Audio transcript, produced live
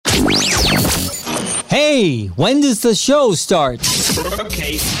Hey, when does the show start?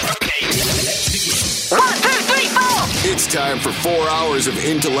 Okay, let's begin. 1, 2, 3, 4. It's time for 4 hours of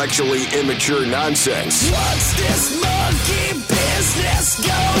intellectually immature nonsense. What's this monkey business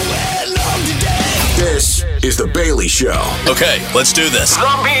going on today? This is The Bailey Show. Okay, let's do this. The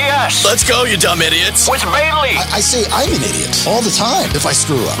BS. Let's go, you dumb idiots. With Bailey. I say I'm an idiot all the time if I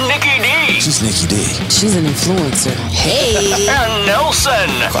screw up. NickyD. She's NickyD. She's an influencer. Hey. And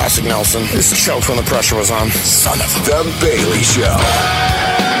Nelson. Classic Nelson. This choked when the pressure was on. Son of a... The Bailey Show.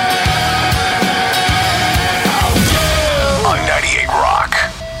 On 98 Rock.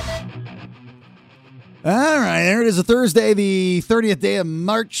 All right, there it is, a Thursday, the 30th day of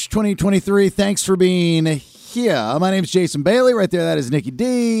March, 2023. Thanks for being here. My name's Jason Bailey. Right there, that is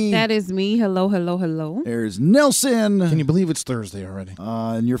NickyD. That is me. Hello, hello, hello. There's Nelson. Can you believe it's Thursday already?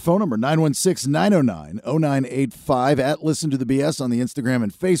 And your phone number, 916-909-0985. At Listen to the BS on the Instagram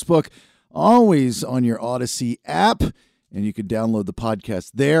and Facebook. Always on your Odyssey app. And you can download the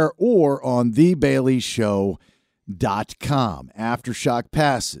podcast there or on thebaileyshow.com. Aftershock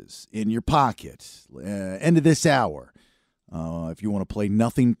passes in your pocket. End of this hour. If you want to play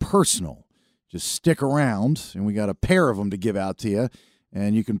Nothing Personal, just stick around, and we got a pair of them to give out to you,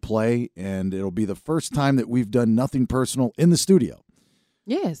 and you can play, and it'll be the first time that we've done Nothing Personal in the studio.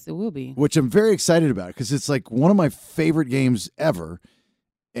 Yes, it will be. Which I'm very excited about, because it's like one of my favorite games ever,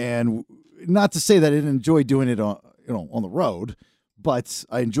 and not to say that I didn't enjoy doing it on the road, but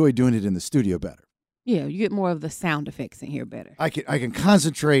I enjoy doing it in the studio better. Yeah, you get more of the sound effects in here better. I can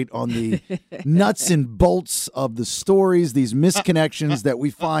concentrate on the nuts and bolts of the stories, these misconnections that we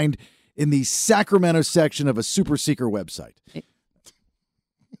find in the Sacramento section of a super secret website.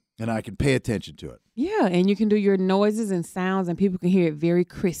 And I can pay attention to it. Yeah, and you can do your noises and sounds, and people can hear it very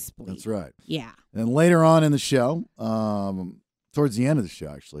crisply. That's right. Yeah. And later on in the show, towards the end of the show,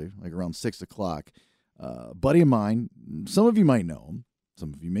 actually, like around 6 o'clock, a buddy of mine, some of you might know him,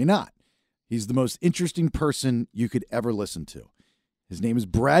 some of you may not. He's the most interesting person you could ever listen to. His name is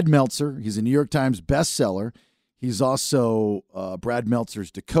Brad Meltzer. He's a New York Times bestseller. He's also Brad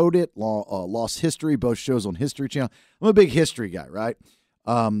Meltzer's Decoded, Lost History, both shows on History Channel. I'm a big history guy, right?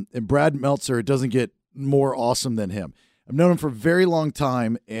 And Brad Meltzer, it doesn't get more awesome than him. I've known him for a very long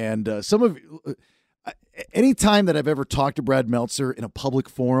time, and any time that I've ever talked to Brad Meltzer in a public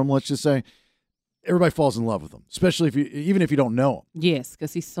forum, let's just say, everybody falls in love with him, especially even if you don't know him. Yes,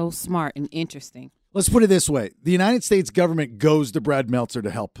 because he's so smart and interesting. Let's put it this way. The United States government goes to Brad Meltzer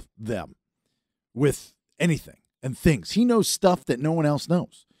to help them with anything and things. He knows stuff that no one else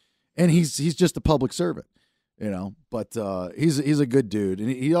knows. And he's just a public servant, but he's a good dude.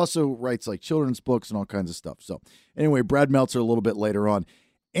 And he also writes like children's books and all kinds of stuff. So anyway, Brad Meltzer a little bit later on.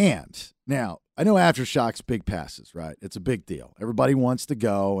 And now, I know Aftershock's big passes, right? It's a big deal. Everybody wants to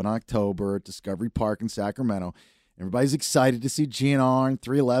go in October at Discovery Park in Sacramento. Everybody's excited to see GNR and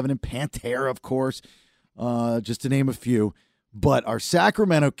 311 and Pantera, of course, just to name a few. But our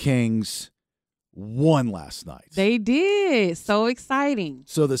Sacramento Kings won last night. They did. So exciting.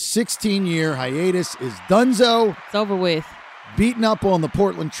 So the 16-year hiatus is donezo. It's over with. Beating up on the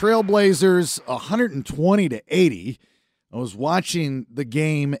Portland Trailblazers 120-80. I was watching the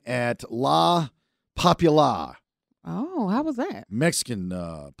game at La Popular. Oh, how was that?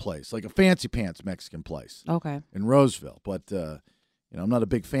 Mexican place, like a fancy pants Mexican place. Okay. In Roseville. But, I'm not a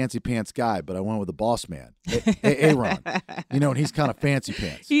big fancy pants guy, but I went with the boss man, Aaron. And he's kind of fancy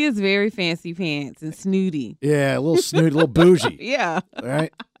pants. He is very fancy pants and snooty. Yeah, a little snooty, a little bougie. Yeah. All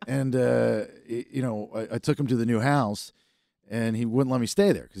right. And, I took him to the new house, and he wouldn't let me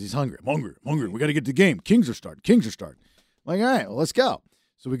stay there because he's hungry. I'm hungry. We got to get to the game. Kings are starting. I'm like, all right, well, let's go.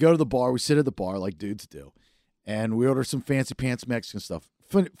 So we go to the bar. We sit at the bar like dudes do. And we order some fancy pants Mexican stuff.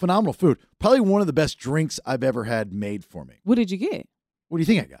 Phenomenal food. Probably one of the best drinks I've ever had made for me. What did you get? What do you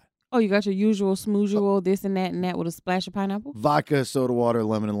think I got? Oh, you got your usual smoozual, this and that with a splash of pineapple? Vodka, soda water,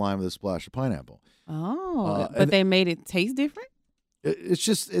 lemon, and lime with a splash of pineapple. Oh, but they made it taste different? It's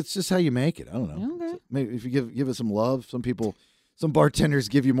just how you make it. I don't know. Okay. So maybe if you give it some love, some bartenders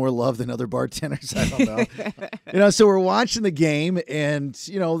give you more love than other bartenders. I don't know. So we're watching the game, and,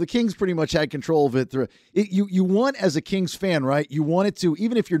 the Kings pretty much had control of it. You want, as a Kings fan, right? You want it to,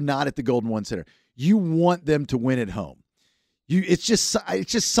 even if you're not at the Golden One Center, you want them to win at home. It's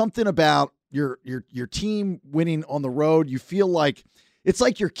just something about your team winning on the road. You feel like it's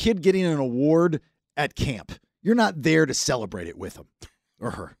like your kid getting an award at camp. You're not there to celebrate it with them.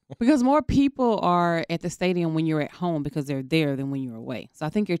 Or her. Because more people are at the stadium when you're at home because they're there than when you're away. So I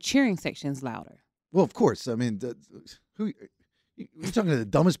think your cheering section's louder. Well, of course. I mean, You're talking to the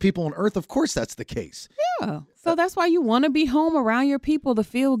dumbest people on earth. Of course that's the case. Yeah. So that's why you want to be home around your people to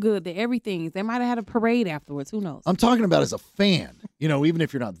feel good, to everything. They might have had a parade afterwards. Who knows? I'm talking about as a fan, even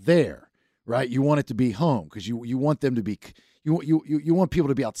if you're not there, right? You want it to be home because you want them to be you want people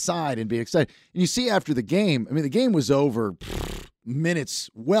to be outside and be excited. And you see after the game, the game was over minutes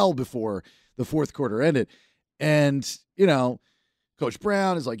well before the fourth quarter ended. And, Coach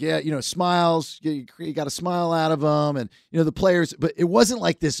Brown is like, smiles. You got a smile out of them. And, the players. But it wasn't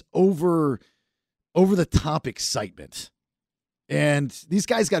like this over-the-top excitement. And these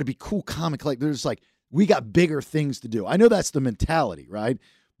guys got to be cool, calm, and collected. They're just like, we got bigger things to do. I know that's the mentality, right?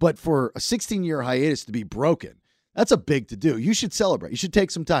 But for a 16-year hiatus to be broken, that's a big to do. You should celebrate. You should take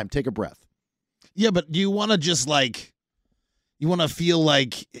some time. Take a breath. Yeah, but do you want to just you want to feel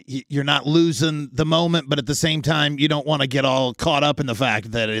like you're not losing the moment, but at the same time, you don't want to get all caught up in the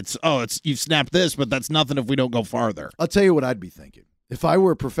fact that it's you've snapped this, but that's nothing if we don't go farther. I'll tell you what I'd be thinking. If I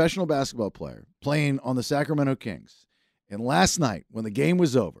were a professional basketball player playing on the Sacramento Kings, and last night when the game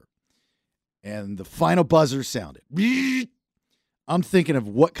was over and the final buzzer sounded, I'm thinking of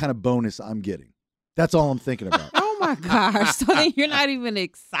what kind of bonus I'm getting. That's all I'm thinking about. Oh my gosh. So then you're not even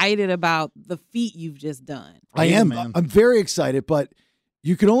excited about the feat you've just done. I am. Man. I'm very excited, but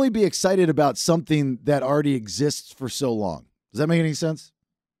you can only be excited about something that already exists for so long. Does that make any sense?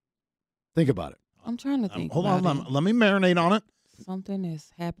 Think about it. I'm trying to think. Hold on. Let me marinate on it. Something has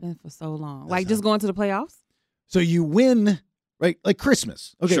happened for so long. Like just going to the playoffs? So you win, right? Like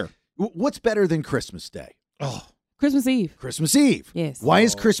Christmas. Okay. Sure. What's better than Christmas Day? Oh, Christmas Eve. Christmas Eve. Yes. Why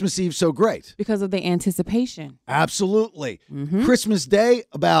is Christmas Eve so great? Because of the anticipation. Absolutely. Mm-hmm. Christmas Day,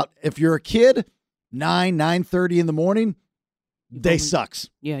 if you're a kid, 9:30 in the morning, day sucks.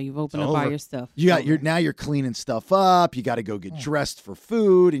 Yeah, you've opened up all your stuff. Now you're cleaning stuff up. You got to go get dressed for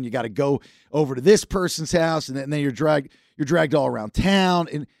food, and you got to go over to this person's house, and then you're dragged all around town.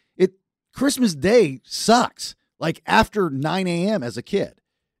 And Christmas Day sucks. Like after 9 a.m. as a kid,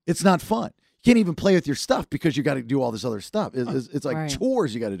 it's not fun. You can't even play with your stuff because you got to do all this other stuff. It's like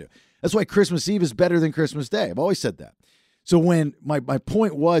chores you got to do. That's why Christmas Eve is better than Christmas Day. I've always said that. So when my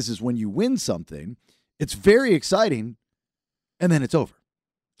point is when you win something, it's very exciting, and then it's over.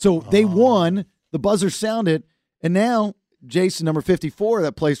 So they won, the buzzer sounded, and now Jason, number 54,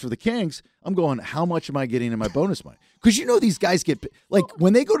 that plays for the Kings, I'm going, how much am I getting in my bonus money? Because these guys get,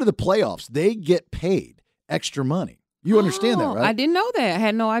 when they go to the playoffs, they get paid extra money. You understand that, right? I didn't know that. I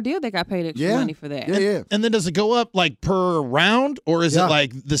had no idea they got paid extra money for that. Yeah. And then does it go up per round, or is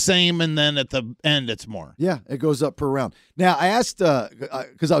it the same and then at the end it's more? Yeah, it goes up per round. Now, I asked,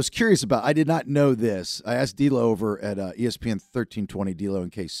 because I was curious I did not know this. I asked D'Lo over at ESPN 1320, D'Lo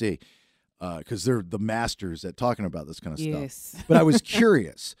and KC, because they're the masters at talking about this kind of stuff. But I was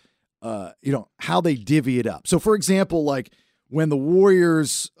curious, how they divvy it up. So, for example, when the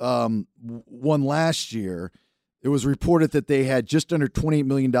Warriors won last year, it was reported that they had just under $28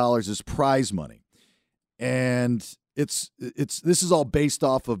 million as prize money. And this is all based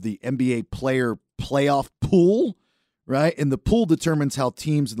off of the NBA player playoff pool, right? And the pool determines how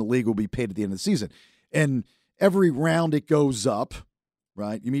teams in the league will be paid at the end of the season. And every round it goes up,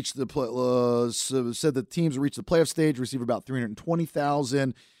 right? You reach said that teams reach the playoff stage receive about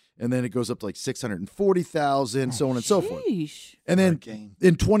 $320,000, and then it goes up to $640,000, so on and so forth. And then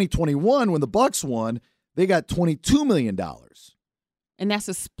in 2021, when the Bucks won, they got $22 million. And that's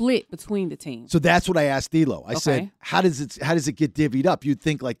a split between the teams. So that's what I asked D'Lo. I said, how does it get divvied up? You'd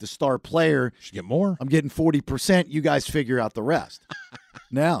think the star player should get more. I'm getting 40%. You guys figure out the rest.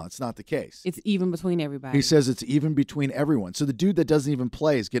 No, it's not the case. It's even between everybody. He says it's even between everyone. So the dude that doesn't even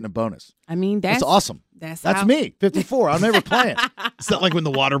play is getting a bonus. I mean, that's awesome. That's me, 54. I'm never playing. It's not like when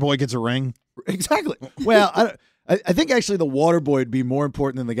the water boy gets a ring. Exactly. Well, I think actually the water boy would be more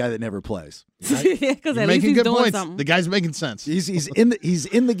important than the guy that never plays. Right? Because at least he's doing points. something. The guy's making sense. He's in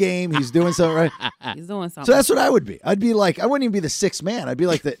the game. He's doing something right. He's doing something. So that's what I would be. I'd be I wouldn't even be the sixth man. I'd be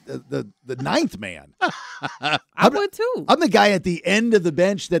like the ninth man. I would too. I'm the guy at the end of the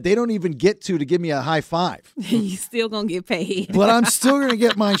bench that they don't even get to give me a high five. You're still gonna get paid, but I'm still gonna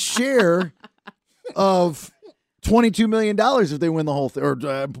get my share of $22 million if they win the whole thing,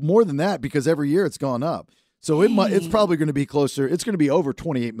 or more than that, because every year it's gone up. So it's probably going to be closer. It's going to be over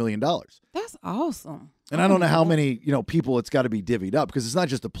 $28 million. That's awesome. And I don't know how many people it's got to be divvied up, because it's not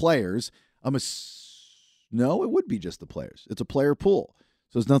just the players. No, it would be just the players. It's a player pool,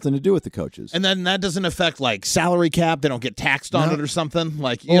 so it's nothing to do with the coaches. And then that doesn't affect salary cap. They don't get taxed on it or something.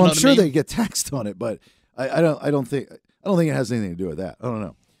 I'm sure they get taxed on it, but I don't think it has anything to do with that. I don't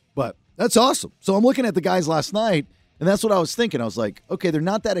know, but that's awesome. So I'm looking at the guys last night. And that's what I was thinking. I was like, okay, they're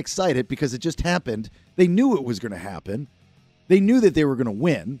not that excited because it just happened. They knew it was going to happen. They knew that they were going to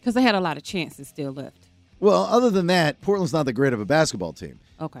win. Because they had a lot of chances still left. Well, other than that, Portland's not that great of a basketball team.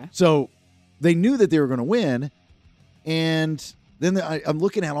 Okay. So they knew that they were going to win, and then I'm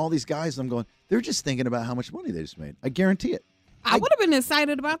looking at all these guys, and I'm going, they're just thinking about how much money they just made. I guarantee it. I would have been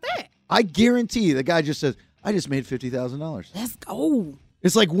excited about that. I guarantee you, the guy just says, I just made $50,000. Let's go.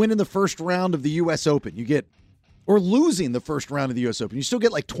 It's like winning the first round of the U.S. Open. You get, or losing the first round of the U.S. Open. You still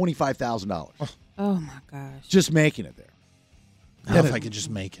get like $25,000. Oh, my gosh. Just making it there. If I could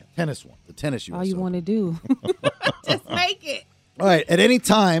just make it. Tennis one. The tennis U.S. All you Open. want to do. Just make it. All right. At any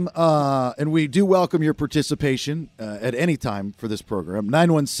time, and we do welcome your participation at any time for this program,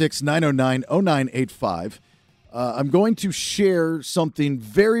 916-909-0985. I'm going to share something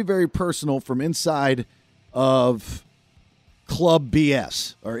very, very personal from inside of Club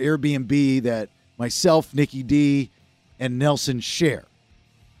BS, our Airbnb that myself, NickyD, and Nelson share.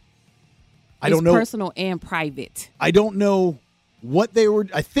 I don't know. Personal and private. I don't know what they were.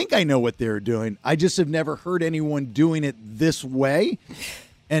 I think I know what they were doing. I just have never heard anyone doing it this way.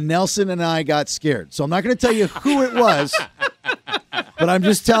 And Nelson and I got scared. So I'm not going to tell you who it was, but I'm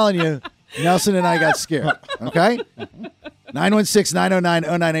just telling you, Nelson and I got scared. Okay?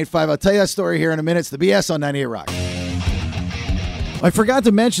 916-909-0985. I'll tell you that story here in a minute. It's the BS on 98 Rock. I forgot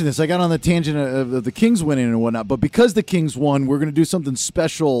to mention this. I got on the tangent of the Kings winning and whatnot, but because the Kings won, we're going to do something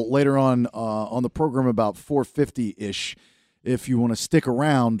special later on the program about 4:50-ish, if you want to stick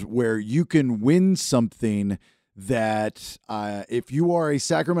around, where you can win something that, if you are a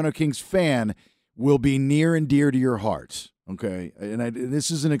Sacramento Kings fan, will be near and dear to your heart. Okay? And this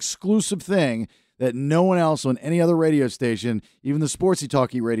is an exclusive thing that no one else on any other radio station, even the sportsy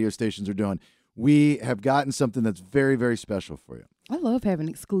talky radio stations, are doing. We have gotten something that's very, very special for you. I love having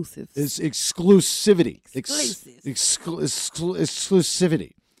exclusives. It's exclusivity.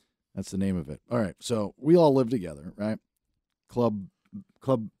 Exclusivity. That's the name of it. All right. So we all live together, right? Club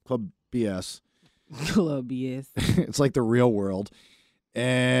BS. Club BS. It's like the real world.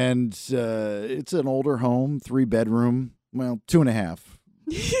 And it's an older home, 3-bedroom, well, 2.5.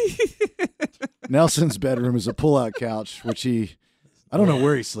 Nelson's bedroom is a pull-out couch, which I don't know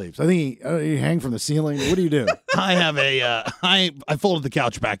where he sleeps. I think he hang from the ceiling. What do you do? I have I folded the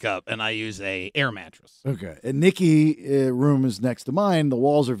couch back up, and I use a air mattress. Okay. And Nicky room is next to mine. The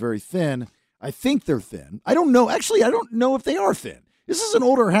walls are very thin. I think they're thin. I don't know. Actually, I don't know if they are thin. This is an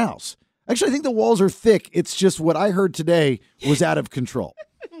older house. Actually, I think the walls are thick. It's just what I heard today was out of control.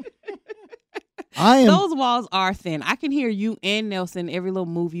 Those walls are thin. I can hear you and Nelson every little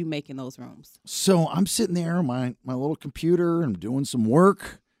move you make in those rooms. So I'm sitting there on my little computer and doing some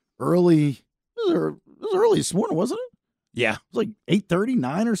work early. It was early this morning, wasn't it? Yeah. It was like 8:30,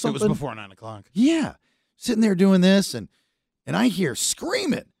 9 or something. It was before 9 o'clock. Yeah. Sitting there doing this, and I hear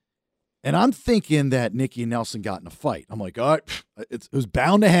screaming. And I'm thinking that Nicky and Nelson got in a fight. I'm like, all right, it was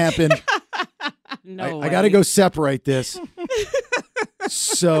bound to happen. I got to go separate this.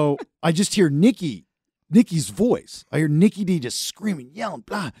 So I just hear Nikki's voice. I hear NickyD just screaming, yelling,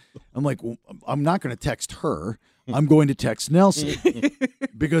 blah. I'm like, well, I'm not going to text her. I'm going to text Nelson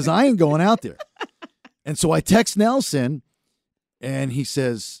because I ain't going out there. And so I text Nelson, and he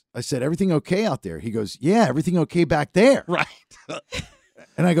says, I said, everything okay out there? He goes, yeah, everything okay back there. Right.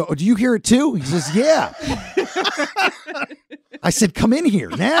 And I go, oh, do you hear it too? He says, yeah. I said, come in here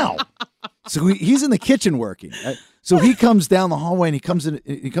now. So he's in the kitchen working. So he comes down the hallway, and he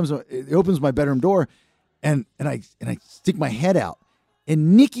opens my bedroom door, and I stick my head out,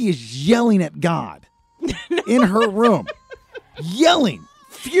 and Nicky is yelling at God in her room, yelling,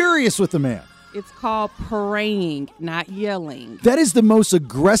 furious with the man. It's called praying, not yelling. That is the most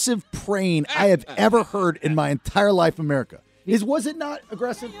aggressive praying I have ever heard in my entire life, America. Was it not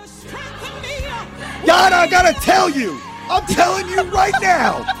aggressive? God, I gotta tell you, I'm telling you right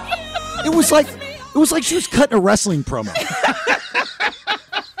now. It was like she was cutting a wrestling promo.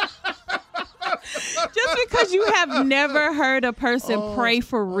 Just because you have never heard a person pray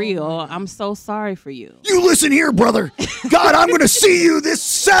for real, I'm so sorry for you. You listen here, brother. God, I'm going to see you this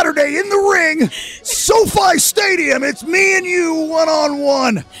Saturday in the ring, SoFi Stadium. It's me and you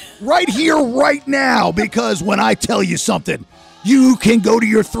one-on-one right here, right now, because when I tell you something, you can go to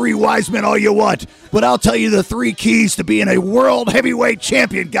your 3 wise men all you want, but I'll tell you the 3 keys to being a world heavyweight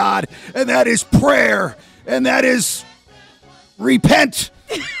champion, God, and that is prayer, and that is repent,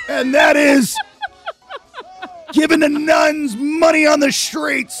 and that is giving the nuns money on the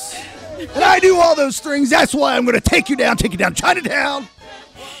streets. And I do all those things. That's why I'm going to take you down Chinatown.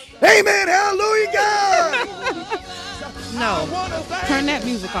 Amen. Hallelujah, God. No. Turn that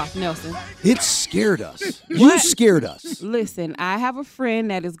music off, Nelson. It scared us. You scared us. Listen, I have a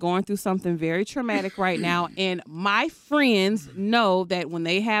friend that is going through something very traumatic right now, and my friends know that when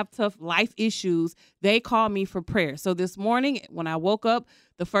they have tough life issues, they call me for prayer. So this morning, when I woke up,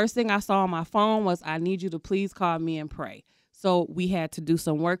 the first thing I saw on my phone was, I need you to please call me and pray. So we had to do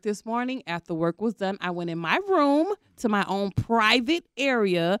some work this morning. After work was done, I went in my room to my own private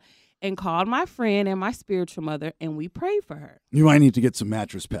area and called my friend and my spiritual mother, and we prayed for her. You might need to get some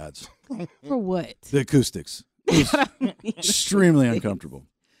mattress pads. For what? The acoustics. It's extremely uncomfortable.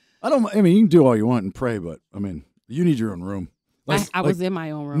 I mean, you can do all you want and pray, but, I mean, you need your own room. I was in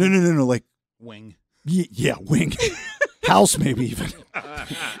my own room. No. Like, Wing. Yeah, wing. House, maybe even.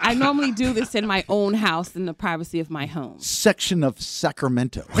 I normally do this in my own house in the privacy of my home. Section of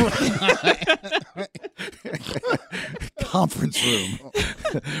Sacramento. Conference room.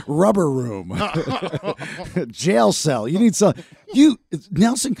 Rubber room. Jail cell. You need some.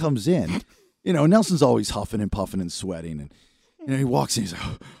 Nelson comes in. You know, Nelson's always huffing and puffing and sweating. And, you know, he walks in. He's like,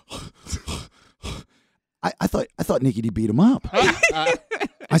 I thought NickyD beat him up.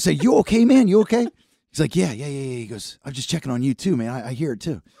 I say, you okay, man? You okay? He's like, yeah. He goes, I'm just checking on you too, man. I hear it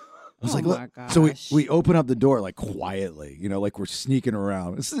too. I was like, look. So we open up the door like quietly, you know, like we're sneaking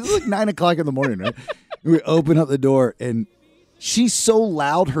around. It's like 9 o'clock in the morning, right? We open up the door and she's so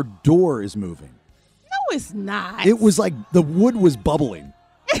loud her door is moving. No, it's not. It was like the wood was bubbling.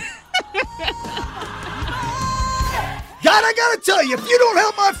 God, I gotta tell you, if you don't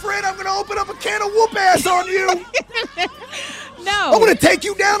help my friend, I'm gonna open up a can of whoop ass on you. No. I'm gonna take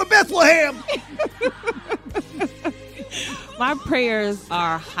you down to Bethlehem. My prayers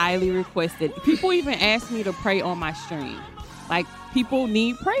are highly requested. People even ask me to pray on my stream. Like, people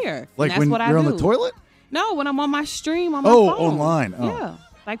need prayer. Like that's when what you're I on do. the toilet? No, when I'm on my stream on my phone. Online. Oh. Yeah.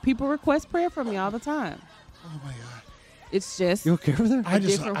 Like, people request prayer from me all the time. Oh, my God. It's just You okay over there? I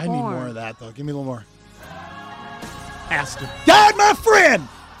need form. more of that, though. Give me a little more. Ask him. God, my friend!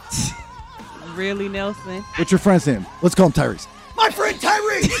 Really, Nelson? What's your friend's name? Let's call him Tyrese. My friend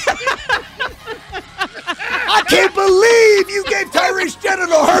Tyrese! I can't believe you gave Tyrese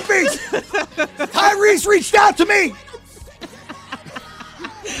genital herpes! Tyrese reached out to me!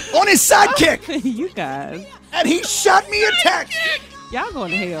 On his sidekick! You guys. And he shot me a text! Y'all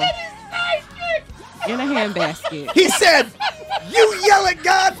going to hell. In a handbasket. He said, you yell at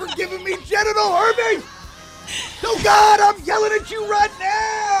God for giving me genital herpes! So God, I'm yelling at you right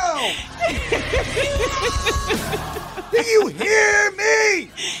now! Do you hear me?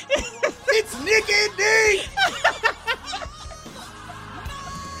 It's NickyD!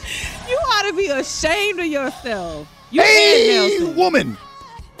 You ought to be ashamed of yourself. You Hey, and Nelson. woman!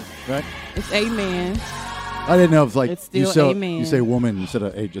 Right? It's amen. I didn't know if like It's still amen. You say woman instead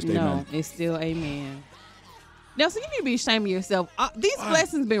of just No, amen. it's still amen. Nelson, you need to be ashamed of yourself. These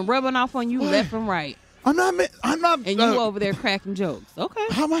blessings been rubbing off on you left and right. I'm not. And you over there cracking jokes. Okay.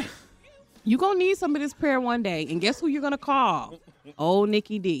 How am I? You gonna need some of this prayer one day. And guess who you're gonna call? Old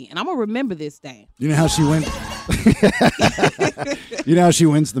NickyD. And I'm gonna remember this day. You know how she wins? You know how she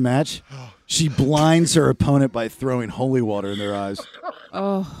wins the match? She blinds her opponent by throwing holy water in their eyes.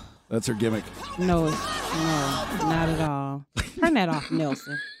 Oh. That's her gimmick. No, not at all. Turn that off,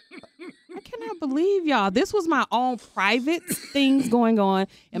 Nelson. I cannot believe y'all. This was my own private things going on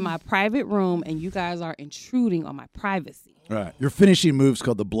in my private room, and you guys are intruding on my privacy. All right. Your finishing move's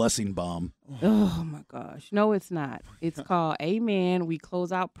called the blessing bomb. Oh, my gosh. No, it's not. It's called Amen. We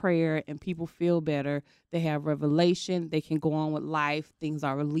close out prayer, and people feel better. They have revelation. They can go on with life. Things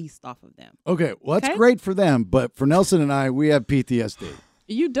are released off of them. Okay. Well, that's great for them, but for Nelson and I, we have PTSD.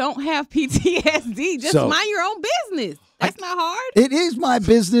 You don't have PTSD. Just mind your own business. That's not hard. It is my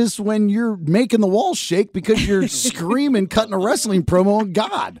business when you're making the walls shake because you're screaming, cutting a wrestling promo on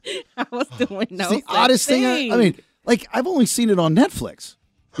God. I was doing no It's the oddest thing. I mean, like, I've only seen it on Netflix.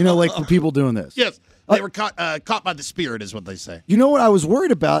 You know, like for people doing this. Yes. They were caught by the spirit, is what they say. You know what I was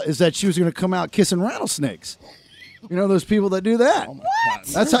worried about is that she was going to come out kissing rattlesnakes. You know those people that do that. What?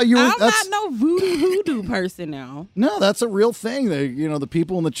 That's how you. I'm not no voodoo person now. No, that's a real thing. They, you know, the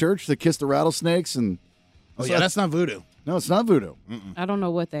people in the church that kiss the rattlesnakes and. Oh yeah, that's not voodoo. No, it's not voodoo. I don't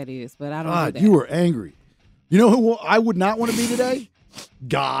know what that is, but I don't God, do that. you were angry. You know who I would not want to be today?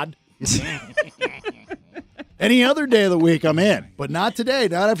 God. Any other day of the week, I'm in, but not today.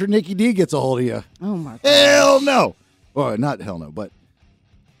 Not after NickyD gets a hold of you. Oh my God. Hell no. Or not hell no, but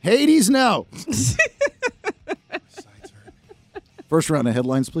Hades no. First round of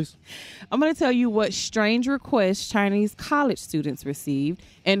headlines, please. I'm going to tell you what strange requests Chinese college students received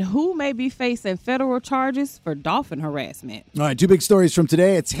and who may be facing federal charges for dolphin harassment. All right, 2 big stories from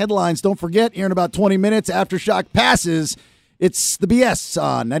today. It's headlines. Don't forget, here in about 20 minutes, Aftershock passes. It's the BS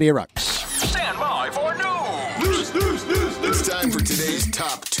on 98 Rock. Stand by for news. It's time for today's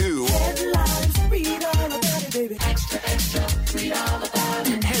top 2 Headlines, read all about it, baby. Extra, extra, read all about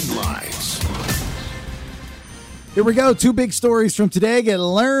it. headlines. Here we go. 2 big stories from today. Get to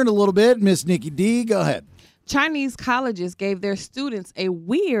learn a little bit. Miss NickyD, go ahead. Chinese colleges gave their students a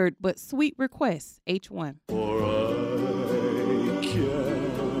weird but sweet request. H1.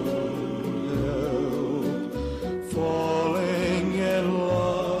 Falling in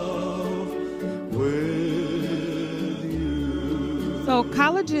love with you. So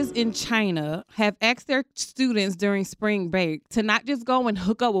colleges in China have asked their students during spring break to not just go and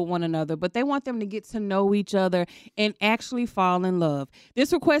hook up with one another, but they want them to get to know each other and actually fall in love.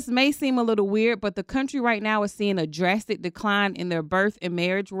 This request may seem a little weird, but the country right now is seeing a drastic decline in their birth and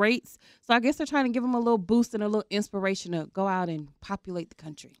marriage rates. So I guess they're trying to give them a little boost and a little inspiration to go out and populate the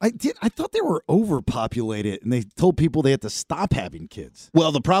country. I thought they were overpopulated, and they told people they had to stop having kids.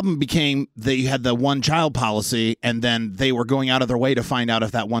 Well, the problem became that you had the one-child policy, and then they were going out of their way to find out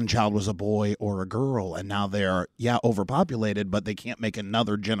if that one child was a boy or a girl, and now they're, overpopulated, but they can't make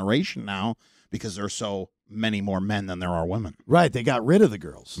another generation now because there's so many more men than there are women. Right, they got rid of the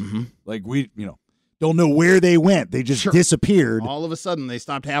girls. Mm-hmm. Like, don't know where they went. They just disappeared. All of a sudden, they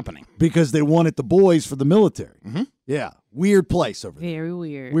stopped happening. Because they wanted the boys for the military. Mm-hmm. Yeah, weird place over there. Very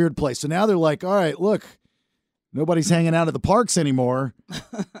weird. Weird place. So now they're like, all right, look, nobody's hanging out at the parks anymore.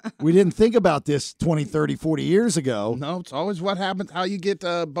 We didn't think about this 20, 30, 40 years ago. No, it's always what happens, how you get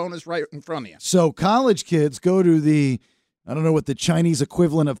a bonus right in front of you. So college kids go to I don't know what the Chinese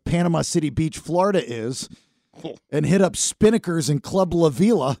equivalent of Panama City Beach, Florida is, and hit up Spinnakers and Club La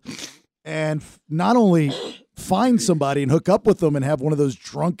Vila and not only find somebody and hook up with them and have one of those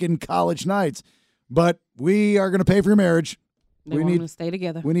drunken college nights, but we are going to pay for your marriage. They want them to stay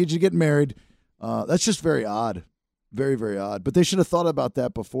together. We need you to get married. That's just very odd. Very, very odd. But they should have thought about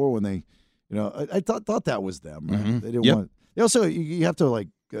that before when they, I thought that was them. Right? Mm-hmm. They didn't want. They also, you have to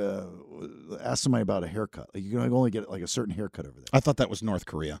ask somebody about a haircut. Like, you can only get a certain haircut over there. I thought that was North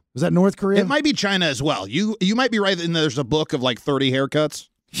Korea. Was that North Korea? It might be China as well. You might be right. And there's a book of 30 haircuts.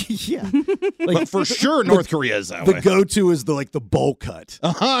 Yeah, but for sure, North Korea is that way. The go-to is the bowl cut.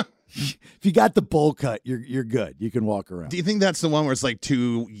 Uh-huh. If you got the bowl cut, you're good. You can walk around. Do you think that's the one where it's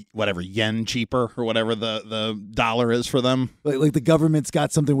 2 yen cheaper or whatever the dollar is for them? Like the government's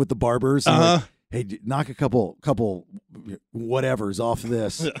got something with the barbers. And hey, knock a couple whatevers off of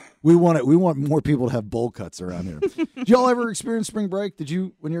this. We want more people to have bowl cuts around here. Did y'all ever experience spring break? Did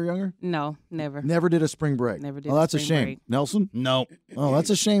you when you were younger? No, never. Never did a spring break. Never did. Oh, that's a spring shame. break. Nelson? No. Oh, that's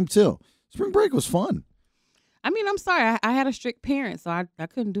a shame too. Spring break was fun. I mean, I'm sorry. I had a strict parent, so I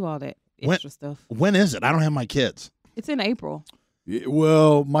couldn't do all that extra stuff. When is it? I don't have my kids. It's in April.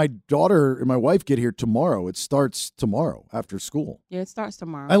 Well, my daughter and my wife get here tomorrow. It starts tomorrow after school. Yeah, it starts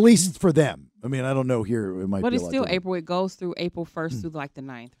tomorrow. At least for them. I mean, I don't know here. It might But be it's a lot still different. April. It goes through April 1st through the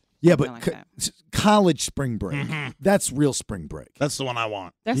 9th. Yeah, but like that. college spring break. That's real spring break. That's the one I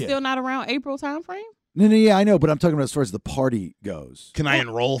want. That's still not around April time frame? No, yeah, I know, but I'm talking about as far as the party goes. Can I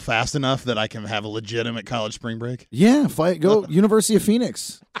enroll fast enough that I can have a legitimate college spring break? Yeah, go University of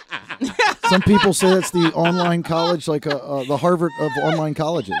Phoenix. Some people say it's the online college, like the Harvard of online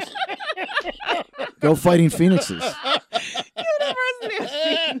colleges. Go Fighting Phoenixes. University of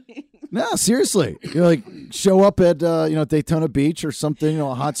Phoenix. No, seriously. You show up at Daytona Beach or something,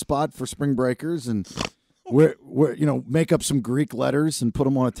 a hot spot for spring breakers, and make up some Greek letters and put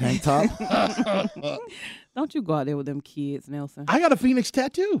them on a tank top. Don't you go out there with them kids, Nelson. I got a Phoenix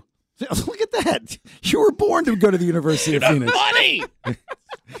tattoo. Look at that. You were born to go to the University of Phoenix. Funny.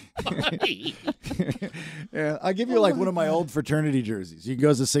 Yeah, I'll give you one of my old fraternity jerseys. You can go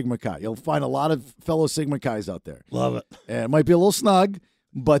as a Sigma Chi. You'll find a lot of fellow Sigma Chi's out there. Love it. And it might be a little snug,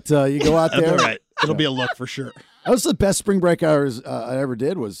 but you go out there. All right. It'll be a look for sure. That was the best spring break hours I ever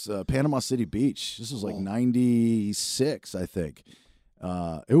did was Panama City Beach. This was 96, I think.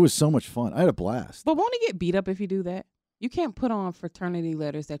 It was so much fun. I had a blast. But won't he get beat up if you do that? You can't put on fraternity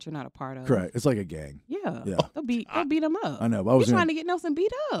letters that you're not a part of. Correct. It's like a gang. Yeah. Yeah. They'll beat him up. I know. But You're trying to get Nelson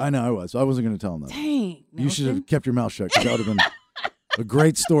beat up. I know I was. I wasn't going to tell him that. Dang. You should have kept your mouth shut because that would have been a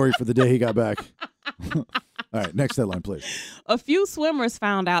great story for the day he got back. All right. Next headline, please. A few swimmers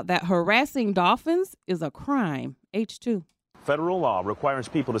found out that harassing dolphins is a crime. H2. Federal law requires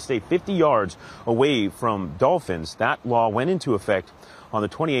people to stay 50 yards away from dolphins. That law went into effect on the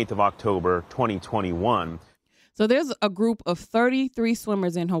 28th of October, 2021. So there's a group of 33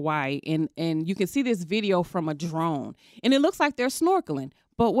 swimmers in Hawaii, and you can see this video from a drone. And it looks like they're snorkeling.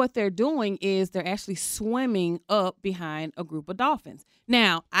 But what they're doing is they're actually swimming up behind a group of dolphins.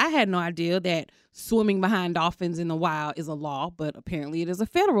 Now, I had no idea that swimming behind dolphins in the wild is a law, but apparently it is a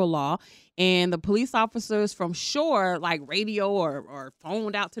federal law. And the police officers from shore, like radio or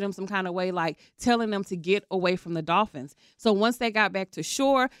phoned out to them some kind of way, like telling them to get away from the dolphins. So once they got back to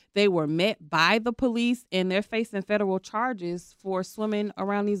shore, they were met by the police, and they're facing federal charges for swimming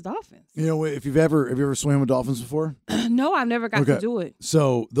around these dolphins. You know, if you've ever swam with dolphins before? No, I've never got to do it.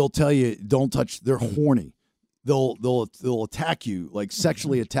 So they'll tell you, don't touch. They're horny. They'll attack you, like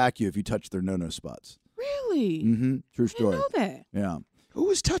sexually attack you if you touch their no-no spots. Really? Mm-hmm. True story. I didn't know that. Yeah. Who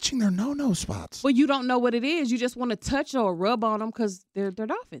is touching their no-no spots? Well, you don't know what it is. You just want to touch or rub on them because they're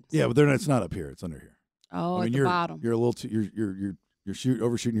dolphins. Yeah, but it's not up here. It's under here. Oh, I mean, at the bottom. You're a little too. You're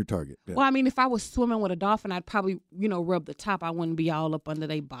overshooting your target. Yeah. Well, I mean, if I was swimming with a dolphin, I'd probably, rub the top. I wouldn't be all up under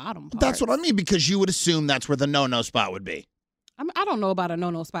their bottom part. That's what I mean, because you would assume that's where the no-no spot would be. I mean, I don't know about a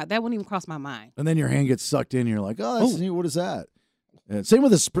no-no spot. That wouldn't even cross my mind. And then your hand gets sucked in, and you're like, oh, that's neat. What is that? And same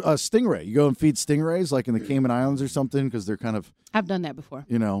with a stingray. You go and feed stingrays, like in the Cayman Islands or something, because they're kind of. I've done that before.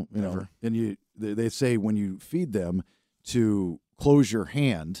 You know. And they say when you feed them to close your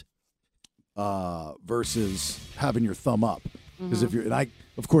hand, versus having your thumb up, because if you're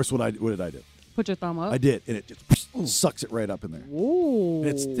of course, what did I do? Put your thumb up. I did, and it just sucks it right up in there. Ooh.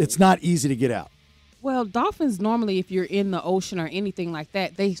 It's not easy to get out. Well, dolphins normally, if you're in the ocean or anything like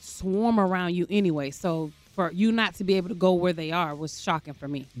that, they swarm around you anyway. So for you not to be able to go where they are was shocking for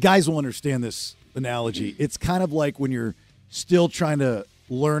me. Guys will understand this analogy. It's kind of like when you're still trying to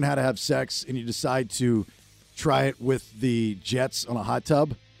learn how to have sex and you decide to try it with the jets on a hot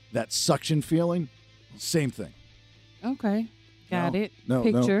tub. That suction feeling, same thing. Okay. Got it. No,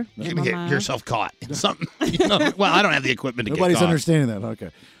 Picture. You're going to get yourself caught in something. Well, I don't have the equipment to Nobody's get caught. understanding that. Okay.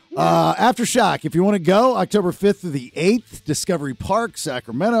 Aftershock, if you want to go, October 5th through the 8th, Discovery Park,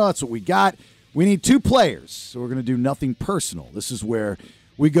 Sacramento. That's what we got. We need 2 players, so we're going to do nothing personal. This is where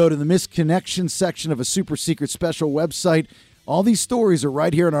we go to the misconnection section of a super secret special website. All these stories are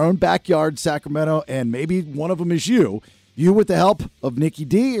right here in our own backyard, Sacramento, and maybe one of them is you. You, with the help of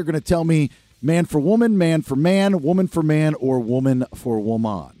NickyD, are going to tell me man for woman, man for man, woman for man, or woman for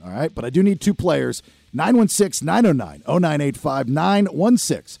woman. All right? But I do need 2 players.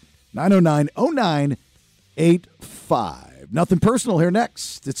 916-909-0985. 916-909-0985. Nothing personal here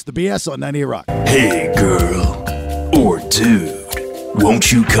next. It's the BS on 98 Rock. Hey, girl or dude,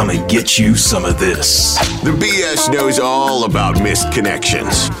 won't you come and get you some of this? The BS knows all about missed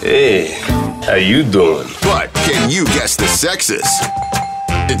connections. Hey, how you doing? But can you guess the sexes?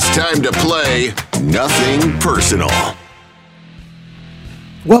 It's time to play Nothing Personal.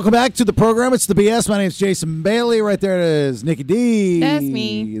 Welcome back to the program. It's the BS. My name's Jason Bailey. Right there is NickyD. That's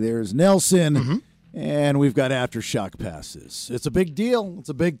me. There's Nelson. And we've got Aftershock passes. It's a big deal. It's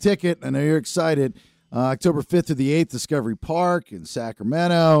a big ticket. I know you're excited. October 5th to the 8th, Discovery Park in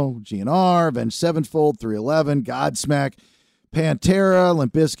Sacramento, GNR, Avenged Sevenfold, 311, Godsmack, Pantera,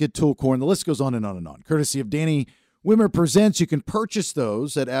 Limp Bizkit, Tool Corn. The list goes on and on and on. Courtesy of Danny Wimmer Presents. You can purchase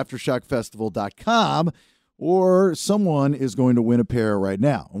those at AftershockFestival.com, or someone is going to win a pair right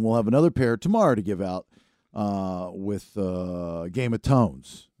now. And we'll have another pair tomorrow to give out with Game of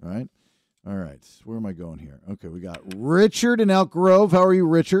Tones. All right? All right. Where am I going here? Okay, we got Richard in Elk Grove. How are you,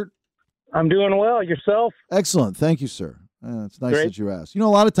 Richard? I'm doing well. Yourself? Excellent. Thank you, sir. It's nice that you asked. You know, a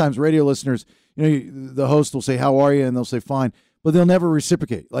lot of times radio listeners, the host will say, how are you? And they'll say, fine. But they'll never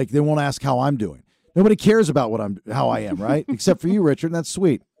reciprocate. Like, they won't ask how I'm doing. Nobody cares about how I am, right? Except for you, Richard. And that's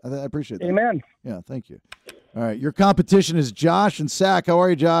sweet. I appreciate that. Amen. Yeah, thank you. All right. Your competition is Josh and Sac. How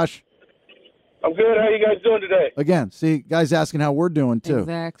are you, Josh? I'm good. How are you guys doing today? Again, see, guys asking how we're doing, too.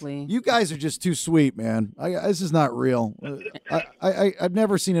 Exactly. You guys are just too sweet, man. This is not real. I've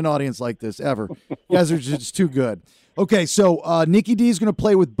never seen an audience like this, ever. You guys are just too good. Okay, so NickyD is going to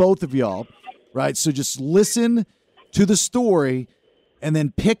play with both of y'all, right? So just listen to the story and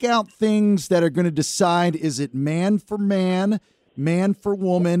then pick out things that are going to decide, is it man for man, man for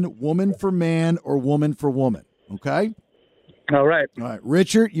woman, woman for man, or woman for woman, okay? All right. All right,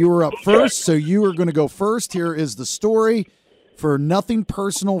 Richard, you were up first, so you are going to go first. Here is the story for Nothing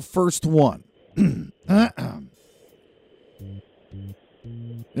Personal, first one. A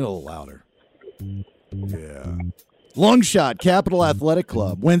little louder. Yeah. Long shot, Capital Athletic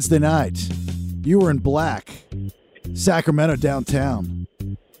Club, Wednesday night. You were in black. Sacramento downtown.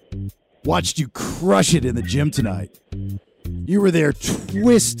 Watched you crush it in the gym tonight. You were there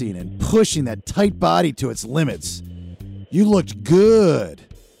twisting and pushing that tight body to its limits. You looked good.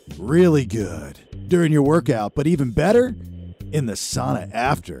 Really good. during your workout, but even better, in the sauna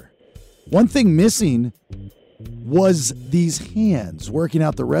after. One thing missing was these hands working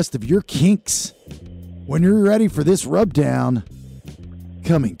out the rest of your kinks. When you're ready for this rub down,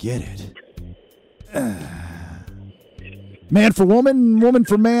 come and get it. Man for woman, woman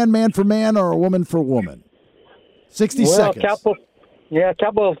for man, or a woman for woman? 60 seconds.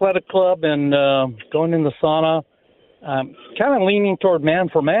 Capital Athletic Club and going in the sauna. Kind of leaning toward man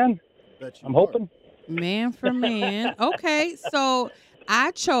for man. I'm hoping. Man for man. Okay, so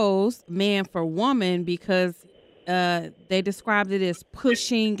I chose man for woman because they described it as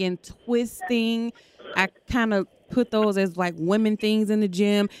pushing and twisting. I kind of put those as like women things in the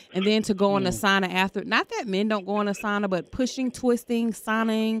gym, and then to go in the sauna after. Not that men don't go in the sauna, but pushing, twisting,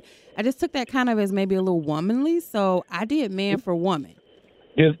 sauning. I just took that kind of as maybe a little womanly, so I did man for woman.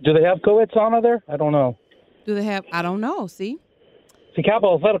 Do they have co-ed sauna there? I don't know. Do they have? I don't know. See,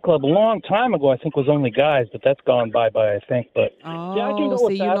 Capital Athletic Club a long time ago, I think, was only guys, but that's gone bye-bye, I think. But oh, yeah, I can go so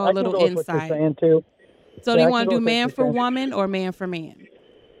with you that. know a little insight. Too. So do you want to do man for woman or man for man?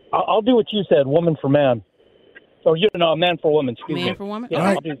 I'll do what you said, woman for man. Oh, man for woman. Excuse me. Man for woman. Yeah,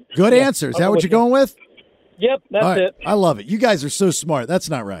 all right. Good answer. Is that what you're going with? Yep, that's it. I love it. You guys are so smart. That's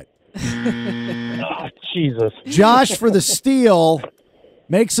not right. Jesus. Josh for the steal.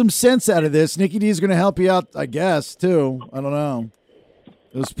 Make some sense out of this. NickyD is going to help you out, I guess, too. I don't know.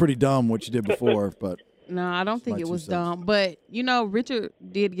 It was pretty dumb what you did before, but. No, I don't think it was dumb. But, Richard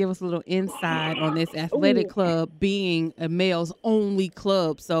did give us a little insight on this athletic club being a male's only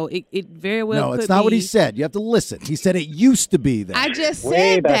club. So it very well No, it's not what he said. You have to listen. He said it used to be that. I just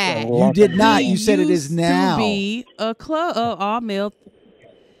said that. You did not. You said it is now. To be a club of all male.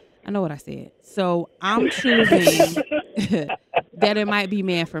 I know what I said. So I'm choosing that it might be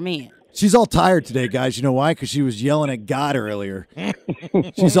man for man. She's all tired today, guys. You know why? Because she was yelling at God earlier.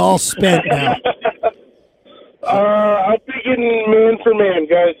 She's all spent now. I'm thinking man for man,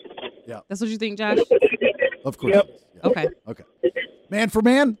 guys. Yeah. That's what you think, Josh? Of course. Yep. Okay. Man for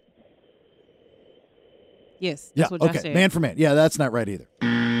man? Yes. That's what Josh said. Man for man. Yeah, that's not right either.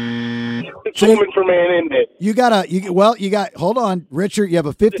 It's woman for man, isn't it? Hold on, Richard, you have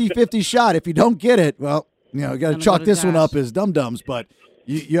a 50-50 shot. If you don't get it, well, you got to chalk this one up as dum-dums, but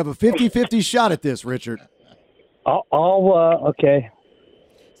you have a 50-50 shot at this, Richard. Okay.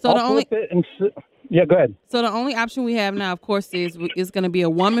 So the only... Yeah, go ahead. So the only option we have now, of course, is going to be a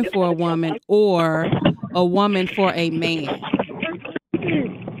woman for a woman or a woman for a man.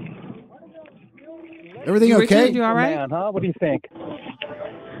 Everything okay? Richard, you all right? Man, huh? What do you think?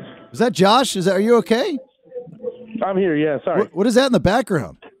 Is that Josh? Are you okay? I'm here, yeah, sorry. What is that in the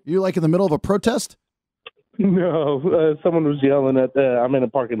background? You like in the middle of a protest? No, someone was yelling at, I'm in a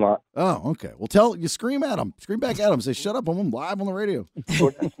parking lot. Oh, okay. Well, scream at him. Scream back at him. Say, shut up, I'm live on the radio.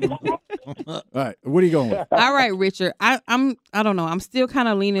 All right, what are you going with? All right, Richard. I don't know. I'm still kind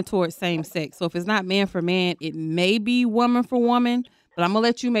of leaning towards same sex. So if it's not man for man, it may be woman for woman, but I'm going to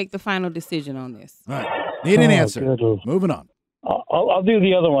let you make the final decision on this. All right. Need an answer. Good. Moving on. I'll do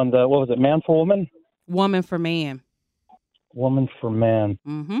the other one. What was it, man for woman? Woman for man. Woman for man.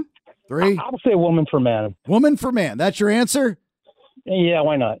 Mm-hmm. 3. I'll say woman for man. Woman for man. That's your answer? Yeah,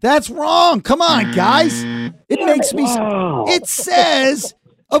 why not? That's wrong. Come on, guys. It makes me... Wow. It says...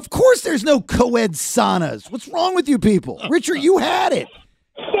 Of course there's no co-ed saunas. What's wrong with you people? Richard, you had it.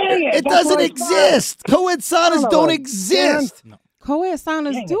 It doesn't exist. Co-ed saunas don't exist. No. Co-ed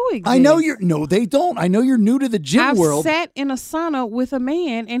saunas do exist. I know No, they don't. I know you're new to the gym world. I've sat in a sauna with a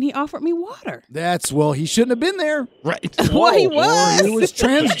man, and he offered me water. He shouldn't have been there. Right. Well, he was. Or he was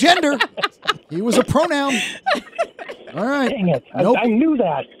transgender. He was a pronoun. All right. Dang it. I knew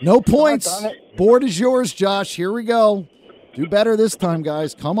that. No points. Board is yours, Josh. Here we go. Do better this time,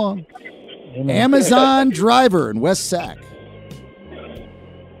 guys. Come on. Amazon driver in West Sac.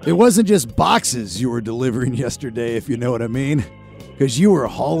 It wasn't just boxes you were delivering yesterday, if you know what I mean, because you were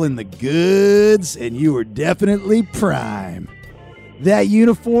hauling the goods and you were definitely prime. That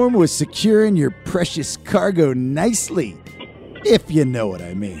uniform was securing your precious cargo nicely, if you know what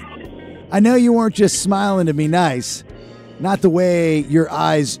I mean. I know you weren't just smiling to be nice, not the way your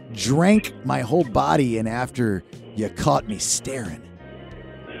eyes drank my whole body in after you caught me staring.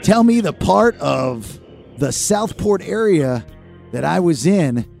 Tell me the part of the Southport area that I was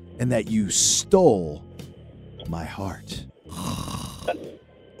in and that you stole my heart.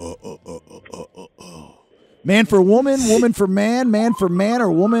 Man for woman, woman for man,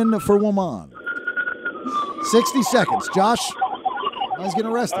 or woman for woman. 60 seconds. Josh, I was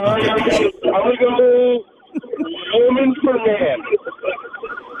getting arrested. I'm going to go woman for man.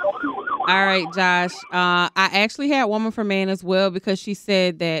 All right, Josh. I actually had woman for man as well because she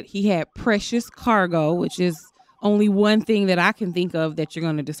said that he had precious cargo, which is only one thing that I can think of that you're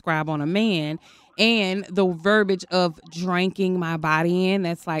going to describe on a man. And the verbiage of drinking my body in,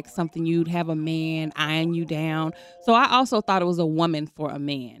 that's like something you'd have a man eyeing you down. So I also thought it was a woman for a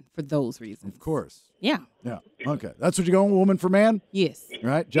man for those reasons. Of course. Yeah. Yeah. Okay. That's what you're going with, woman for man? Yes. All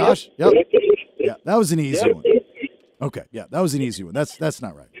right, Josh? Yep. Yeah, that was an easy one. Okay. Yeah, that was an easy one. That's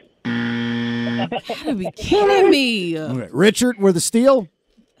not right. You gotta be kidding me. Okay. Richard, we're the steal?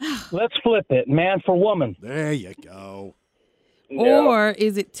 Let's flip it. Man for woman. There you go. Or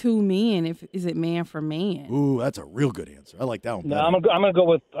is it two men? Is it man for man? Ooh, that's a real good answer. I like that one. No, I'm gonna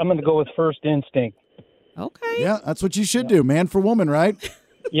go with first instinct. Okay. Yeah, that's what you should do. Man for woman, right?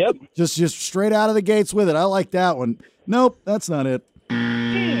 Yep. Just straight out of the gates with it. I like that one. Nope, that's not it.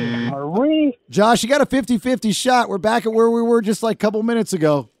 Josh, you got a 50-50 shot. We're back at where we were just like a couple minutes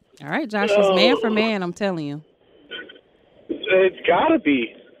ago. All right, Josh, it's man for man, I'm telling you. It's gotta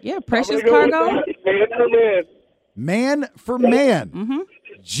be. Yeah, precious cargo. Man for man. Man for man. Mm-hmm.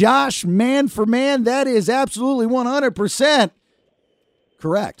 Josh, man for man. That is absolutely 100%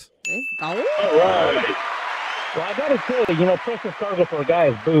 correct. Let's go. All right. Well, I gotta say, precious cargo for a guy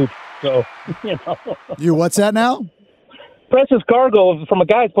is boobs. So, You, what's that now? Precious cargo from a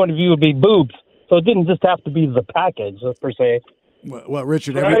guy's point of view would be boobs. So it didn't just have to be the package, per se. Well,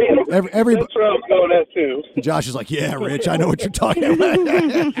 Richard, Right? every That's where I was going at, too. Josh is like, yeah, Rich, I know what you're talking about.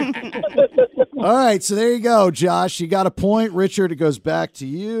 All right, so there you go, Josh. You got a point. Richard, it goes back to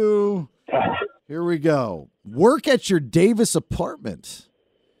you. Here we go. Work at your Davis apartment.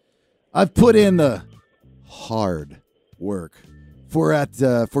 I've put in the hard work for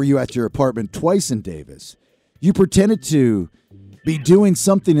you at your apartment twice in Davis. You pretended to be doing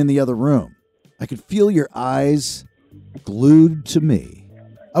something in the other room. I could feel your eyes glued to me.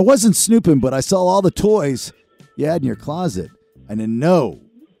 I wasn't snooping, but I saw all the toys you had in your closet. I didn't know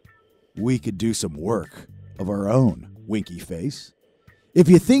we could do some work of our own, winky face. If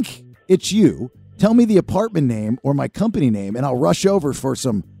you think it's you, tell me the apartment name or my company name, and I'll rush over for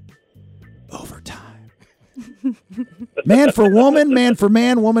some overtime. Man for woman, man for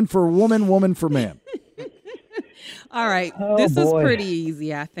man, woman for woman, woman for man. All right, Oh, this is boy. pretty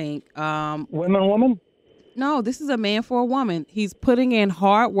easy, I think. Woman? No, this is a man for a woman. He's putting in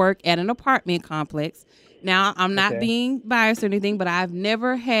hard work at an apartment complex. Now, I'm not being biased or anything, but I've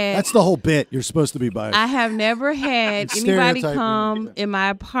never had... That's the whole bit. You're supposed to be biased. I have never had It's anybody stereotyping. come in my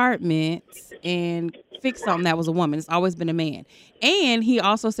apartment and fix something that was a woman. It's always been a man. And he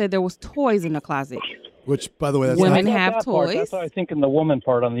also said there was toys in the closet. Which, by the way, that's Women not... have That part, toys. that's what I was thinking the woman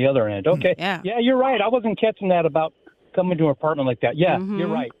part on the other end. Okay. Yeah. Yeah, you're right. I wasn't catching that about coming to an apartment like that. Yeah, Mm-hmm. you're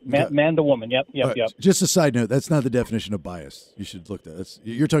right. Okay. Man to woman. Yep. All right, just a side note, that's not the definition of bias. You should look at that.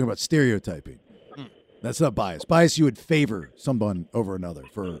 You're talking about stereotyping. That's not bias. Bias, you would favor someone over another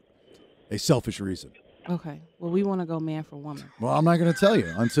for a selfish reason. Okay. Well, we want to go man for woman. Well, I'm not going to tell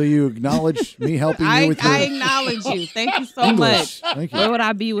you until you acknowledge me helping you with your I acknowledge you. Thank you so English. much. Thank you. Where would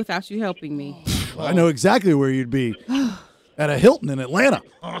I be without you helping me? I know exactly where you'd be. At a Hilton in Atlanta.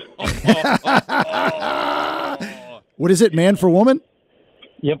 What is it, man for woman?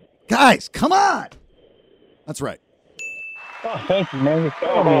 Yep. Guys, come on. That's right. Oh, thank you, man. You're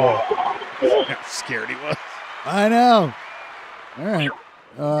killing me there. How scared he was. I know. All right.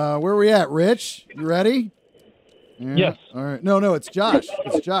 Where are we at, Rich? You ready? Yeah. Yes. All right. No, it's Josh.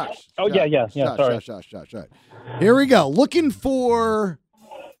 It's Josh. Oh, Josh. yeah. Sorry. Josh. All right. Here we go. Looking for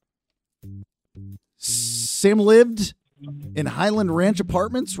Sam lived in Highland Ranch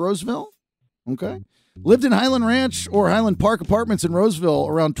Apartments, Roseville. Okay. Lived in Highland Ranch or Highland Park Apartments in Roseville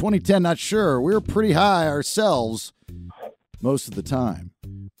around 2010. Not sure. We were pretty high ourselves most of the time.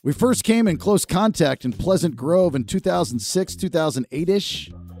 We first came in close contact in Pleasant Grove in 2006,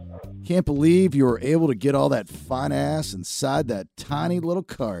 2008-ish. Can't believe you were able to get all that fine ass inside that tiny little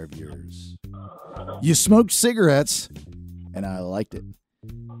car of yours. You smoked cigarettes, and I liked it.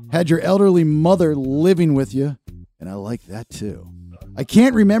 Had your elderly mother living with you, and I liked that too. I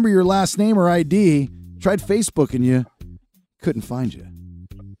can't remember your last name or ID. Tried Facebooking you. Couldn't find you.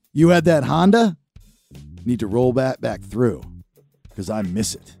 You had that Honda? Need to roll that back through, because I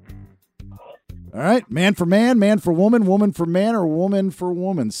miss it. All right, man for man, man for woman, woman for man, or woman for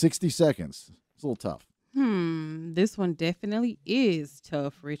woman. 60 seconds. It's a little tough. This one definitely is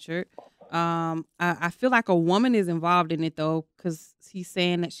tough, Richard. I feel like a woman is involved in it, though, because he's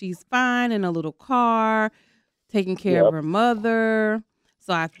saying that she's fine in a little car, taking care of her mother.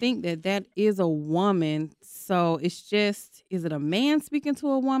 So I think that is a woman. So it's just, is it a man speaking to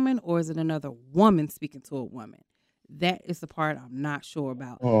a woman or is it another woman speaking to a woman? That is the part I'm not sure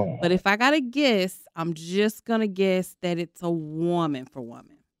about. Oh. But if I got to guess, I'm just going to guess that it's a woman for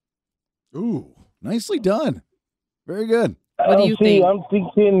woman. Ooh, nicely done. Very good. What do you think? I'm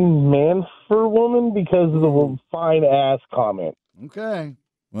thinking man for woman because of the fine ass comment. Okay.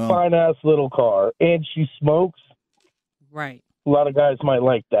 Well, Fine ass little car. And she smokes. Right. A lot of guys might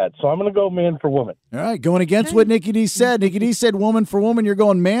like that. So I'm going to go man for woman. all right, going against what NickyD said. NickyD said woman for woman. You're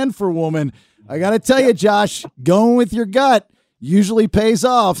going man for woman. I got to tell you, Josh, going with your gut usually pays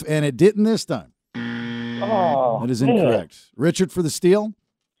off, and it didn't this time. Oh, That is incorrect. Richard for the steal?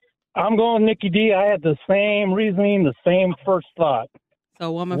 I'm going NickyD. I had the same reasoning, the same first thought.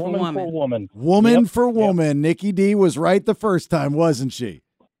 So woman for For woman. woman. Woman Yep, for woman. NickyD was right the first time, wasn't she?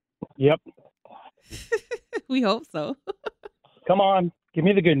 Yep. We hope so. Come on. Give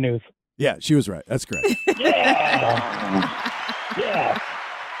me the good news. Yeah, she was right. That's correct. Yeah.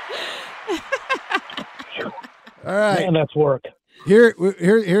 All right. Man, that's work.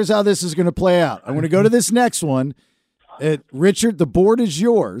 Here's how this is going to play out. I'm going to go to this next one. Richard, the board is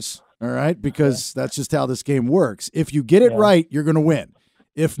yours, all right, because that's just how this game works. If you get it right, you're going to win.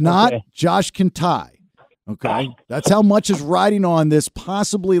 If not, Josh can tie. Okay? That's how much is riding on this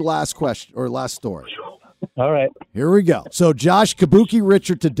possibly last question or last story. All right. Here we go. So, Josh, kabuki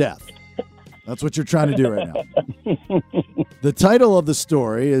Richard to death. That's what you're trying to do right now. The title of the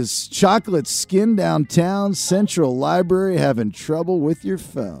story is Chocolate Skin Downtown Central Library Having Trouble with Your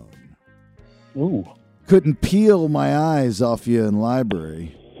Phone. Ooh. Couldn't peel my eyes off you in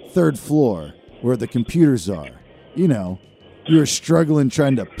library. 3rd floor, where the computers are. You know, you were struggling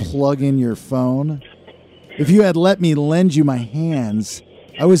trying to plug in your phone. If you had let me lend you my hands,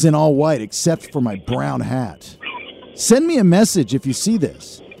 I was in all white except for my brown hat. Send me a message if you see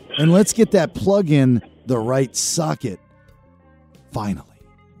this, and let's get that plug in the right socket. Finally.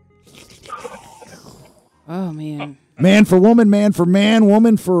 Oh, man. Man for woman, man for man,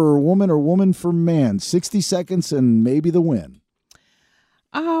 woman for woman, or woman for man. 60 seconds and maybe the win.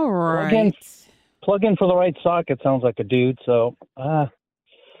 All right. Plug in for the right socket sounds like a dude. So,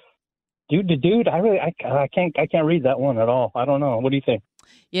 dude to dude, I can't read that one at all. I don't know. What do you think?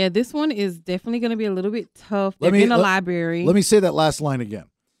 Yeah, this one is definitely going to be a little bit tough. They're in a library. Let me say that last line again.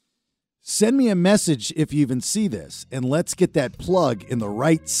 Send me a message if you even see this, and let's get that plug in the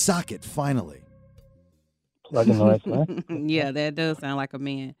right socket finally. Plug in the right socket? Yeah, that does sound like a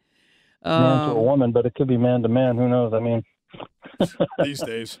man. Man to a woman, but it could be man to man. Who knows? I mean, these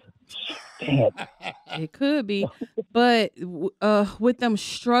days. Dang it. It could be. But with them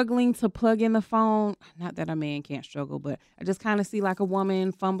struggling to plug in the phone, not that a man can't struggle, but I just kind of see like a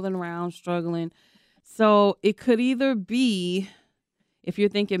woman fumbling around, struggling. So it could either be, if you're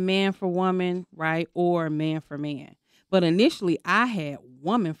thinking man for woman, right, or man for man. But initially I had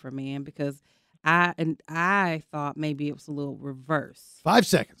woman for man because I thought maybe it was a little reverse. 5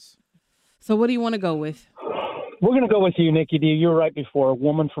 seconds. So what do you want to go with? We're going to go with you, NickyD. You were right before.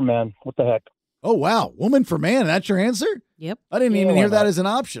 Woman for man. What the heck? Oh, wow. Woman for man. That's your answer? Yep. I didn't even hear that as an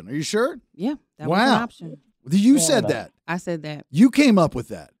option. Are you sure? Yeah, that was an option. You said that. I said that. You came up with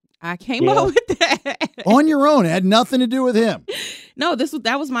that. I came up with that. On your own. It had nothing to do with him. No,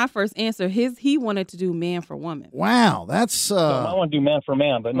 that was my first answer. He wanted to do man for woman. Wow. That's So I want to do man for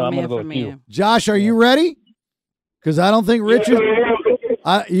man, but no, I'm going to go with you. Josh, are you ready? Because I don't think Richard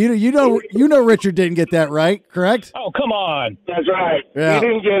you know Richard didn't get that right, correct? Oh, come on. That's right. Yeah. He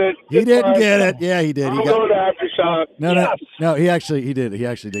didn't get it. He didn't get it. Yeah, he did. I'm going to Aftershock. No, he did. He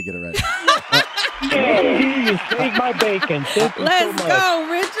actually did get it right. You saved my bacon. Let's go,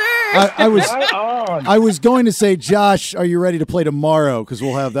 Richard. I was going to say, Josh, are you ready to play tomorrow? Because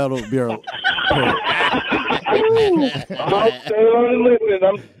that'll be our. I'll stay on and listen.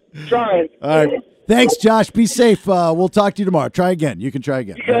 I'm trying. All right. Thanks, Josh. Be safe. We'll talk to you tomorrow. Try again. You can try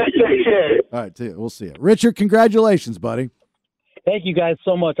again. You guys take care. All right. We'll see you. Richard, congratulations, buddy. Thank you guys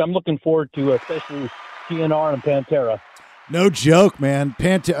so much. I'm looking forward to especially GNR and Pantera. No joke, man.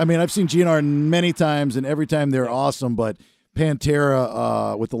 I mean, I've seen GNR many times, and every time they're awesome, but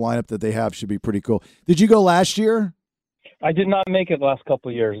Pantera with the lineup that they have should be pretty cool. Did you go last year? I did not make it the last couple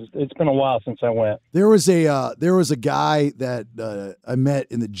of years. It's been a while since I went. There was a guy that I met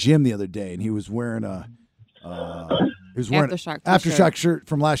in the gym the other day, and he was wearing Aftershock shirt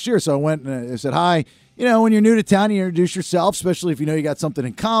from last year. So I went and I said, hi. You know, when you're new to town, you introduce yourself, especially if you know you got something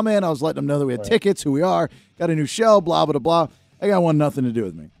in common. I was letting them know that we had tickets, who we are, got a new show, blah, blah, blah. I got nothing to do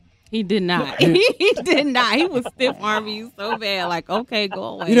with me. He did not. He did not. He was stiff-arming you so bad. Like, okay, go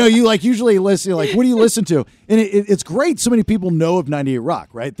away. You know, you usually listen, what do you listen to? And it's great. So many people know of 98 Rock,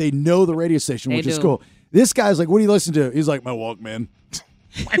 right? They know the radio station, which is cool. This guy's like, what do you listen to? He's like, my Walkman.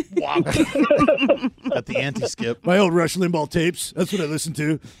 At the anti-skip. My old Rush Limbaugh tapes. That's what I listened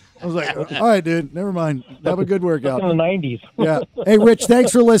to. I was like, all right, dude, never mind. Have a good workout. In the 90s. Yeah. Hey, Rich,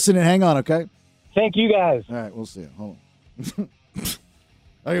 thanks for listening. Hang on, okay? Thank you, guys. All right, we'll see you. Hold on.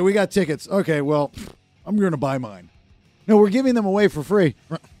 Okay, we got tickets. Okay, well, I'm going to buy mine. No, we're giving them away for free.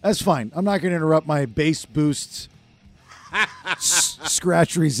 That's fine. I'm not going to interrupt my bass boosts,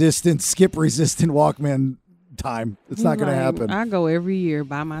 scratch resistant, skip resistant Walkman time. It's not going to happen. I go every year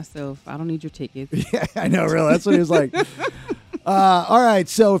by myself. I don't need your tickets. Yeah, I know, really. That's what he was like. All right,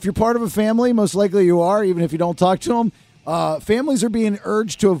 so if you're part of a family, most likely you are, even if you don't talk to them. Families are being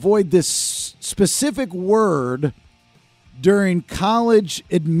urged to avoid this specific word during college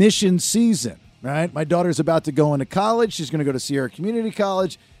admission season, right? My daughter's about to go into college. She's going to go to Sierra Community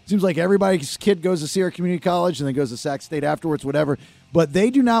College. Seems like everybody's kid goes to Sierra Community College and then goes to Sac State afterwards, whatever. But they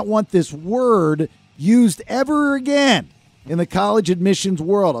do not want this word used ever again in the college admissions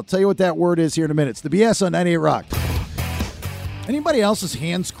world. I'll tell you what that word is here in a minute. It's the BS on 98 Rock. Anybody else's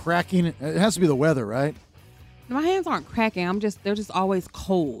hands cracking? It has to be the weather, right? My hands aren't cracking. They're just always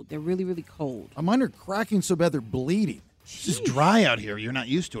cold. They're really, really cold. Mine are cracking so bad they're bleeding. It's just dry out here. You're not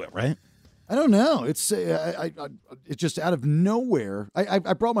used to it, right? I don't know. It's it's just out of nowhere. I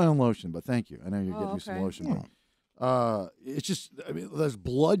brought my own lotion, but thank you. I know you're getting me some lotion. But, it's just, there's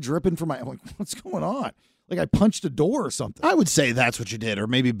blood dripping from I'm like, what's going on? Like I punched a door or something. I would say that's what you did, or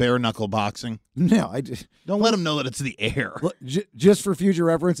maybe bare knuckle boxing. No, I just don't let them know that it's the air. Look, just for future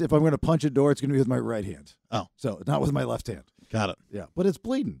reference, if I'm going to punch a door, it's going to be with my right hand. Oh, so not with my left hand. Got it. Yeah, but it's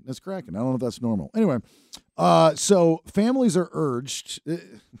bleeding. It's cracking. I don't know if that's normal. Anyway, so families are urged.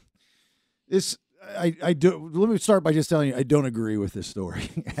 I do. Let me start by just telling you I don't agree with this story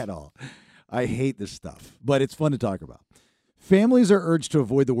at all. I hate this stuff, but it's fun to talk about. Families are urged to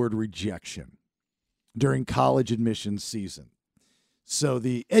avoid the word rejection during college admissions season. So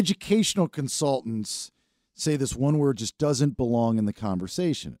the educational consultants say this one word just doesn't belong in the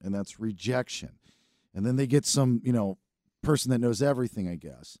conversation, and that's rejection. And then they get some, person that knows everything, I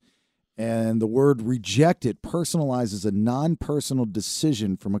guess. And the word rejected personalizes a non-personal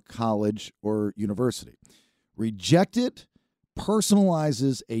decision from a college or university. Rejected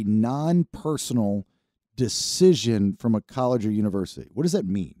personalizes a non-personal decision from a college or university. What does that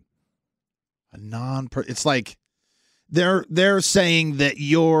mean? It's like they're saying that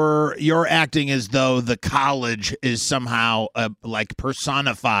you're acting as though the college is somehow like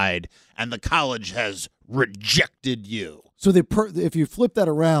personified, and the college has rejected you. So if you flip that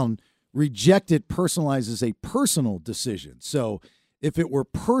around, rejected personalizes a personal decision. So if it were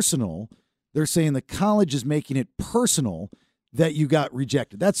personal, they're saying the college is making it personal that you got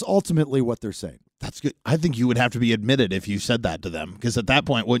rejected. That's ultimately what they're saying. That's good. I think you would have to be admitted if you said that to them, because at that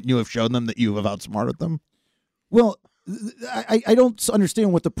point, wouldn't you have shown them that you have outsmarted them? Well, I don't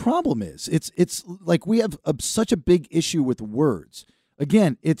understand what the problem is. It's like we have such a big issue with words.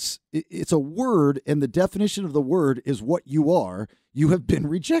 Again, it's a word, and the definition of the word is what you are. You have been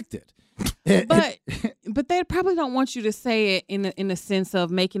rejected. But they probably don't want you to say it in the sense of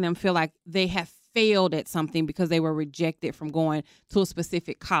making them feel like they have failed at something because they were rejected from going to a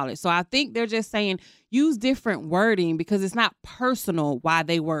specific college. So I think they're just saying use different wording because it's not personal why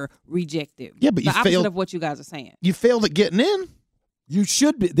they were rejected. Yeah, but the opposite of what you guys are saying. You failed at getting in. You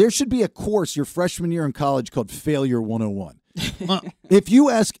should be. There should be a course your freshman year in college called Failure 101. If you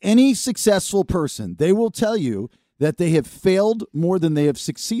ask any successful person, they will tell you that they have failed more than they have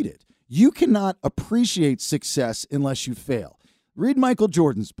succeeded. You cannot appreciate success unless you fail. Read Michael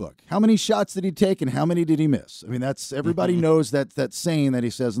Jordan's book. How many shots did he take and how many did he miss? I mean, that's everybody knows that saying that he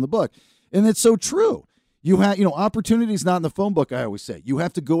says in the book. And it's so true. You have, opportunity is not in the phone book, I always say. You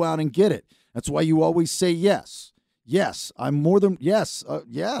have to go out and get it. That's why you always say yes. Yes, I'm more than yes.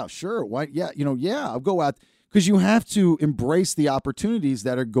 Yeah, sure. Why? Yeah, I'll go out because you have to embrace the opportunities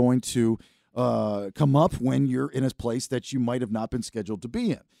that are going to come up when you're in a place that you might have not been scheduled to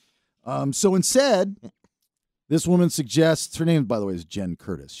be in. So instead, this woman suggests, her name, by the way, is Jen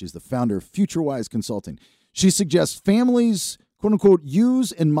Curtis. She's the founder of FutureWise Consulting. She suggests families, quote unquote,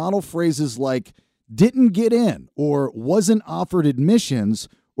 use and model phrases like didn't get in or wasn't offered admissions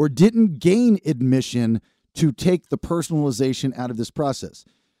or didn't gain admission to take the personalization out of this process.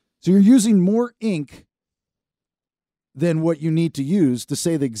 So you're using more ink than what you need to use to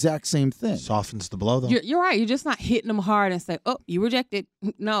say the exact same thing. Softens the blow, though. You're right. You're just not hitting them hard and say, oh, you rejected.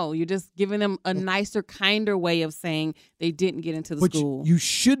 No, you're just giving them a nicer, kinder way of saying they didn't get into the school. You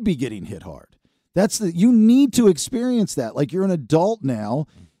should be getting hit hard. You need to experience that. Like you're an adult now,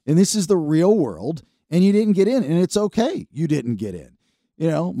 and this is the real world, and you didn't get in, and it's okay. You didn't get in.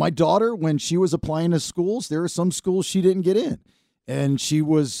 My daughter, when she was applying to schools, there are some schools she didn't get in. And she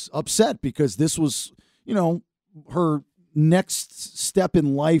was upset because this was, her next step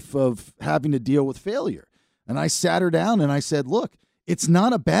in life of having to deal with failure. And I sat her down and I said, look, it's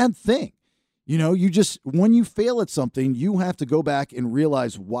not a bad thing. When you fail at something, you have to go back and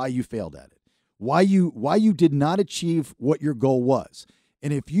realize why you failed at it, why you did not achieve what your goal was.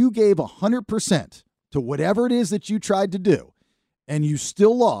 And if you gave 100% to whatever it is that you tried to do and you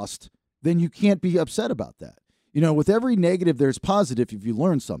still lost, then you can't be upset about that. With every negative, there's positive if you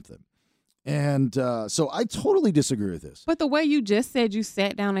learn something. And so I totally disagree with this. But the way you just said you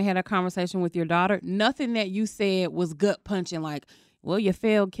sat down and had a conversation with your daughter, nothing that you said was gut punching like, well, you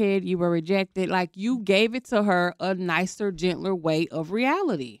failed, kid, you were rejected. Like, you gave it to her a nicer, gentler way of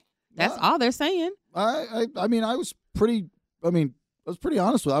reality. That's all they're saying. I was pretty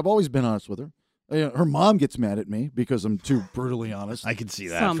honest with her. I've always been honest with her. Her mom gets mad at me because I'm too brutally honest. I can see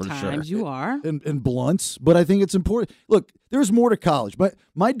that Sometimes for sure. you are. And blunt, but I think it's important. Look, there's more to college. But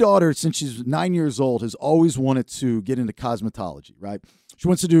my daughter, since she's 9 years old, has always wanted to get into cosmetology, right? She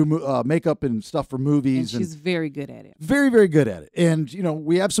wants to do makeup and stuff for movies. And she's very good at it. Very, very good at it. And,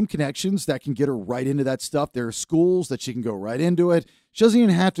 we have some connections that can get her right into that stuff. There are schools that she can go right into it. She doesn't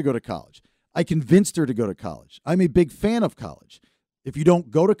even have to go to college. I convinced her to go to college. I'm a big fan of college. If you don't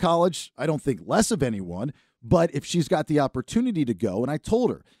go to college, I don't think less of anyone, but if she's got the opportunity to go, and I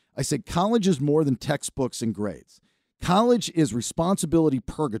told her, I said, college is more than textbooks and grades. College is responsibility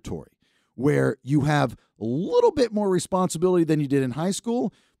purgatory, where you have a little bit more responsibility than you did in high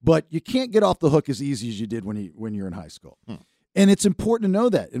school, but you can't get off the hook as easy as you did when you're in high school. And it's important to know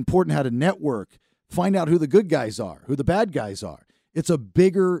that, important how to network, find out who the good guys are, who the bad guys are. It's a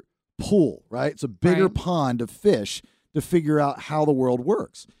bigger pool, right? It's a bigger pond of fish to figure out how the world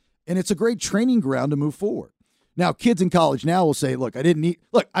works. And it's a great training ground to move forward. Now, kids in college now will say, look,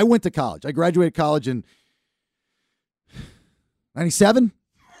 I went to college. I graduated college in 97.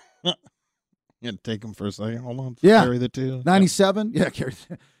 You had to take them for a second. Hold on. Yeah. Carry the two. 97. Yeah, carry.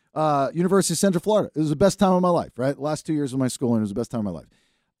 University of Central Florida. It was the best time of my life, right? The last 2 years of my schooling, it was the best time of my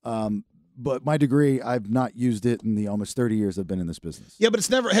life. But my degree, I've not used it in the almost 30 years I've been in this business. Yeah, but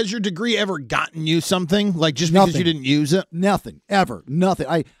has your degree ever gotten you something? Like just because you didn't use it? Nothing, ever, nothing.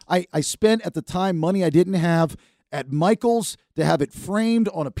 I spent at the time money I didn't have at Michael's to have it framed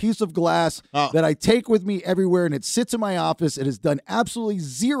on a piece of glass that I take with me everywhere, and it sits in my office. It has done absolutely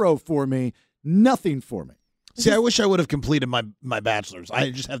zero for me, nothing for me. See, I wish I would have completed my bachelor's.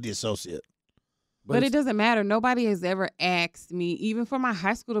 I just have the associate. But it doesn't matter. Nobody has ever asked me, even for my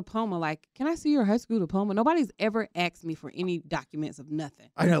high school diploma, like, can I see your high school diploma? Nobody's ever asked me for any documents of nothing.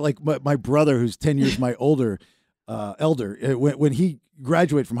 I know, like my brother, who's 10 years my elder, when he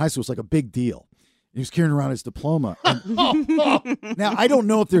graduated from high school, it was like a big deal. He was carrying around his diploma. Now, I don't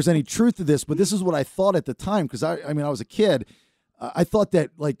know if there's any truth to this, but this is what I thought at the time, because I was a kid. I thought that,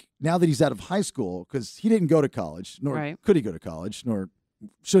 like, now that he's out of high school, because he didn't go to college, nor could he go to college, nor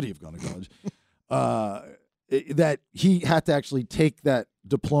should he have gone to college, that he had to actually take that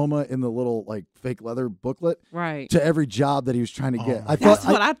diploma in the little like fake leather booklet to every job that he was trying to get. That's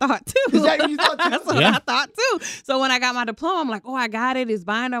what I thought too. Is that what you thought too? That's what I thought too. So when I got my diploma, I'm like, oh, I got it. It's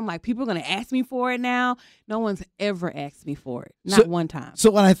binder. I'm like, people are going to ask me for it now. No one's ever asked me for it. Not one time.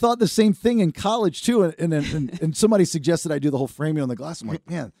 So when I thought the same thing in college too, and somebody suggested I do the whole framing on the glass, I'm like,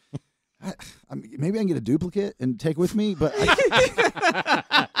 man, maybe I can get a duplicate and take with me, but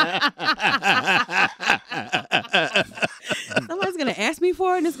somebody's going to ask me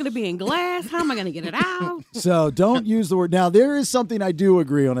for it, and it's going to be in glass. How am I going to get it out? So don't use the word. Now, there is something I do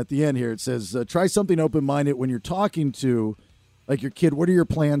agree on at the end here. It says, try something open-minded when you're talking to, like, your kid. What are your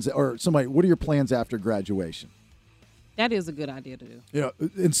plans, or somebody, what are your plans after graduation? That is a good idea to do.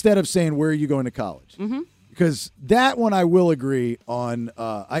 Instead of saying, where are you going to college? Mm-hmm. Because that one I will agree on.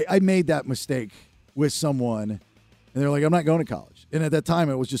 I made that mistake with someone, and they're like, I'm not going to college. And at that time,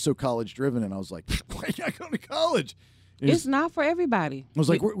 it was just so college-driven, and I was like, why are you not going to college? It's not for everybody. I was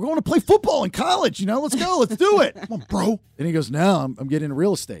like, we're going to play football in college, let's go, let's do it. Come on, bro. And he goes, no, I'm getting into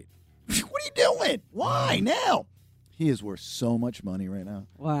real estate. What are you doing? Why now? He is worth so much money right now.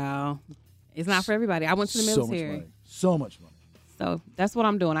 Wow. It's not for everybody. I went to the military. So much money. So that's what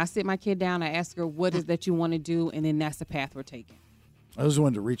I'm doing. I sit my kid down. I ask her, what is that you want to do? And then that's the path we're taking. I just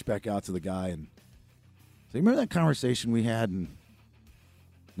wanted to reach back out to the guy and say, remember that conversation we had in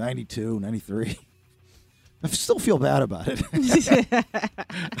 92, 93? I still feel bad about it.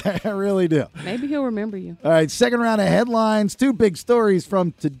 I really do. Maybe he'll remember you. All right, second round of headlines. 2 big stories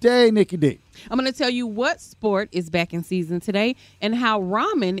from today. NickyD. I'm going to tell you what sport is back in season today and how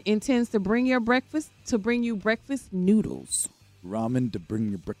ramen intends to bring you breakfast noodles. Ramen to bring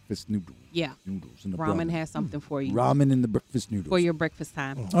your breakfast noodles. Yeah. Noodles in the Ramen has something for you. Ramen in the breakfast noodles. For your breakfast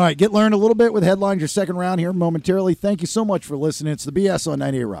time. All right, get learned a little bit with headlines, your second round here momentarily. Thank you so much for listening. It's the BS on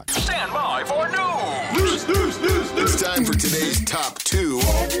 98 Rock. Stand by for news. It's time for today's top 2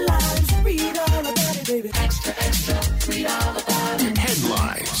 Headlines, read all about it, baby. Extra, extra, read all about it.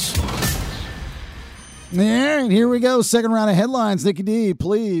 headlines. All right, here we go. Second round of headlines. NickyD,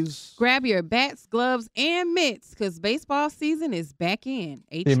 please. Grab your bats, gloves, and mitts because baseball season is back in.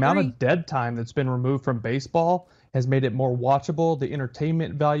 The amount of dead time that's been removed from baseball has made it more watchable. The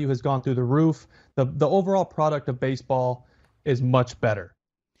entertainment value has gone through the roof. The overall product of baseball is much better.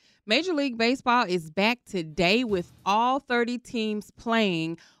 Major League Baseball is back today with all 30 teams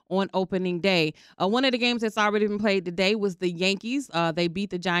playing on opening day. One of the games that's already been played today was the Yankees. They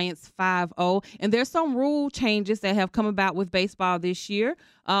beat the Giants 5-0. And there's some rule changes that have come about with baseball this year.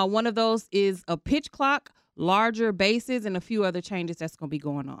 One of those is a pitch clock, larger bases, and a few other changes that's going to be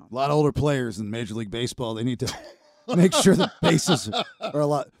going on. A lot of older players in Major League Baseball. They need to make sure the bases are a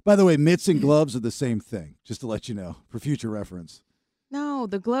lot. By the way, mitts and gloves are the same thing, just to let you know, for future reference. No,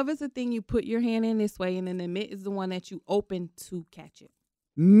 the glove is the thing you put your hand in this way, and then the mitt is the one that you open to catch it.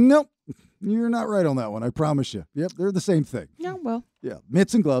 Nope. You're not right on that one. I promise you. Yep, they're the same thing. No, well. Yeah,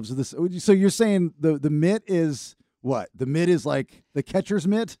 mitts and gloves are this. So you're saying the mitt is what? The mitt is like the catcher's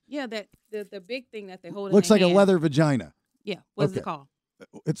mitt? Yeah, that the big thing that they hold in Looks their like hand. a leather vagina. Yeah, what's it called?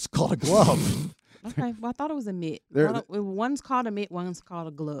 It's called a glove. Okay, well, I thought it was a mitt. One's called a mitt, one's called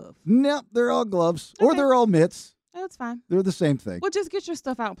a glove. No, they're all gloves. Okay. Or they're all mitts. That's fine. They're the same thing. Well, just get your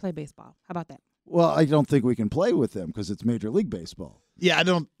stuff out and play baseball. How about that? Well, I don't think we can play with them because it's Major League Baseball. Yeah,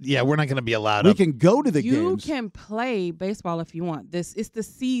 we're not going to be allowed. We can go to the You games. can play baseball if you want. It's the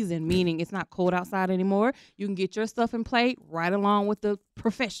season, meaning it's not cold outside anymore. You can get your stuff and play right along with the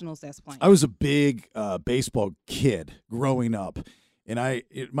professionals that's playing. I was a big baseball kid growing up, and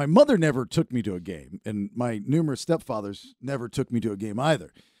my mother never took me to a game, and my numerous stepfathers never took me to a game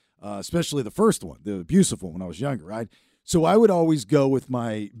either, especially the first one, the abusive one when I was younger, right? So I would always go with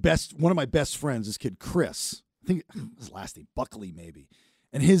one of my best friends, this kid Chris. I think his last name Buckley maybe,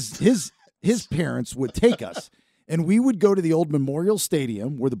 and his parents would take us, and we would go to the old Memorial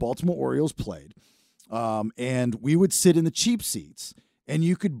Stadium where the Baltimore Orioles played, and we would sit in the cheap seats, and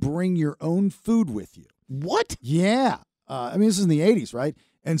you could bring your own food with you. What? Yeah, I mean this is in the 80s, right?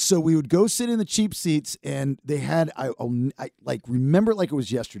 And so we would go sit in the cheap seats, and they had I remember it like it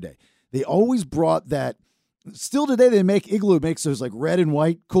was yesterday. They always brought that. Still today, they Igloo makes those like red and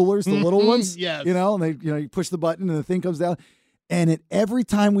white coolers, the little ones. Yes. And you push the button and the thing comes down. And every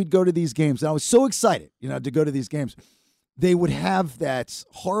time we'd go to these games, and I was so excited, to go to these games, they would have that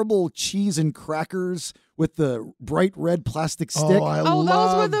horrible cheese and crackers with the bright red plastic stick. Oh,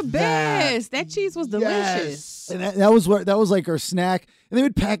 those were the best. That cheese was delicious. And that was like our snack. And they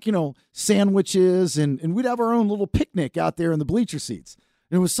would pack, sandwiches, and we'd have our own little picnic out there in the bleacher seats.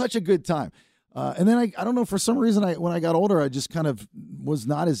 And it was such a good time. And then I don't know, for some reason, when I got older, I just kind of was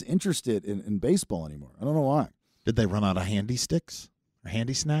not as interested in baseball anymore. I don't know why. Did they run out of handy sticks or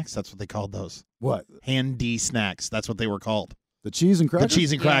handy snacks? That's what they called those. What? Handy snacks. That's what they were called. The cheese and crackers? The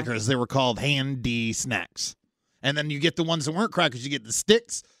cheese and crackers. Yeah. They were called handy snacks. And then you get the ones that weren't crackers. You get the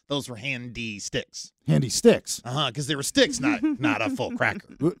sticks. Those were handy sticks. Handy sticks? Because they were sticks, not a full cracker.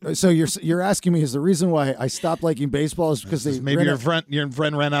 So you're asking me, is the reason why I stopped liking baseball is because maybe your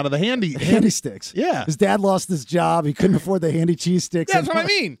friend ran out of the handy sticks? Yeah. His dad lost his job. He couldn't afford the handy cheese sticks. That's what I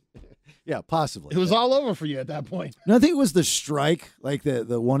mean. Yeah, possibly. It was all over for you at that point. No, I think it was the strike, like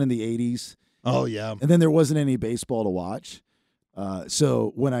the one in the 80s. Oh, yeah. And then there wasn't any baseball to watch.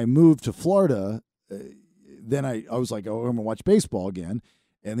 So when I moved to Florida, then I was like, oh, I'm going to watch baseball again.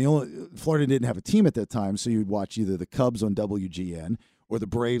 And Florida didn't have a team at that time, so you'd watch either the Cubs on WGN or the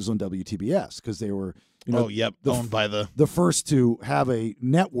Braves on WTBS because they were, owned by the first to have a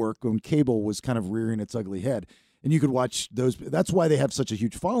network when cable was kind of rearing its ugly head. And you could watch those. That's why they have such a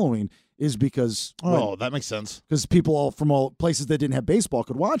huge following, is because that makes sense. Because people from all places that didn't have baseball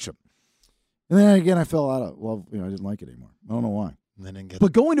could watch them. And then again, I fell out of. I didn't like it anymore. I don't know why.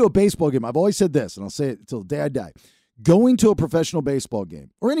 But going to a baseball game, I've always said this, and I'll say it until the day I die. Going to a professional baseball game,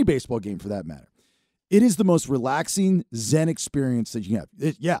 or any baseball game for that matter, it is the most relaxing Zen experience that you can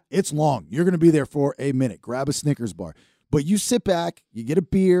have. It's long. You're going to be there for a minute. Grab a Snickers bar. But you sit back, you get a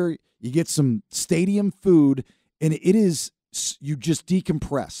beer, you get some stadium food, and you just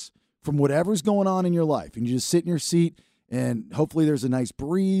decompress from whatever's going on in your life. And you just sit in your seat, and hopefully there's a nice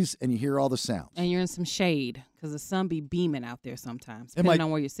breeze, and you hear all the sounds. And you're in some shade because the sun be beaming out there sometimes, depending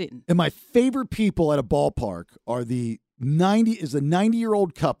on where you're sitting. And my favorite people at a ballpark are the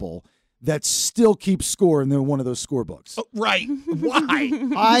 90-year-old couple that still keeps score in one of those scorebooks. Oh, right.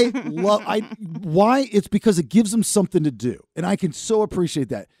 Why? Why? It's because it gives them something to do. And I can so appreciate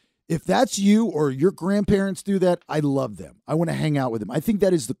that. If that's you or your grandparents do that, I love them. I want to hang out with them. I think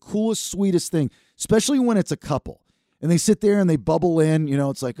that is the coolest, sweetest thing, especially when it's a couple. And they sit there and they bubble in.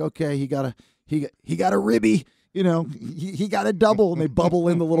 It's like, okay, he got a ribby. He got a double, and they bubble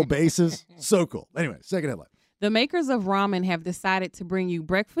in the little bases. So cool. Anyway, second headline. The makers of ramen have decided to bring you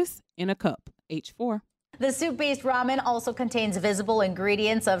breakfast in a cup. H4. The soup-based ramen also contains visible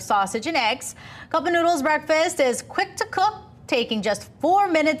ingredients of sausage and eggs. Cup of noodles breakfast is quick to cook, taking just 4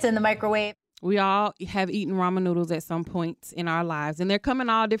 minutes in the microwave. We all have eaten ramen noodles at some point in our lives, and they're coming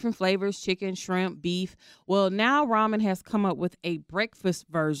all different flavors, chicken, shrimp, beef. Well, now ramen has come up with a breakfast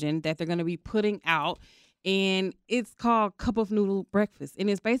version that they're going to be putting out. And it's called Cup of Noodle Breakfast.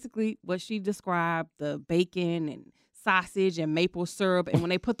 And it's basically what she described, the bacon and sausage and maple syrup. And when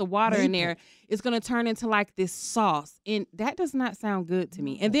they put the water in there, it's going to turn into like this sauce. And that does not sound good to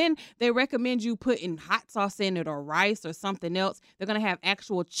me. And then they recommend you putting hot sauce in it or rice or something else. They're going to have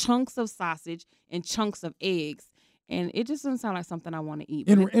actual chunks of sausage and chunks of eggs. And it just doesn't sound like something I want to eat.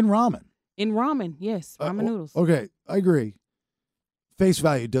 In ramen? In ramen, yes. Ramen noodles. Okay, I agree. Face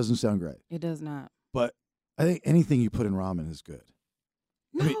value doesn't sound great. It does not. But I think anything you put in ramen is good.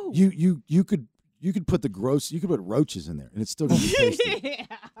 No. I mean, you could put you could put roaches in there and it's still going to be tasty.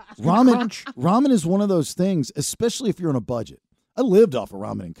 Ramen is one of those things, especially if you're on a budget. I lived off of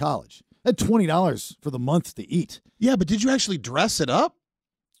ramen in college. I had $20 for the month to eat. Yeah, but did you actually dress it up?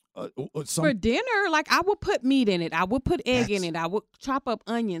 For dinner, like I would put meat in it. I would put egg in it. I would chop up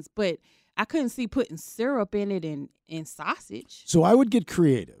onions, but I couldn't see putting syrup in it and sausage. So I would get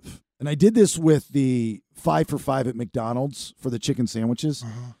creative. And I did this with the 5 for $5 at McDonald's for the chicken sandwiches.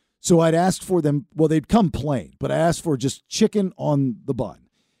 Uh-huh. So I'd ask for them. Well, they'd come plain, but I asked for just chicken on the bun.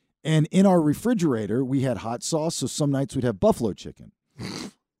 And in our refrigerator, we had hot sauce. So some nights we'd have buffalo chicken.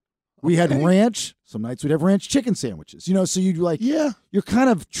 We had ranch. Some nights we'd have ranch chicken sandwiches. So you're kind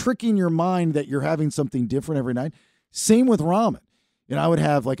of tricking your mind that you're having something different every night. Same with ramen. And I would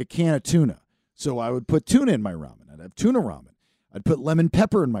have like a can of tuna. So I would put tuna in my ramen. I'd have tuna ramen. I'd put lemon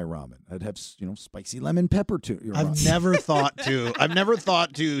pepper in my ramen. I'd have, spicy lemon pepper too. I've never thought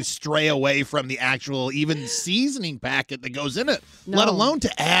to stray away from the actual even seasoning packet that goes in it, let alone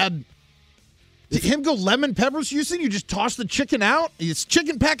to add. Did him go lemon peppers? You just toss the chicken out? It's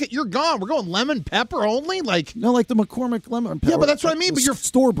chicken packet, you're gone. We're going lemon pepper only? Like the McCormick lemon pepper. Yeah, but that's what I mean. But your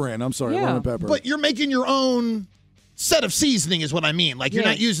store brand, lemon pepper. But you're making your own set of seasoning is what I mean. Like you're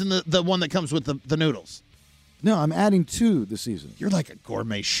not using the one that comes with the noodles. No, I'm adding to the seasoning. You're like a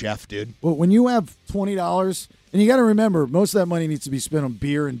gourmet chef, dude. Well, when you have $20, and you got to remember, most of that money needs to be spent on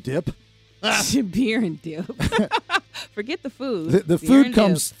beer and dip. Beer and dip. Forget the food. The food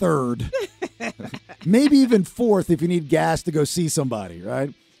comes third. Maybe even fourth if you need gas to go see somebody,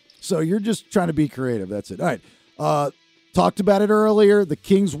 right? So you're just trying to be creative. That's it. All right. Talked about it earlier. The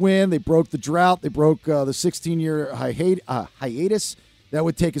Kings win. They broke the drought. They broke the 16-year hiatus. That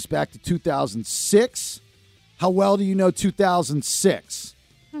would take us back to 2006. How well do you know 2006?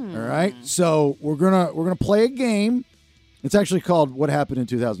 All right. So we're gonna play a game. It's actually called What Happened in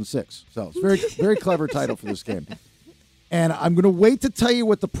 2006. So it's very very clever title for this game. And I'm gonna wait to tell you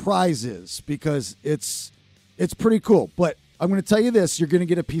what the prize is because it's pretty cool. But I'm gonna tell you this: you're gonna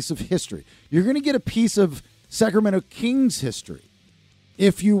get a piece of history. You're gonna get a piece of Sacramento Kings history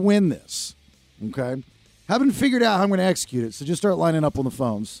if you win this. Okay. Haven't figured out how I'm gonna execute it, so just start lining up on the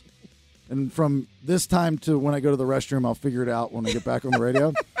phones. And from this time to when I go to the restroom, I'll figure it out when I get back on the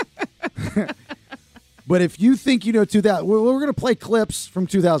radio. But if you think you know 2000, we're going to play clips from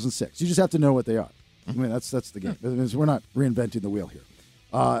 2006. You just have to know what they are. I mean, that's the game. We're not reinventing the wheel here.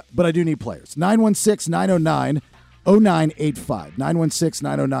 But I do need players. 916-909-0985.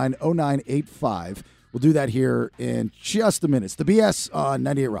 916-909-0985. We'll do that here in just a minute. It's the BS on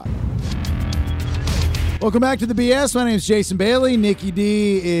 98 Rock. Welcome back to the BS. My name is Jason Bailey. NickyD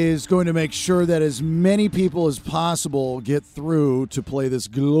is going to make sure that as many people as possible get through to play this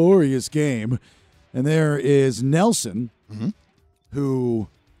glorious game. And there is Nelson, who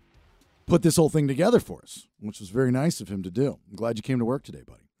put this whole thing together for us, which was very nice of him to do. I'm glad you came to work today,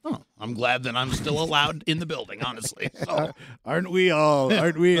 buddy. Oh, I'm glad that I'm still allowed in the building, honestly. So. Aren't we all?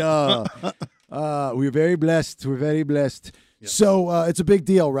 Aren't we all? We're very blessed. We're very blessed. Yep. So it's a big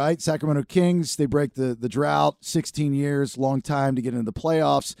deal, right? Sacramento Kings, they break the drought, 16 years, long time to get into the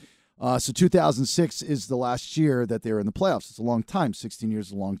playoffs. So 2006 is the last year that they were in the playoffs. It's a long time. 16 years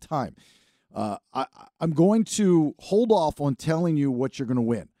is a long time. I'm going to hold off on telling you what you're going to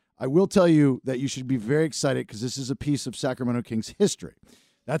win. I will tell you that you should be very excited because this is a piece of Sacramento Kings history.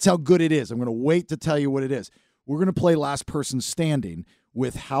 That's how good it is. I'm going to wait to tell you what it is. We're going to play Last Person Standing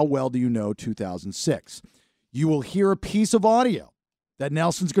with How Well Do You Know 2006. You will hear a piece of audio that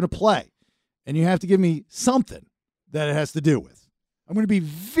Nelson's going to play, and you have to give me something that it has to do with. I'm going to be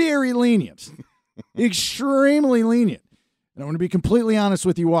very lenient, extremely lenient, and I'm going to be completely honest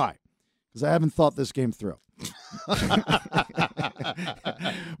with you why, because I haven't thought this game through.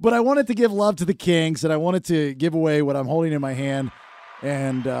 But I wanted to give love to the Kings, and I wanted to give away what I'm holding in my hand,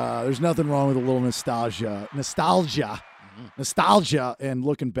 and there's nothing wrong with a little nostalgia, and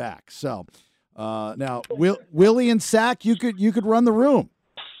looking back. So now, Willie and Sack, you could run the room,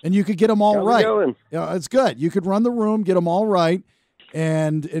 and you could get them all right. It's good. You could run the room, get them all right,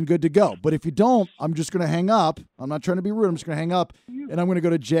 and good to go. But if you don't, I'm just going to hang up. I'm not trying to be rude. I'm just going to hang up, and I'm going to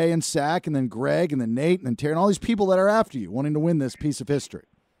go to Jay and Sack, and then Greg, and then Nate, and then Terry, and all these people that are after you, wanting to win this piece of history.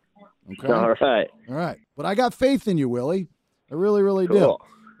 Okay. All right. All right. But I got faith in you, Willie. I really, really Cool.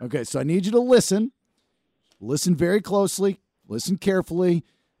 do. Okay, so I need you to listen. Listen very closely. Listen carefully.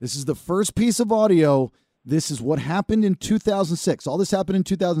 This is the first piece of audio. This is what happened in 2006. All this happened in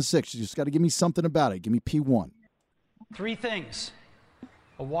 2006. You just got to give me something about it. Give me P1. 3 things: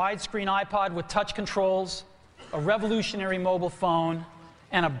 a widescreen iPod with touch controls, a revolutionary mobile phone,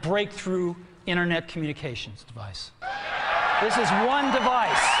 and a breakthrough internet communications device. This is one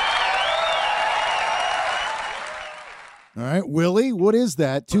device. All right, Willie, what is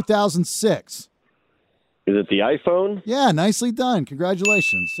that? 2006. Is it the iPhone? Yeah, nicely done.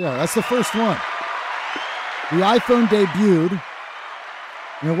 Congratulations. Yeah, that's the first one. The iPhone debuted,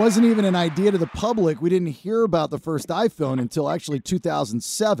 and it wasn't even an idea to the public. We didn't hear about the first iPhone until actually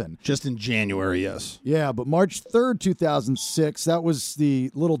 2007. Just in January, yes. Yeah, but March 3rd, 2006, that was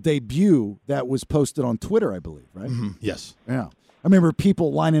the little debut that was posted on Twitter, I believe, right? Mm-hmm. Yes. Yeah. I remember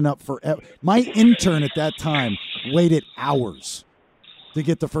people lining up for my intern at that time waited hours to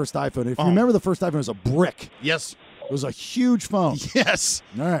get the first iPhone. If you remember, the first iPhone was a brick. Yes. It was a huge phone. Yes.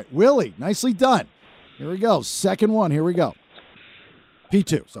 All right. Willie, nicely done. Here we go. Second one. Here we go.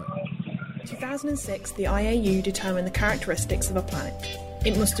 P2. Sorry. 2006, the IAU determined the characteristics of a planet.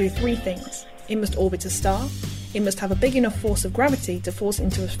 It must do 3 things. It must orbit a star. It must have a big enough force of gravity to force it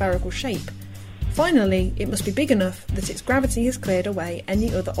into a spherical shape. Finally, it must be big enough that its gravity has cleared away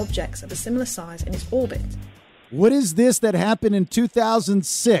any other objects of a similar size in its orbit. What is this that happened in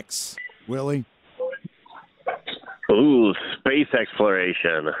 2006, Willie? Ooh, space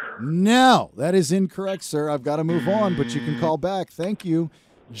exploration. No, that is incorrect, sir. I've got to move on, but you can call back. Thank you.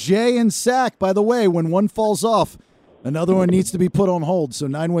 Jay and Sack, by the way, when one falls off, another one needs to be put on hold. So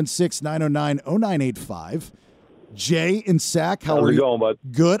 916-909-0985. Jay and Sack, how are you? How's it going, bud?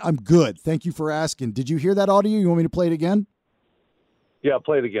 Good. I'm good. Thank you for asking. Did you hear that audio? You want me to play it again? Yeah,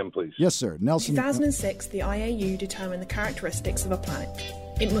 play it again, please. Yes, sir. Nelson. 2006, the IAU determined the characteristics of a planet.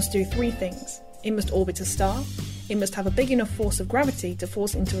 It must do 3 things. It must orbit a star. It must have a big enough force of gravity to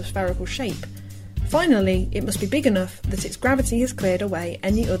force it into a spherical shape. Finally, it must be big enough that its gravity has cleared away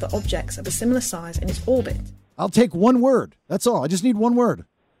any other objects of a similar size in its orbit. I'll take one word. That's all. I just need one word.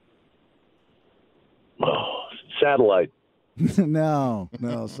 Oh, satellite. No,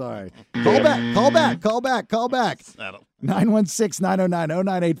 sorry. Call back.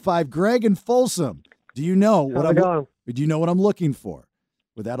 916-909-0985. Greg and Folsom. Do you know what I'm looking for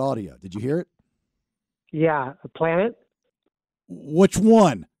with that audio? Did you hear it? Yeah, a planet. Which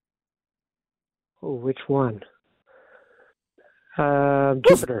one? Oh, which one?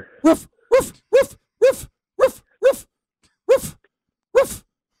 Jupiter. Roof.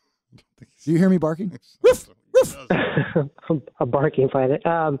 Do you hear me barking? Roof. A barking planet.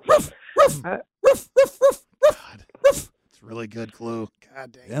 It's a really good clue.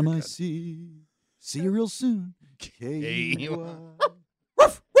 God dang. M-I-C. See you real soon. K-U-I.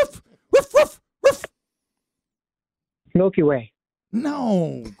 Milky Way.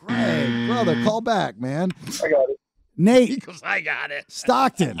 No, Greg, brother, call back, man. I got it. Nate. He goes, I got it.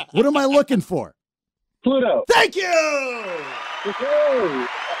 Stockton. What am I looking for? Pluto. Thank you. Woo-hoo.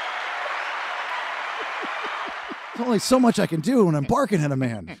 There's only so much I can do when I'm barking at a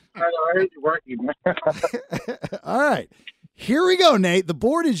man. I know, I heard you working. All right. Here we go, Nate. The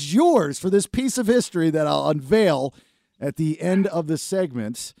board is yours for this piece of history that I'll unveil at the end of the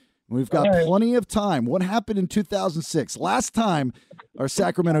segment. We've got plenty of time. What happened in 2006? Last time our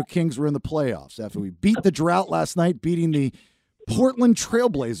Sacramento Kings were in the playoffs after we beat the drought last night, beating the Portland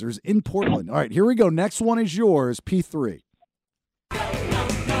Trailblazers in Portland. All right, here we go. Next one is yours, P3.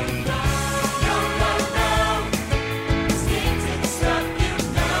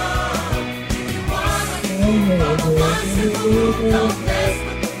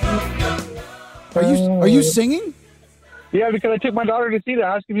 Are you singing? Yeah, because I took my daughter to see the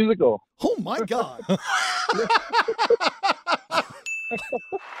High School Musical. Oh my God!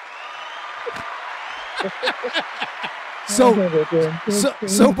 So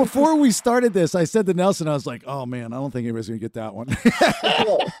before we started this, I said to Nelson, I was like, "Oh man, I don't think anybody's gonna get that one."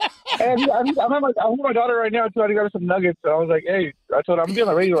 And I'm with my daughter right now, too. I got her some nuggets. So I was like, hey, I told her, I'm going to be on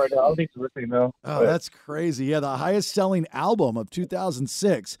the radio right now. I don't think she's listening, though. Oh, that's crazy. Yeah, the highest selling album of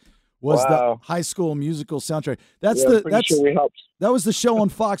 2006 was the High School Musical soundtrack. That was the show on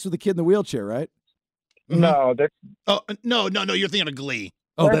Fox with the kid in the wheelchair, right? No, that's... Oh, no, you're thinking of Glee.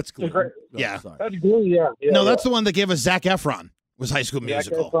 Oh, that's Glee. Yeah. That's Glee, yeah. No, that's the one that gave us Zac Efron, was High School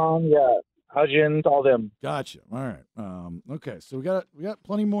Musical. Zac Efron, yeah. Hudgens, all them. Gotcha. All right. Okay, so we got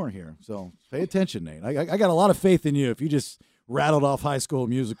plenty more here. So pay attention, Nate. I got a lot of faith in you. If you just rattled off High School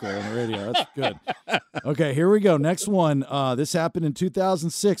Musical on the radio, that's good. Okay, here we go. Next one. This happened in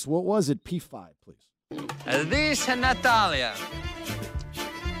 2006. What was it? P5, please. This is Natalia.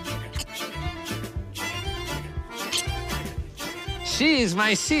 She is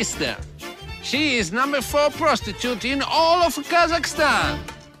my sister. She is number 4 prostitute in all of Kazakhstan.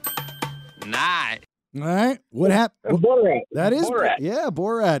 Nice. All right. What happened? Borat. That is Borat. Yeah,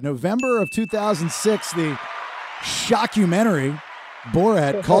 Borat. November of 2006, the shockumentary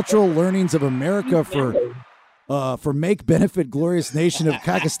Borat: Cultural Learnings of America for Make Benefit Glorious Nation of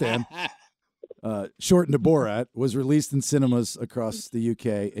Kakistan, shortened to Borat, was released in cinemas across the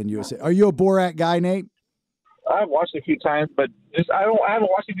UK and USA. Are you a Borat guy, Nate? I've watched it a few times, but I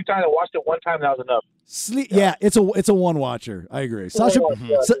haven't watched it a few times. I watched it one time, and that was enough. Yeah, it's a one watcher. I agree.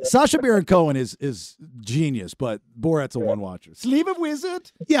 Sacha Baron Cohen is genius, but Borat's a one watcher. Sleeve of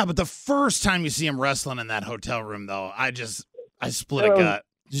Wizard. Yeah, but the first time you see him wrestling in that hotel room, though, I split a gut.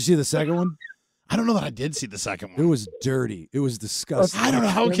 Did you see the second one? I don't know that I did see the second one. It was dirty. It was disgusting. I don't know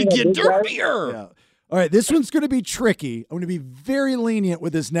how it could get dirtier. Yeah. All right, this one's going to be tricky. I'm going to be very lenient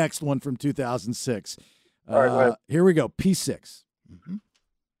with this next one from 2006. All right. Here we go. P6.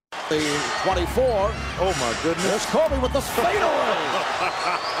 The 24. Oh, my goodness. There's Kobe with the fadeaway.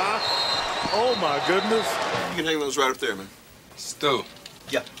 Oh, my goodness. You can hang those right up there, man. Stu.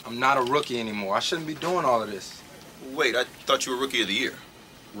 Yeah. I'm not a rookie anymore. I shouldn't be doing all of this. Wait, I thought you were Rookie of the Year.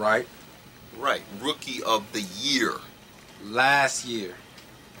 Right? Right. Rookie of the Year. Last year.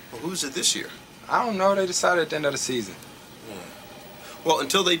 Well, who's it this year? I don't know. They decided at the end of the season. Well,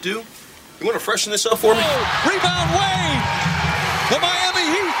 until they do, you want to freshen this up for me? Rebound Wade. The Miami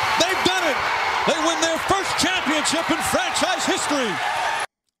Heat, they've done it. They win their first championship in franchise history.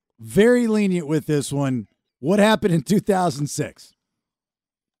 Very lenient with this one. What happened in 2006?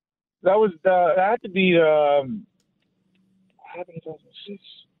 That had to be what happened in 2006?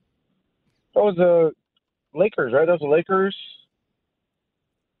 That was the Lakers, right? That was the Lakers.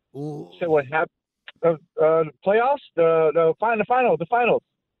 Say what happened? The playoffs, the finals.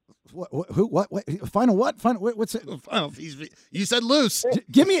 What? Final what? Final what's it? Final. You said loose.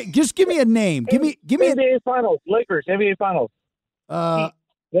 Give me a name. Give me NBA Finals. Lakers. NBA Finals.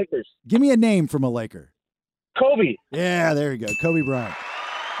 Lakers. Give me a name from a Laker. Kobe. Yeah, there you go. Kobe Bryant.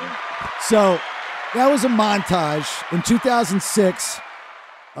 So that was a montage in 2006.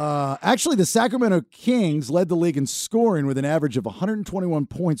 Actually, the Sacramento Kings led the league in scoring with an average of 121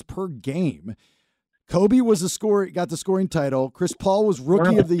 points per game. Kobe was got the scoring title. Chris Paul was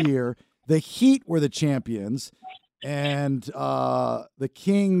Rookie of the Year. The Heat were the champions. And the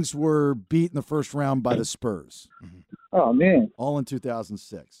Kings were beat in the first round by the Spurs. Oh, man. All in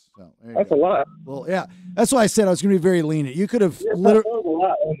 2006. So, that's a lot. Well, yeah. That's why I said I was going to be very lenient. You could have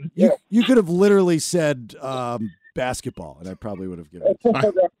you could have literally said basketball, and I probably would have given it. I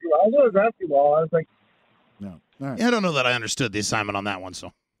was basketball. I was like, no. All right. Yeah, I don't know that I understood the assignment on that one,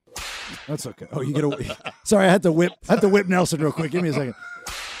 so. That's okay. Oh, you get a. Sorry, I had to whip Nelson real quick. Give me a second.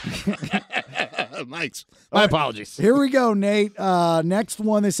 Mike's. My apologies. Here we go, Nate. Next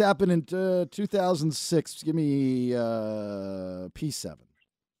one. This happened in 2006. Give me P7.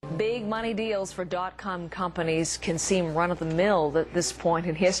 Big money deals for .com companies can seem run-of-the-mill at this point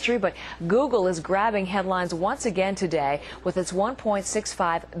in history, but Google is grabbing headlines once again today with its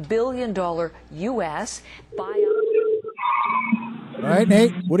 $1.65 billion U.S. buyout. All right,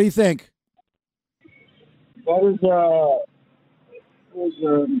 Nate, what do you think? That was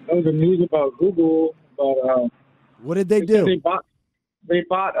the news about Google. But what did they do? They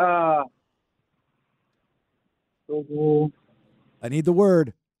bought Google. I need the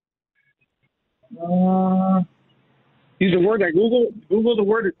word. Use the word that Google the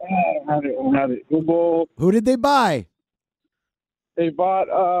word. I don't have it. Google. Who did they buy? They bought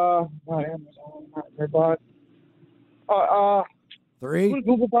Amazon. They bought 3. Who did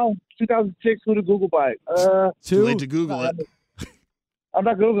Google buy? 2006. Who did Google buy? 2. Too late to Google it. I'm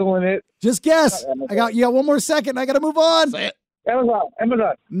not Googling it. Just guess. You got 1 more second. I got to move on. Say it.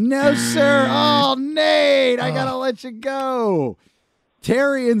 Amazon. No, sir. Oh, Nate, I got to let you go.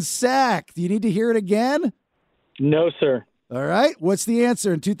 Terry and Sack, do you need to hear it again? No, sir. All right. What's the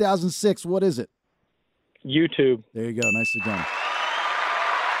answer in 2006? What is it? YouTube. There you go. Nicely done.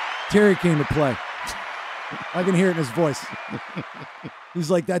 Terry came to play. I can hear it in his voice. He's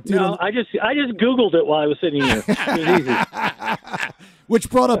like that dude. No, I just Googled it while I was sitting here. It was easy. Which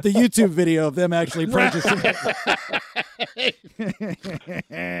brought up the YouTube video of them actually purchasing it.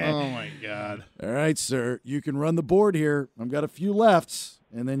 Oh, my God. All right, sir. You can run the board here. I've got a few left,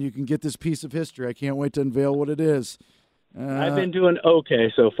 and then you can get this piece of history. I can't wait to unveil what it is. I've been doing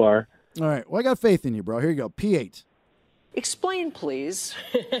okay so far. All right. Well, I got faith in you, bro. Here you go. P8. Explain, please,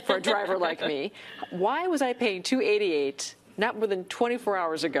 for a driver like me, why was I paying $288 not more than 24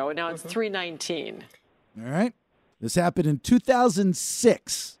 hours ago, and now it's $319? All right. This happened in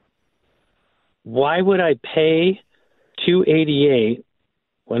 2006. Why would I pay $288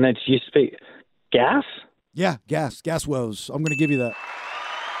 when it's used to pay gas? Yeah, gas woes. I'm going to give you that.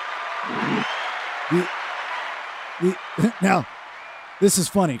 Now, this is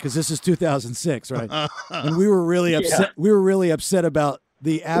funny because this is 2006, right? And we were really upset. Yeah. We were really upset about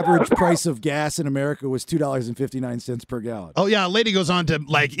the average price of gas in America was $2.59 per gallon. Oh, yeah. A lady goes on to,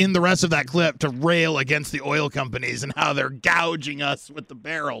 like, in the rest of that clip, to rail against the oil companies and how they're gouging us with the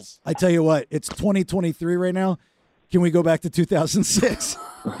barrels. I tell you what, it's 2023 right now. Can we go back to 2006?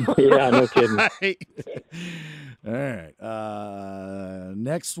 Yeah, no kidding. Right. All right.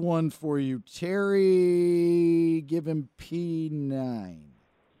 Next one for you, Terry. Give him P9.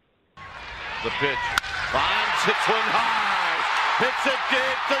 The pitch. Bonds hits one high. Hits it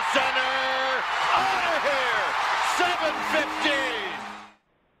deep to center. Out of here.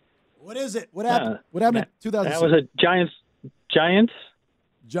 7:15. What is it? What happened? What happened in 2006? That was a Giants.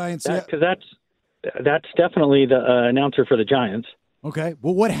 Giants, yeah. Because that's definitely the announcer for the Giants. Okay.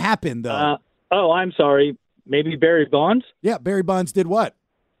 Well, what happened, though? I'm sorry. Maybe Barry Bonds? Yeah, Barry Bonds did what?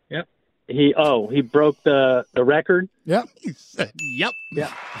 Yep. He broke the record. Yep. He said, yep.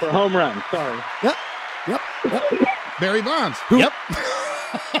 Yeah. For home run. Sorry. Yep. Barry Bonds. Yep.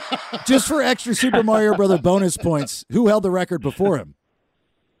 Just for extra Super Mario Brother bonus points, who held the record before him?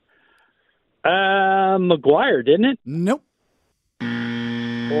 McGuire, didn't it? Nope.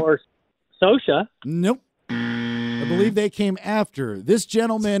 Or Sosha? Nope. I believe they came after. This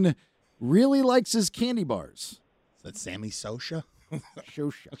gentleman really likes his candy bars. Is that Sammy Sosha?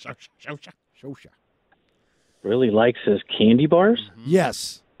 Sosha. Really likes his candy bars?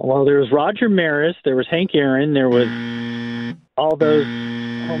 Yes. Well, there was Roger Maris, there was Hank Aaron, there was all those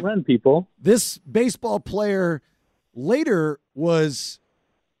home run people. This baseball player later was,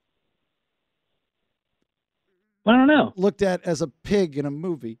 I don't know, looked at as a pig in a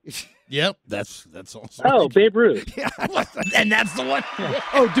movie. Yep, that's also. Oh, Babe Ruth. Yeah. And that's the one.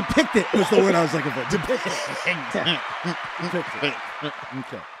 Oh, depicted was the word I was looking for. Depicted.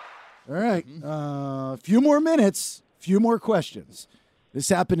 Okay. All right. A few more minutes, few more questions. This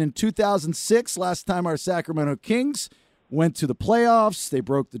happened in 2006, last time our Sacramento Kings went to the playoffs. They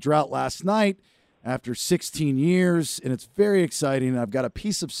broke the drought last night after 16 years, and it's very exciting. I've got a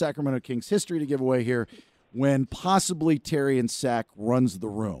piece of Sacramento Kings history to give away here when possibly Terry and Sack runs the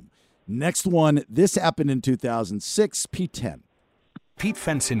room. Next one, this happened in 2006, P10. Pete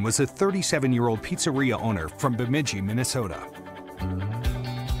Fenson was a 37-year-old pizzeria owner from Bemidji, Minnesota.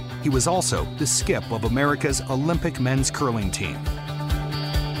 He was also the skip of America's Olympic men's curling team.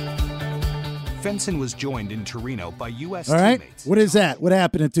 Fenson was joined in Torino by U.S. All right. teammates. What is that? What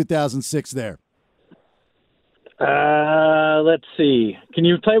happened in 2006 there? Let's see. Can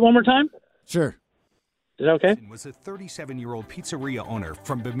you play one more time? Sure. Is that okay? Fenson was a 37-year-old pizzeria owner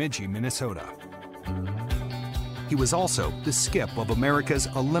from Bemidji, Minnesota. He was also the skip of America's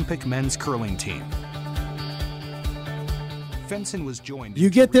Olympic men's curling team. Fenson was joined.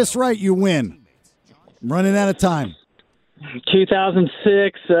 You get this right, you win. I'm running out of time.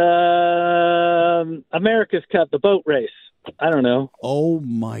 2006, America's Cup, the boat race. I don't know. Oh,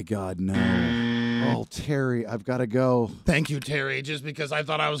 my God, no. Oh, Terry, I've got to go. Thank you, Terry, just because I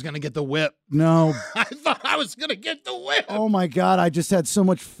thought I was going to get the whip. No. I thought I was going to get the whip. Oh, my God, I just had so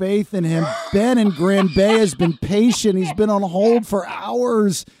much faith in him. Ben in Grand Bay has been patient. He's been on hold for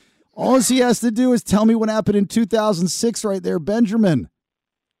hours. All he has to do is tell me what happened in 2006 right there, Benjamin.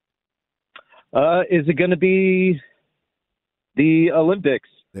 Is it going to be the Olympics?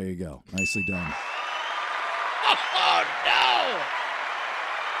 There you go. Nicely done. Oh, no.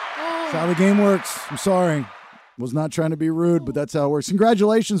 That's how the game works. I'm sorry. Was not trying to be rude, but that's how it works.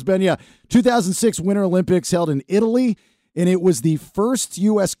 Congratulations, Ben. Yeah, 2006 Winter Olympics held in Italy, and it was the first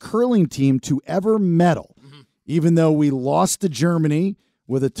U.S. curling team to ever medal, even though we lost to Germany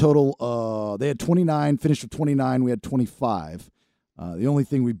with a total, they had 29, finished with 29, we had 25. The only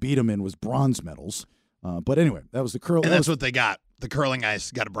thing we beat them in was bronze medals. But anyway, that was the curling. And that's what they got. The curling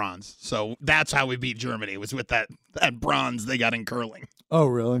guys got a bronze. So that's how we beat Germany, was with that bronze they got in curling. Oh,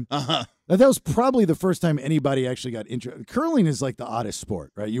 really? Uh-huh. That was probably the first time anybody actually got interested. Curling is like the oddest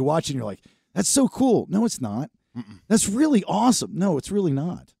sport, right? You watch it and you're like, that's so cool. No, it's not. That's really awesome. No, it's really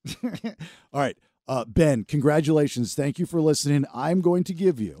not. All right. Ben, congratulations. Thank you for listening. I'm going to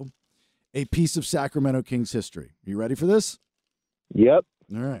give you a piece of Sacramento Kings history. Are you ready for this? Yep.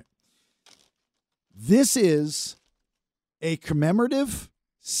 All right. This is a commemorative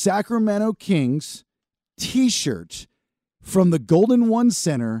Sacramento Kings T-shirt from the Golden One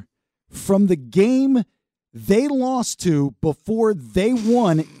Center from the game they lost to before they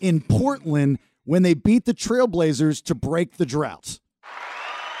won in Portland when they beat the Trailblazers to break the drought.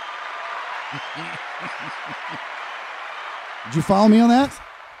 Did you follow me on that?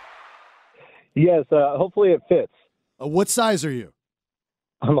 Yes, hopefully it fits. What size are you?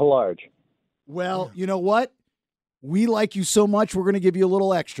 I'm a large. Well, you know what? We like you so much, we're going to give you a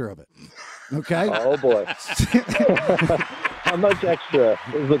little extra of it. Okay? Oh, boy. How much extra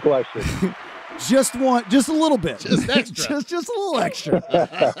is the question? Just a little bit. Just extra. just a little extra.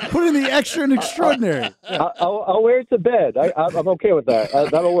 Put in the extra and extraordinary. I'll wear it to bed. I'm okay with that.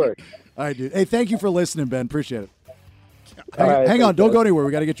 That'll work. All right, dude. Hey, thank you for listening, Ben. Appreciate it. All right, hang on. Don't you. go anywhere.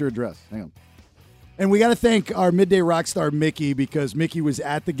 We got to get your address. Hang on. And we got to thank our midday rock star, Mickey, because Mickey was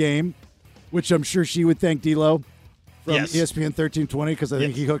at the game, which I'm sure she would thank D-Lo from ESPN 1320 because I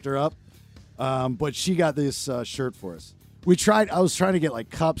think he hooked her up. But she got this shirt for us. I was trying to get like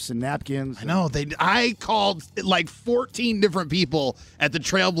cups and napkins. I know. I called like 14 different people at the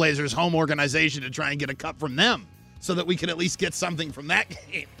Trailblazers home organization to try and get a cup from them so that we could at least get something from that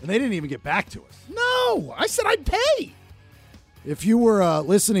game. And they didn't even get back to us. No, I said I'd pay. If you were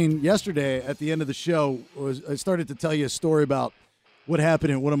listening yesterday at the end of the show, I started to tell you a story about what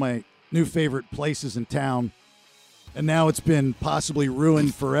happened in one of my new favorite places in town. And now it's been possibly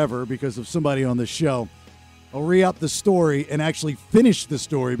ruined forever because of somebody on this show. I'll re-up the story and actually finish the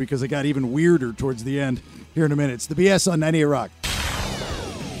story because it got even weirder towards the end here in a minute. It's the BS on 98 Rock.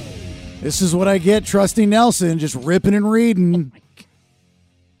 This is what I get trusting Nelson, just ripping and reading.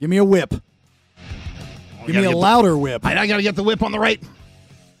 Give me a whip. Give me a louder whip. I got to get the whip on the right.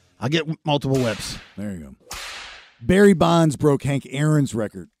 I'll get multiple whips. There you go. Barry Bonds broke Hank Aaron's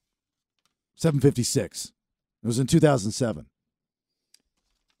record, 756. It was in 2007.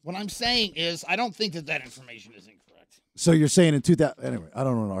 What I'm saying is I don't think that information is incorrect. So you're saying in 2000, anyway, I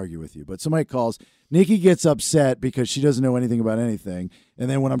don't want to argue with you, but somebody calls. Nikki gets upset because she doesn't know anything about anything. And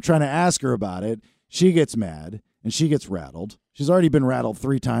then when I'm trying to ask her about it, she gets mad and she gets rattled. She's already been rattled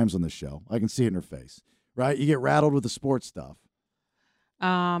 3 times on the show. I can see it in her face, right? You get rattled with the sports stuff.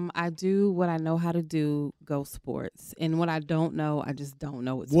 I do what I know how to do, go sports. And what I don't know, I just don't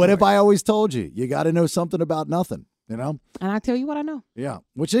know. What have I always told you? You got to know something about nothing, you know? And I tell you what I know. Yeah,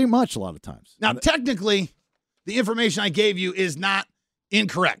 which ain't much a lot of times. Now, technically, the information I gave you is not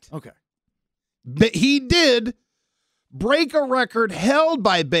incorrect. Okay. But he did break a record held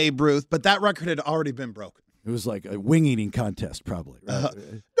by Babe Ruth, but that record had already been broken. It was like a wing-eating contest, probably. Right?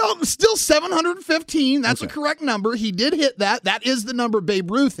 No, still 715. That's a correct number. He did hit that. That is the number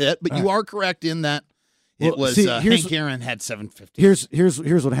Babe Ruth hit, but you are correct in that it was Hank Aaron had 715.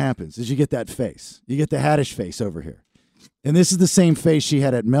 Here's what happens is you get that face. You get the Haddish face over here. And this is the same face she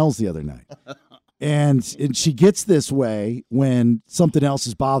had at Mel's the other night. And she gets this way when something else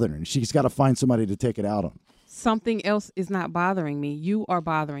is bothering her. And she's got to find somebody to take it out on. Something else is not bothering me. You are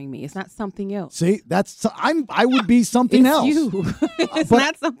bothering me. It's not something else. See, I would be something else. You. It's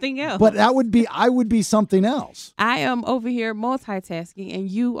not something else. But I would be something else. I am over here multitasking, and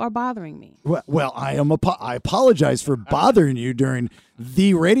you are bothering me. Well, I apologize for bothering you during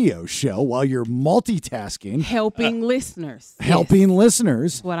the radio show while you're multitasking, helping listeners. Helping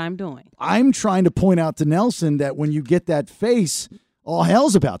listeners. That's what I'm doing. I'm trying to point out to Nelson that when you get that face, all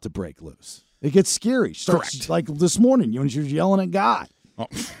hell's about to break loose. It gets scary. Starts like this morning when you're yelling at God. Oh.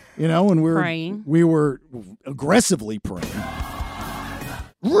 You know, and we were aggressively praying.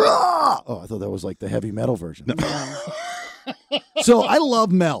 Oh, I thought that was like the heavy metal version. So I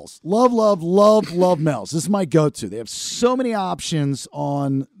love Mel's. Love Mel's. This is my go-to. They have so many options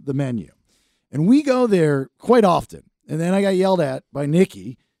on the menu. And we go there quite often. And then I got yelled at by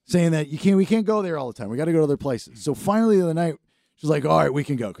Nikki saying that we can't go there all the time. We got to go to other places. So finally the other night, she's like, all right, we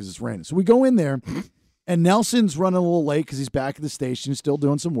can go because it's raining. So we go in there, And Nelson's running a little late because he's back at the station, still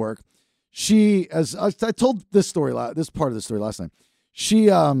doing some work. She, as I told this part of the story last time,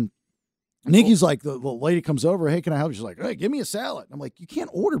 Nikki's like, the lady comes over, hey, can I help you? She's like, hey, give me a salad. I'm like, you can't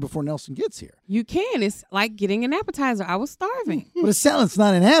order before Nelson gets here. You can. It's like getting an appetizer. I was starving. But a salad's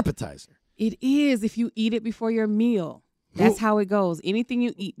not an appetizer. It is if you eat it before your meal. That's how it goes. Anything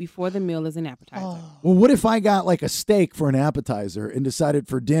you eat before the meal is an appetizer. Well, what if I got like a steak for an appetizer and decided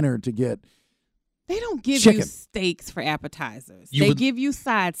for dinner to get They don't give chicken? You steaks for appetizers. They give you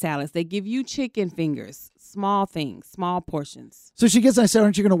side salads. They give you chicken fingers, small things, small portions. So she gets, I said,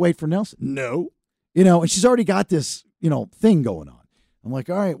 aren't you going to wait for Nelson? No. And she's already got this, thing going on. I'm like,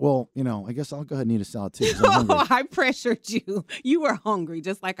 all right, well, I guess I'll go ahead and eat a salad too. 'Cause I'm hungry. I pressured you. You were hungry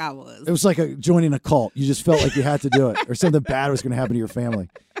just like I was. It was like joining a cult. You just felt like you had to do it or something bad was going to happen to your family.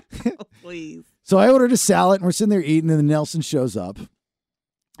 Please. So I ordered a salad and we're sitting there eating and then Nelson shows up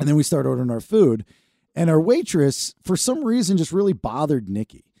and then we start ordering our food and our waitress, for some reason, just really bothered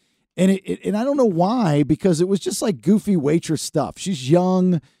Nikki. And and I don't know why, because it was just like goofy waitress stuff. She's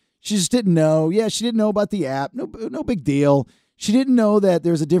young. She just didn't know. Yeah, she didn't know about the app. No big deal. She didn't know that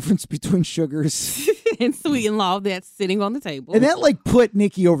there's a difference between sugars and sweet and low that's sitting on the table. And that put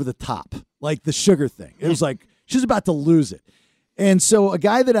Nikki over the top, like the sugar thing. It was like she's about to lose it. And so a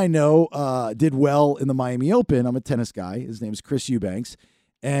guy that I know did well in the Miami Open. I'm a tennis guy. His name is Chris Eubanks.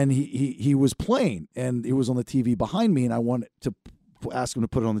 And he was playing, and he was on the TV behind me, and I wanted to ask him to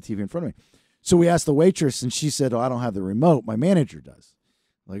put it on the TV in front of me. So we asked the waitress, and she said, I don't have the remote. My manager does.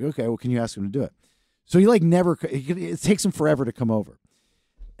 I'm like, okay, well, can you ask him to do it? So he it takes him forever to come over.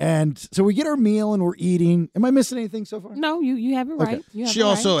 And so we get our meal and we're eating. Am I missing anything so far? No, you have it right. Okay. She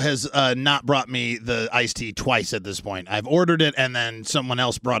also has not brought me the iced tea twice at this point. I've ordered it and then someone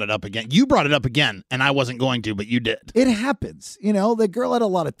else brought it up again. You brought it up again and I wasn't going to, but you did. It happens. The girl had a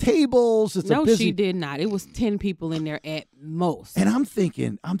lot of tables. No, she did not. It was 10 people in there at most. And I'm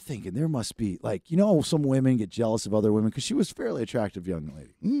thinking there must be some women get jealous of other women because she was a fairly attractive young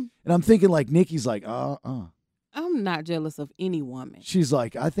lady. And I'm thinking Nikki's like, I'm not jealous of any woman. She's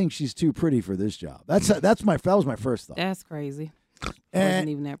like, I think she's too pretty for this job. That was my first thought. That's crazy. Wasn't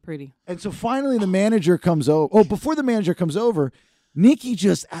even that pretty. And so finally the manager comes over. Oh, before the manager comes over, Nikki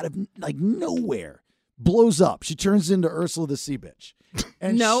just out of nowhere blows up. She turns into Ursula the Sea Bitch.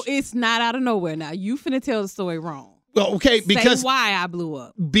 And no, it's not out of nowhere now. You finna tell the story wrong. Well, okay, because say why I blew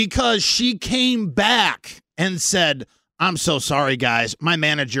up. Because she came back and said, I'm so sorry, guys. My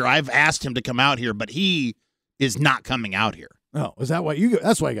manager, I've asked him to come out here, but he is not coming out here. Oh, is that why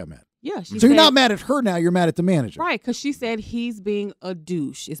that's why you got mad? Yeah. So you're not mad at her now, you're mad at the manager. Right, because she said he's being a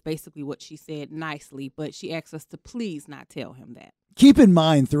douche is basically what she said nicely, but she asked us to please not tell him that. Keep in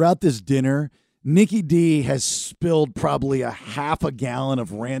mind, throughout this dinner, NickyD has spilled probably a half a gallon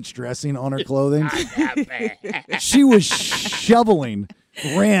of ranch dressing on her clothing. She was shoveling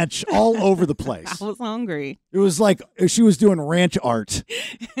ranch all over the place. I was hungry. It was like she was doing ranch art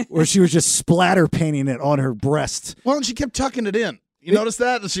where she was just splatter painting it on her breast. Well, and she kept tucking it in. You notice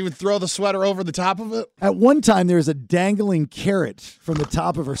that? She would throw the sweater over the top of it? At one time, there was a dangling carrot from the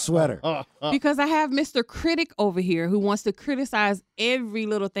top of her sweater. Because I have Mr. Critic over here who wants to criticize every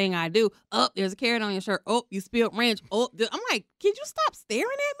little thing I do. Oh, there's a carrot on your shirt. Oh, you spilled ranch. Oh, I'm like, can you stop staring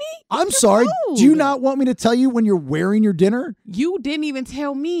at me? I'm sorry. Do you not want me to tell you when you're wearing your dinner? You didn't even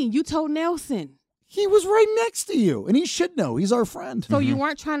tell me. You told Nelson. He was right next to you, and he should know. He's our friend. So you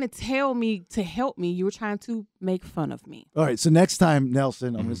weren't trying to tell me to help me. You were trying to make fun of me. All right, so next time,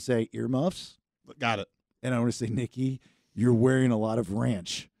 Nelson, I'm going to say earmuffs. Got it. And I'm going to say, Nikki, you're wearing a lot of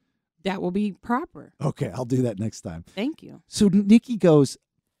ranch. That will be proper. Okay, I'll do that next time. Thank you. So Nikki goes,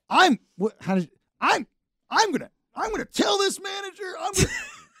 I'm gonna tell this manager.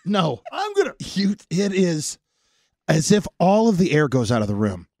 No. I'm gonna. It is as if all of the air goes out of the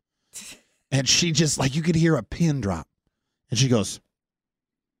room. And she just, you could hear a pin drop. And she goes,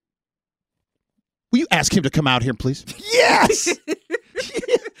 will you ask him to come out here, please? Yes!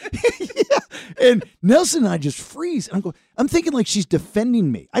 Yeah. And Nelson and I just freeze. And I'm thinking she's defending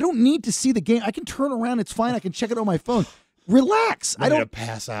me. I don't need to see the game. I can turn around. It's fine. I can check it on my phone. Relax. I don't to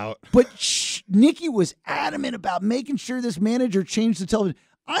pass out. But Nikki was adamant about making sure this manager changed the television.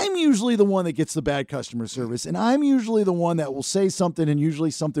 I'm usually the one that gets the bad customer service, and I'm usually the one that will say something, and usually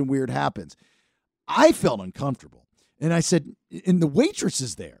something weird happens. I felt uncomfortable, and I said, and the waitress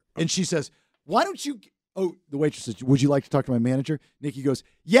is there, and she says, why don't you, the waitress says, would you like to talk to my manager? Nikki goes,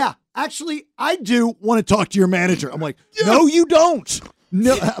 yeah, actually, I do want to talk to your manager. I'm like, no, you don't.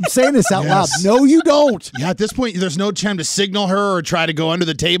 No, I'm saying this out loud. No, you don't. Yeah, at this point, there's no time to signal her or try to go under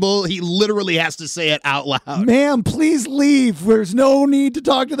the table. He literally has to say it out loud. Ma'am, please leave. There's no need to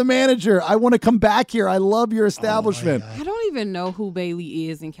talk to the manager. I want to come back here. I love your establishment. I don't even know who Bailey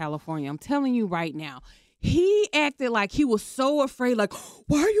is in California. I'm telling you right now. He acted like he was so afraid, like,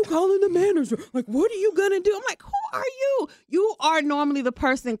 why are you calling the manager? Like, what are you going to do? I'm like, who are you? You are normally the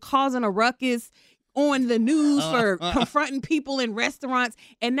person causing a ruckus on the news for confronting people in restaurants.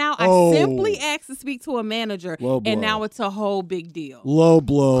 And now I simply asked to speak to a manager. And now it's a whole big deal. Low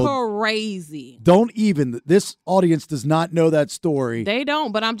blow. Crazy. Don't even. This audience does not know that story. They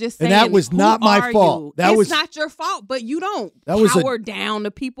don't, but I'm just saying. And that was not my fault. It's not your fault, but you don't power down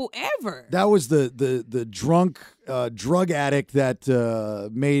to people ever. That was the drunk drug addict that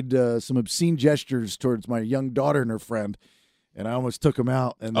made some obscene gestures towards my young daughter and her friend. And I almost took him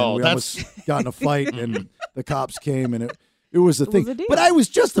out, and then we almost got in a fight, and the cops came, and it was a thing. But I was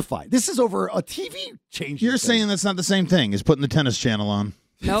justified. This is over a TV change. You're saying that's not the same thing as putting the tennis channel on.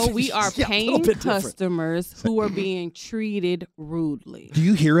 No, we are paying customers who are being treated rudely. Do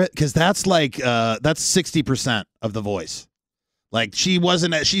you hear it? Because that's like that's 60% of the voice. Like she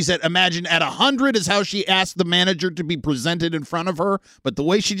said, imagine at 100 is how she asked the manager to be presented in front of her. But the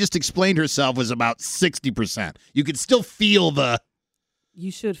way she just explained herself was about 60%. You could still feel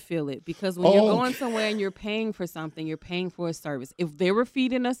You should feel it because when you're going somewhere and you're paying for something, you're paying for a service. If they were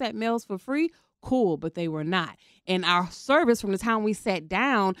feeding us at meals for free, cool, but they were not. And our service from the time we sat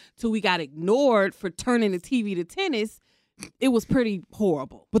down till we got ignored for turning the TV to tennis, it was pretty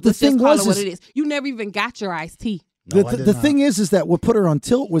horrible. But the thing was, what it is. You never even got your iced tea. The thing is that what put her on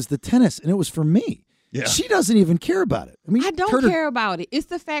tilt was the tennis, and it was for me. Yeah. She doesn't even care about it. I mean, I don't care about it. It's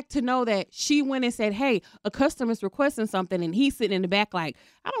the fact to know that she went and said, hey, a customer's requesting something, and he's sitting in the back like,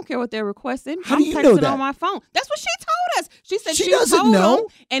 I don't care what they're requesting. How I'm do you texting know that? on my phone. That's what she told us. She said she doesn't told know. him,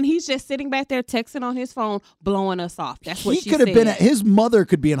 and he's just sitting back there texting on his phone, blowing us off. That's what she said. He could have been his mother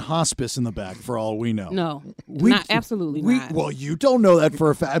could be in hospice in the back for all we know. No, absolutely not. Well, you don't know that for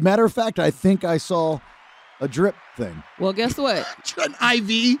a fact. Matter of fact, I think I saw a drip thing. Well, guess what? An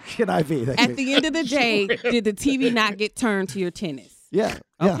IV. An IV. At the end of the day, did the TV not get turned to your tennis? Yeah.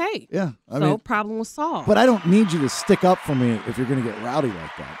 Okay. Yeah. So problem was solved. But I don't need you to stick up for me if you're going to get rowdy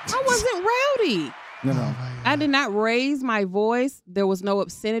like that. I wasn't rowdy. No. I did not raise my voice. There was no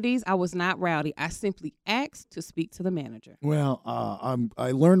obscenities. I was not rowdy. I simply asked to speak to the manager. Well, I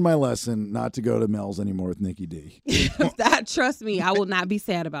learned my lesson not to go to Mel's anymore with NickyD. Trust me, I will not be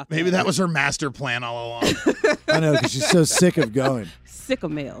sad about that. Maybe that was her master plan all along. I know, because she's so sick of going. Sick of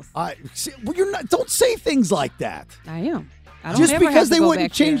Mel's. You're not. Don't say things like that. I am. I don't Just ever because have to they go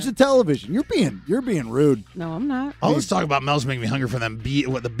wouldn't back change there. the television. You're being rude. No, I'm not. All this talk about Mel's making me hungry for them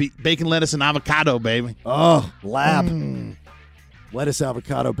bacon, lettuce, and avocado, baby. Oh, lab. Lettuce,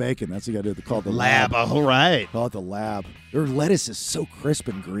 avocado, bacon. That's what you got to do. They call it the lab. All right. Call it the lab. Their lettuce is so crisp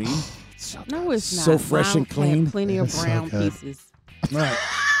and green. No, it's not. So fresh and clean. Plenty of It's brown so good. pieces. Right.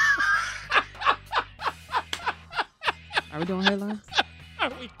 Are we doing headlines?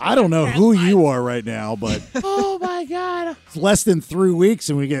 I don't know who you are right now, but Oh, my God. it's less than 3 weeks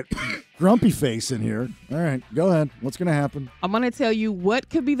and we get grumpy face in here. All right, go ahead. What's going to happen? I'm going to tell you what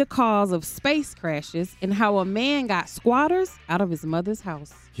could be the cause of space crashes and how a man got squatters out of his mother's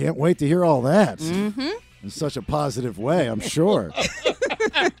house. Can't wait to hear all that. Mm-hmm. In such a positive way, I'm sure.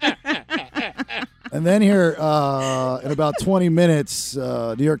 And then here, in about 20 minutes,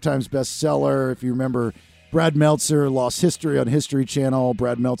 New York Times bestseller, if you remember, Brad Meltzer, Lost History on History Channel.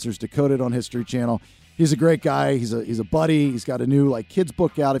 Brad Meltzer's Decoded on History Channel. He's a great guy. He's a buddy. He's got a new kids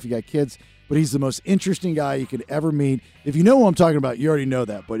book out if you got kids. But he's the most interesting guy you could ever meet. If you know who I'm talking about, you already know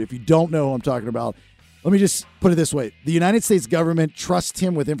that. But if you don't know who I'm talking about, let me just put it this way. The United States government trusts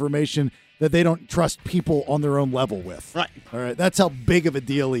him with information that they don't trust people on their own level with. Right. All right. That's how big of a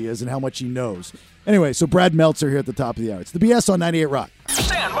deal he is and how much he knows. Anyway, so Brad Meltzer here at the top of the hour. It's the BS on 98 Rock.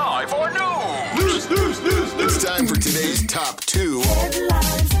 Stand by for news. It's time for today's top 2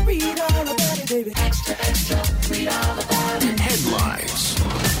 Headlines, read all about it, baby. Extra, extra, read all about it. headlines.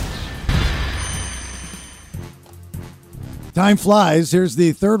 Time flies. Here's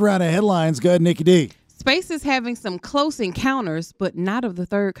the third round of headlines. Go ahead, NickyD. Space is having some close encounters, but not of the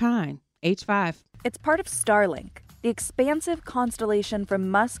third kind. H5. It's part of Starlink, the expansive constellation from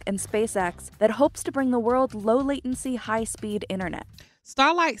Musk and SpaceX that hopes to bring the world low-latency, high-speed internet.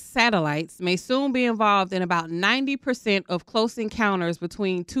 Starlink satellites may soon be involved in about 90% of close encounters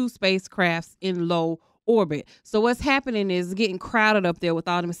between two spacecrafts in low orbit. So what's happening is getting crowded up there with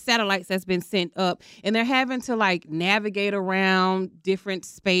all them satellites that's been sent up, and they're having to like navigate around different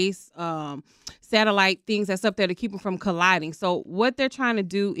space satellite things that's up there to keep them from colliding. So what they're trying to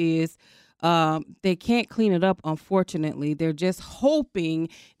do is they can't clean it up, unfortunately. They're just hoping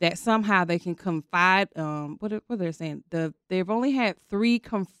that somehow they can confide. What they're saying? They've only had 3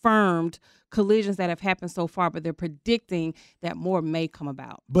 confirmed collisions that have happened so far, but they're predicting that more may come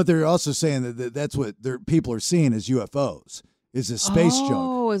about. But they're also saying that that's what people are seeing as UFOs, is a space junk.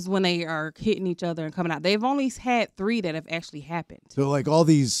 Oh, is when they are hitting each other and coming out. They've only had 3 that have actually happened. So like all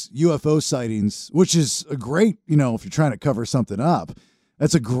these UFO sightings, which is a great, if you're trying to cover something up,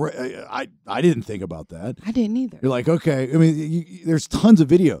 that's a great, I didn't think about that. I didn't either. You're like, okay, I mean, there's tons of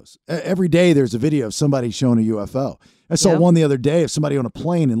videos. Every day there's a video of somebody showing a UFO. I saw one the other day of somebody on a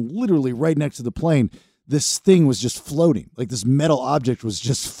plane, and literally right next to the plane, this thing was just floating. Like this metal object was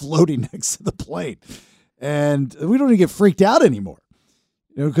just floating next to the plane. And we don't even get freaked out anymore.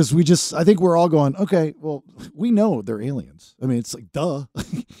 Because I think we're all going, okay, well, we know they're aliens. I mean, it's like, duh.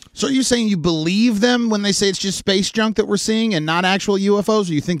 So are you saying you believe them when they say it's just space junk that we're seeing and not actual UFOs,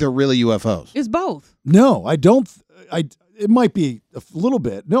 or you think they're really UFOs? It's both. No, I don't. It might be a little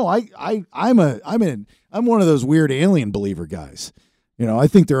bit. No, I'm one of those weird alien believer guys. I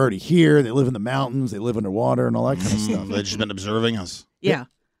think they're already here. They live in the mountains. They live underwater and all that kind of stuff. They've just been observing us. Yeah.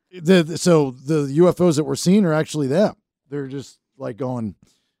 So the UFOs that we're seeing are actually them. They're just like going,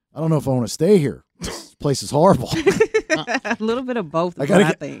 I don't know if I want to stay here. This place is horrible. A little bit of both is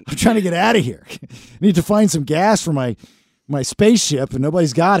I think. I'm trying to get out of here. I need to find some gas for my spaceship, and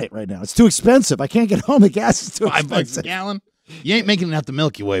nobody's got it right now. It's too expensive. I can't get home. The gas is too expensive. $5 a gallon? You ain't making it out the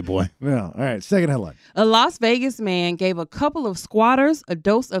Milky Way, boy. Well, all right. Second headline. A Las Vegas man gave a couple of squatters a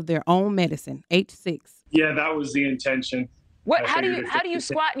dose of their own medicine, H6. Yeah, that was the intention. What? How do you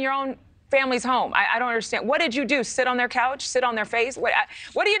squat in your own family's home? I don't understand. What did you do? Sit on their couch? Sit on their face? What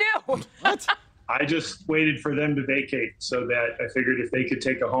do you do? What? I just waited for them to vacate so that I figured if they could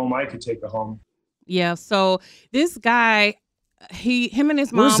take a home, I could take a home. Yeah. So this guy, him and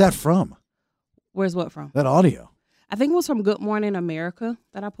his mom. Where's that from? Where's what from? That audio. I think it was from Good Morning America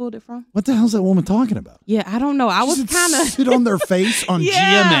that I pulled it from. What the hell's that woman talking about? Yeah, I don't know. I was kind of sit on their face on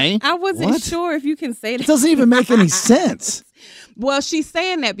GMA. GMA. I wasn't sure if you can say that. It doesn't even make any sense. Well, she's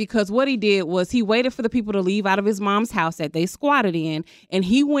saying that because what he did was he waited for the people to leave out of his mom's house that they squatted in, and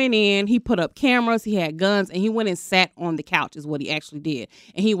he went in, he put up cameras, he had guns, and he went and sat on the couch is what he actually did.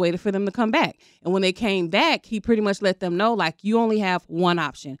 And he waited for them to come back. And when they came back, he pretty much let them know, like, you only have one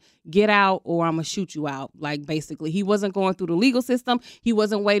option. Get out or I'm going to shoot you out. Like, basically, he wasn't going through the legal system. He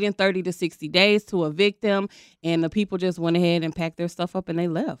wasn't waiting 30 to 60 days to evict them. And the people just went ahead and packed their stuff up and they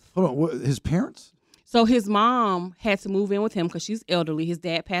left. Hold on. What, his parents? So his mom had to move in with him because she's elderly. His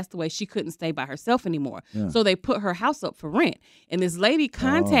dad passed away. She couldn't stay by herself anymore. Yeah. So they put her house up for rent. And this lady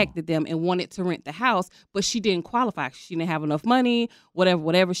contacted them and wanted to rent the house, but she didn't qualify. She didn't have enough money,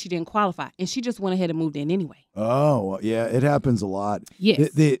 whatever. She didn't qualify. And she just went ahead and moved in anyway. Oh, yeah. It happens a lot.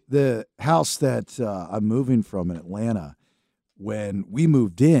 Yes. The house that I'm moving from in Atlanta, when we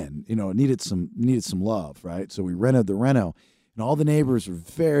moved in, it needed some love, right? So we rented the reno. And all the neighbors were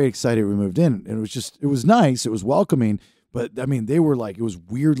very excited we moved in. And it was nice. It was welcoming. But, I mean, they were like, it was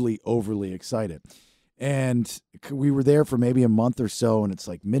weirdly overly excited. And we were there for maybe a month or so, and it's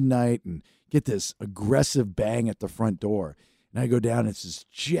like midnight, and get this aggressive bang at the front door. And I go down, and it's this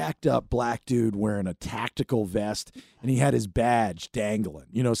jacked up black dude wearing a tactical vest, and he had his badge dangling.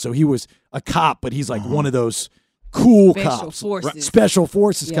 So he was a cop, but he's like one of those cool cops. Special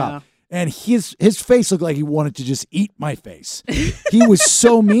Forces cop. And his face looked like he wanted to just eat my face. He was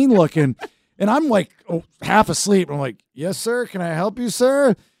so mean looking. And I'm like half asleep. I'm like, yes, sir. Can I help you,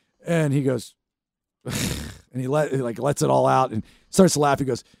 sir? And he goes, and he lets it all out and starts to laugh. He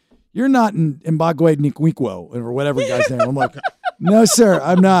goes, you're not in Mbagwe Nikwikwo or whatever guy's name. I'm like, no, sir,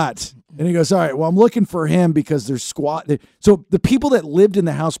 I'm not. And he goes, all right, well, I'm looking for him because there's So the people that lived in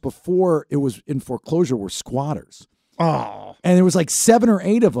the house before it was in foreclosure were squatters. Oh. And there was like 7 or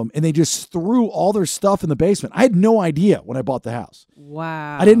 8 of them, and they just threw all their stuff in the basement. I had no idea when I bought the house.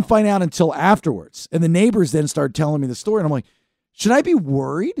 Wow. I didn't find out until afterwards. And the neighbors then started telling me the story, and I'm like, should I be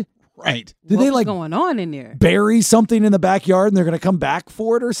worried? Right. Did What's they like going on in there? Bury something in the backyard and they're going to come back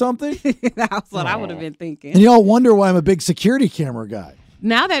for it or something? That's what I would have been thinking. And y'all wonder why I'm a big security camera guy.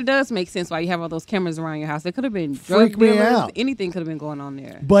 Now that does make sense why you have all those cameras around your house. It could have been Freak drug me dealers. out. Anything could have been going on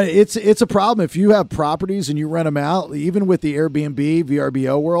there. But it's a problem if you have properties and you rent them out, even with the Airbnb,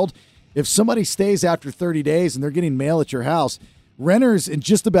 VRBO world. If somebody stays after 30 days and they're getting mail at your house, renters in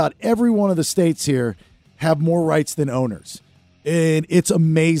just about every one of the states here have more rights than owners. And it's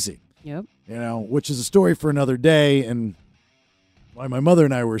amazing. Yep. You know, which is a story for another day, and why my mother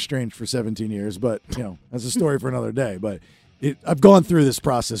and I were estranged for 17 years, but, you know, that's a story for another day. But I've gone through this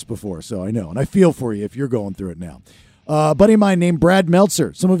process before, so I know, and I feel for you if you're going through it now. A buddy of mine named Brad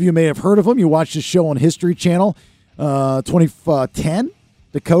Meltzer. Some of you may have heard of him. You watched his show on History Channel. 2010,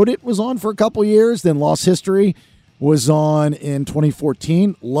 Decoded was on for a couple years. Then Lost History was on in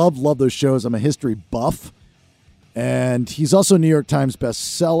 2014. Love those shows. I'm a history buff. And he's also a New York Times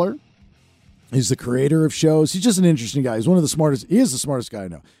bestseller. He's the creator of shows. He's just an interesting guy. He's one of the smartest. He is the smartest guy I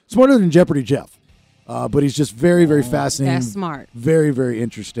know. Smarter than Jeopardy Jeff. But he's just very, very fascinating. That's smart. Very, very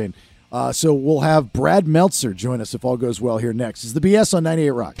interesting. So we'll have Brad Meltzer join us if all goes well here next. It's the BS on 98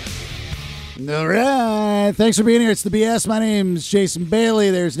 Rock. All right. Thanks for being here. It's the BS. My name's Jason Bailey.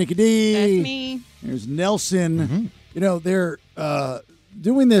 There's NickyD. That's me. There's Nelson. You know, they're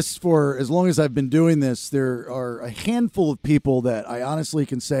doing this for as long as I've been doing this. There are a handful of people that I honestly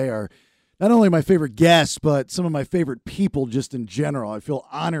can say are not only my favorite guests, but some of my favorite people just in general. I feel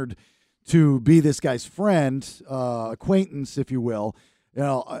honored to be this guy's friend, acquaintance, if you will. You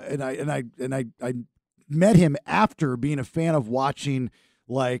know, and I met him after being a fan of watching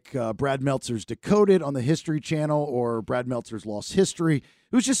like Brad Meltzer's Decoded on the History Channel or Brad Meltzer's Lost History.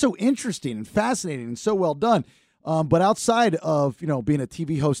 It was just so interesting and fascinating and so well done. But outside of, you know, being a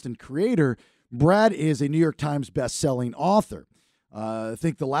TV host and creator, Brad is a New York Times best-selling author. I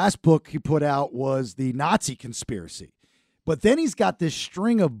think the last book he put out was The Nazi Conspiracy. But then he's got this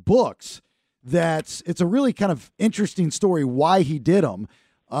string of books it's a really kind of interesting story why he did them.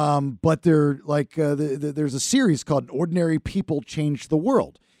 But they're like there's a series called Ordinary People Change the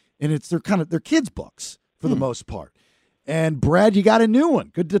World, and they're kids books for the most part. And Brad, you got a new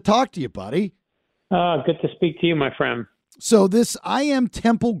one. Good to talk to you, buddy. Good to speak to you, my friend. So this I Am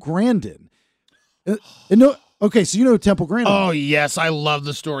Temple Grandin. Okay, so you know Temple Grandin. Oh yes, I love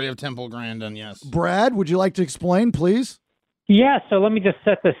the story of Temple Grandin. Yes, Brad, would you like to explain, please? Yeah, so let me just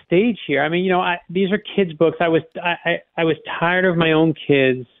set the stage here. I mean, you know, these are kids' books. I was tired of my own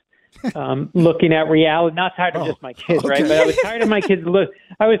kids looking at reality. Not tired of just my kids, right? But I was tired of my kids.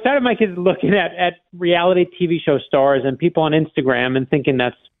 I was tired of my kids looking at reality TV show stars and people on Instagram and thinking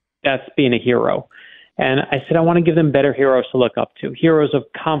that's being a hero. And I said I want to give them better heroes to look up to, heroes of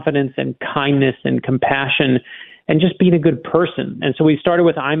confidence and kindness and compassion and just being a good person. And so we started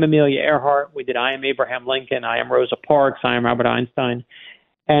with I'm Amelia Earhart. We did I Am Abraham Lincoln, I Am Rosa Parks, I Am Albert Einstein.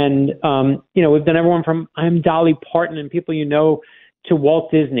 And, you know, we've done everyone from I Am Dolly Parton and people you know to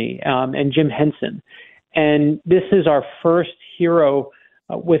Walt Disney and Jim Henson. And this is our first hero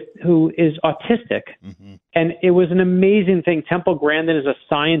who is autistic. Mm-hmm. And it was an amazing thing. Temple Grandin is a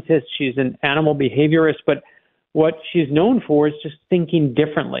scientist. She's an animal behaviorist, but what she's known for is just thinking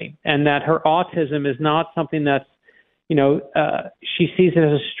differently, and that her autism is not something that's, you know, she sees it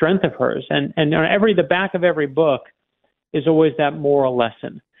as a strength of hers. And the back of every book is always that moral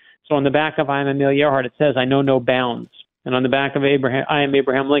lesson. So on the back of I Am Amelia Earhart, it says, I know no bounds. And on the back of I Am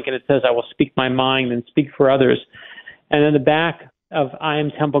Abraham Lincoln, it says, I will speak my mind and speak for others. And on the back of I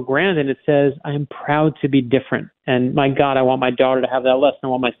Am Temple Grandin, it says, I am proud to be different. And my God, I want my daughter to have that lesson. I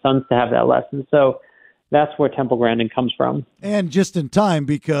want my sons to have that lesson. So that's where Temple Grandin comes from. And just in time,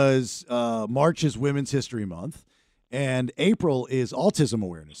 because March is Women's History Month and April is Autism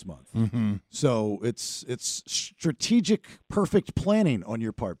Awareness Month. Mm-hmm. So it's strategic, perfect planning on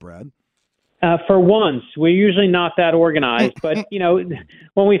your part, Brad. For once, we're usually not that organized, but, you know,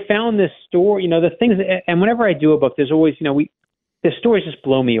 when we found this story, you know, the things, and whenever I do a book, there's always, you know, the stories just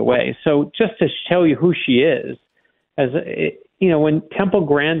blow me away. So just to show you who she is, you know, when Temple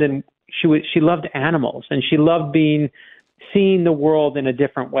Grandin, she loved animals and she loved seeing the world in a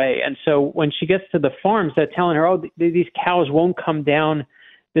different way. And so when she gets to the farms, they're telling her, oh, these cows won't come down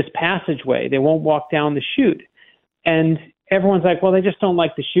this passageway. They won't walk down the chute. And everyone's like, well, they just don't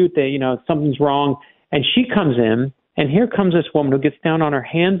like the chute. You know, something's wrong. And she comes in, and here comes this woman who gets down on her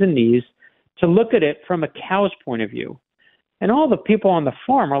hands and knees to look at it from a cow's point of view. And all the people on the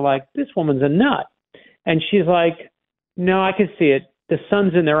farm are like, this woman's a nut. And she's like, no, I can see it. The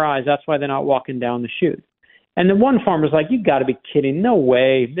sun's in their eyes. That's why they're not walking down the chute. And the one farmer's like, you got to be kidding. No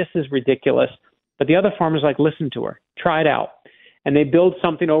way. This is ridiculous. But the other farmer's like, listen to her. Try it out. And they build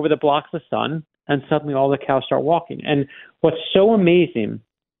something over that blocks the sun, and suddenly all the cows start walking. And what's so amazing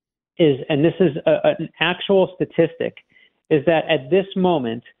is, and this is an actual statistic, is that at this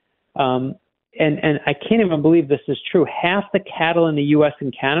moment, and I can't even believe this is true, half the cattle in the U.S.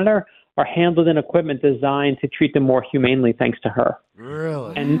 and Canada are handled in equipment designed to treat them more humanely thanks to her.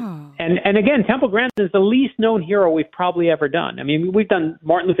 Really? And again, Temple Grandin is the least known hero we've probably ever done. I mean, we've done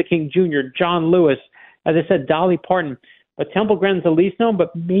Martin Luther King Jr., John Lewis, as I said, Dolly Parton. But Temple Grandin's the least known,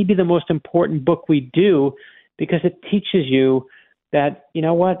 but maybe the most important book we do, because it teaches you that, you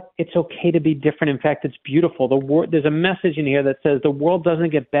know what, it's okay to be different. In fact, it's beautiful. There's a message in here that says the world doesn't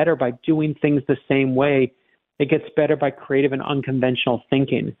get better by doing things the same way. It gets better by creative and unconventional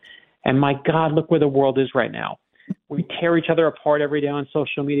thinking. And my God, look where the world is right now. We tear each other apart every day on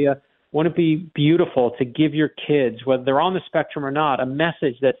social media. Wouldn't it be beautiful to give your kids, whether they're on the spectrum or not, a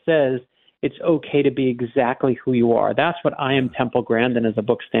message that says it's okay to be exactly who you are? That's what I Am Temple Grandin as a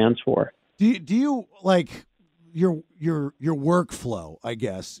book stands for. Do you like your workflow, I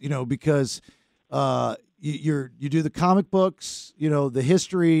guess, because you do the comic books, the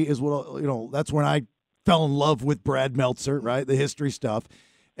history is what, that's when I fell in love with Brad Meltzer, right? The history stuff.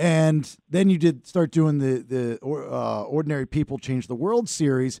 And then you start doing the Ordinary People Change the World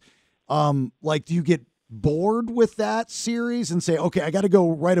series. Do you get bored with that series and say, okay, I got to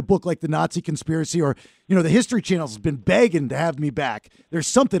go write a book like The Nazi Conspiracy, or, the History Channel has been begging to have me back. There's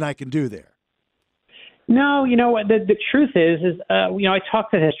something I can do there. No, the truth is I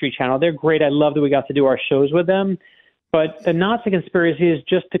talk to the History Channel. They're great. I love that we got to do our shows with them. But The Nazi Conspiracy is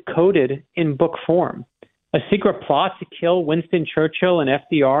just decoded in book form. A secret plot to kill Winston Churchill and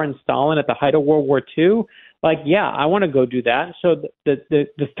FDR and Stalin at the height of World War II. I want to go do that. So the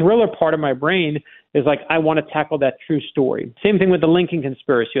thriller part of my brain is I want to tackle that true story. Same thing with the Lincoln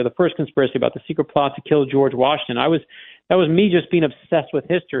Conspiracy, or the first conspiracy about the secret plot to kill George Washington. That was me just being obsessed with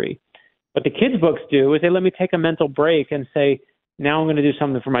history. What the kids' books do is they let me take a mental break and say, now I'm going to do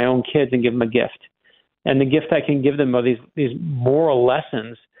something for my own kids and give them a gift. And the gift I can give them are these moral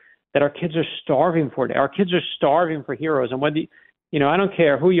lessons that our kids are starving for. Our kids are starving for heroes. And whether I don't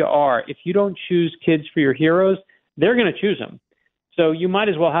care who you are, if you don't choose kids for your heroes, they're going to choose them. So you might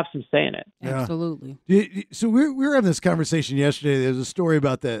as well have some say in it. Yeah. Absolutely. So we were having this conversation yesterday. There was a story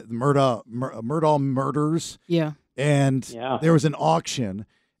about the Murdaugh murders. Yeah. And there was an auction,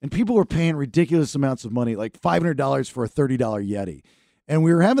 and people were paying ridiculous amounts of money, like $500 for a $30 Yeti. And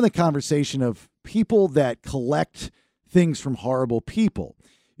we were having the conversation of people that collect things from horrible people.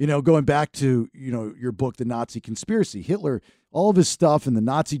 Going back to, your book, The Nazi Conspiracy, Hitler, all of his stuff and the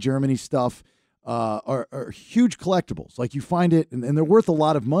Nazi Germany stuff are huge collectibles. You find it and they're worth a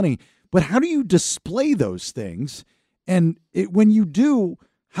lot of money. But how do you display those things? And when you do,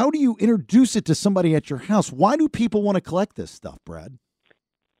 how do you introduce it to somebody at your house? Why do people want to collect this stuff, Brad?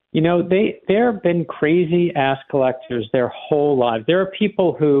 There have been crazy ass collectors their whole lives. There are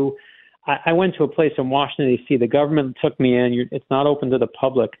people who, I went to a place in Washington, D.C. The government took me in. It's not open to the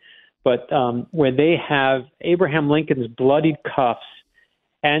public, but where they have Abraham Lincoln's bloodied cuffs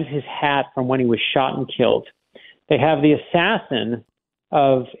and his hat from when he was shot and killed. They have the assassin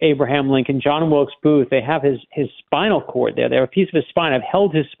of Abraham Lincoln, John Wilkes Booth. They have his spinal cord there. They have a piece of his spine. I've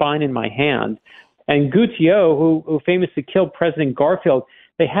held his spine in my hand. And Gutiérrez, who famously killed President Garfield,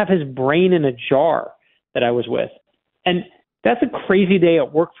 they have his brain in a jar that I was with. And that's a crazy day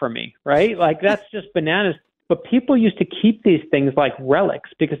at work for me, right? That's just bananas. But people used to keep these things like relics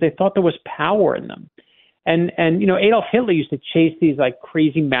because they thought there was power in them. And Adolf Hitler used to chase these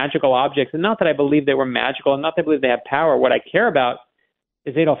crazy magical objects. And not that I believe they were magical, and not that I believe they had power. What I care about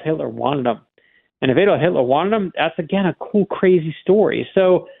is Adolf Hitler wanted them. And if Adolf Hitler wanted them, that's, again, a cool, crazy story.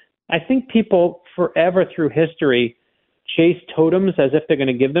 So I think people forever through history chase totems as if they're going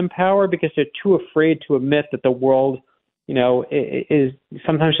to give them power because they're too afraid to admit that the world, is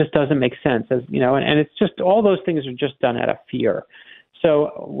sometimes just doesn't make sense. And it's just all those things are just done out of fear.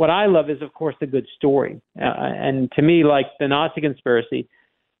 So what I love is, of course, the good story. And to me, like the Nazi Conspiracy,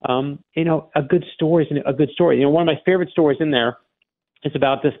 a good story is a good story. One of my favorite stories in there is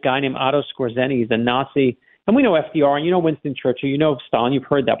about this guy named Otto Skorzeny. He's a Nazi. And we know FDR, and Winston Churchill, Stalin, you've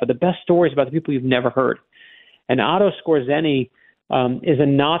heard that. But the best story is about the people you've never heard. And Otto Skorzeny is a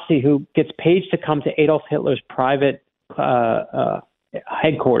Nazi who gets paid to come to Adolf Hitler's private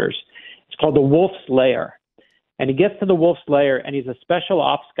headquarters. It's called the Wolf's Lair. And he gets to the Wolf's Lair, and he's a special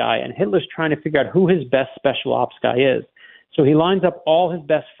ops guy, and Hitler's trying to figure out who his best special ops guy is. So he lines up all his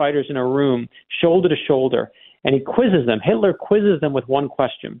best fighters in a room, shoulder to shoulder, and he quizzes them. Hitler quizzes them with one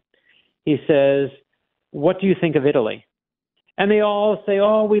question. He says, "What do you think of Italy?" And they all say,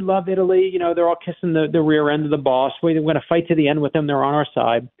 "Oh, we love Italy." They're all kissing the rear end of the boss. We're going to fight to the end with them. They're on our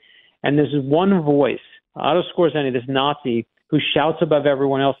side. And there's one voice, Otto Skorzeny, this Nazi, who shouts above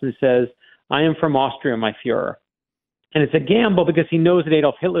everyone else and says, "I am from Austria, my Fuhrer." And it's a gamble because he knows that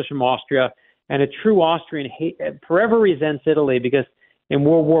Adolf Hitler's from Austria, and a true Austrian forever resents Italy because in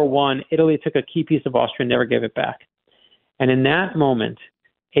World War I, Italy took a key piece of Austria and never gave it back. And in that moment,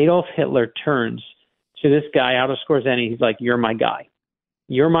 Adolf Hitler turns to this guy, Otto Skorzeny. He's like, "You're my guy.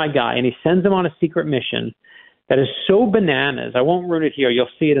 You're my guy." And he sends him on a secret mission that is so bananas. I won't ruin it here. You'll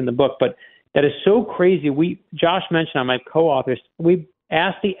see it in the book, but that is so crazy. Josh mentioned, on my co-authors, we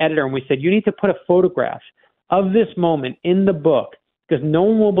asked the editor and we said, you need to put a photograph of this moment in the book because no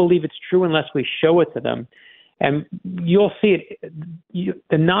one will believe it's true unless we show it to them. And you'll see it.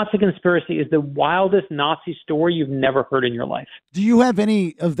 The Nazi conspiracy is the wildest Nazi story you've never heard in your life. Do you have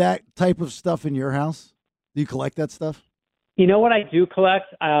any of that type of stuff in your house? Do you collect that stuff? You know what I do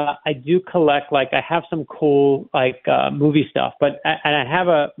collect? I do collect, like, I have some cool, like, movie stuff, but I have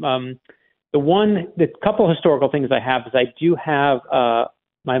the couple historical things I have is I do have,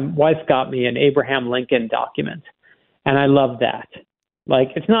 my wife got me an Abraham Lincoln document, and I love that.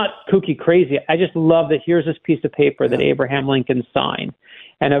 Like, it's not kooky crazy. I just love that here's this piece of paper that Abraham Lincoln signed.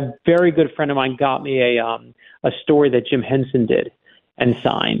 And a very good friend of mine got me a story that Jim Henson did and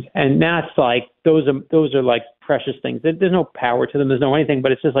signed. And that's like, those are like precious things. There's no power to them. There's no anything,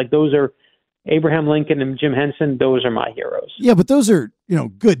 but it's just like, those are Abraham Lincoln and Jim Henson. Those are my heroes. Yeah, but those are,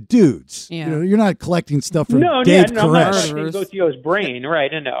 good dudes. Yeah. You're not collecting stuff from No, Dave I'm not Koresh. collecting Gotio's brain,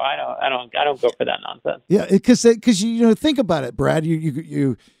 right? No, I don't go for that nonsense. Yeah, because think about it, Brad.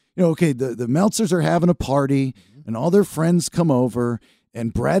 Okay, the Meltzers are having a party, and all their friends come over,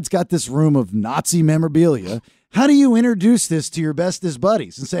 and Brad's got this room of Nazi memorabilia. How do you introduce this to your bestest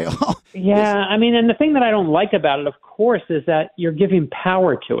buddies and say, oh? Yeah, I mean, and the thing that I don't like about it, of course, is that you're giving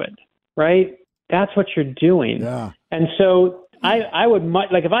power to it, right? That's what you're doing. Yeah. And so I would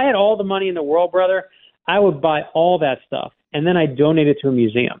like, if I had all the money in the world, brother, I would buy all that stuff and then I donate it to a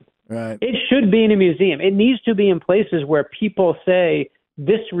museum. Right. It should be in a museum. It needs to be in places where people say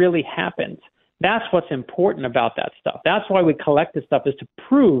this really happened. That's what's important about that stuff. That's why we collect this stuff, is to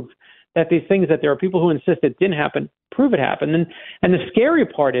prove that these things that there are people who insist it didn't happen, prove it happened. And the scary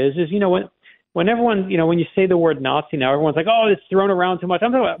part is when everyone, when you say the word Nazi now, everyone's like, oh, it's thrown around too much.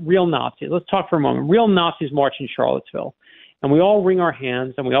 I'm talking about real Nazis. Let's talk for a moment. Real Nazis march in Charlottesville. And we all wring our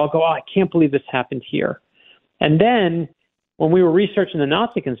hands and we all go, oh, I can't believe this happened here. And then when we were researching the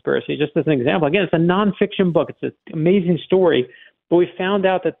Nazi conspiracy, just as an example, again, it's a nonfiction book. It's an amazing story. But we found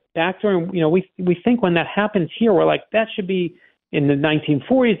out that back during, we think when that happens here, we're like, that should be in the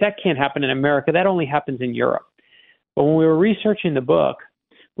 1940s. That can't happen in America. That only happens in Europe. But when we were researching the book,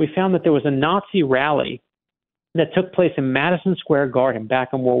 we found that there was a Nazi rally that took place in Madison Square Garden back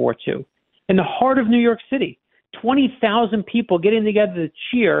in World War II, in the heart of New York City. 20,000 people getting together to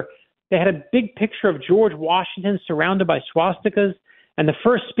cheer. They had a big picture of George Washington surrounded by swastikas. And the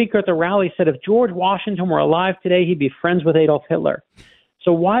first speaker at the rally said, if George Washington were alive today, he'd be friends with Adolf Hitler.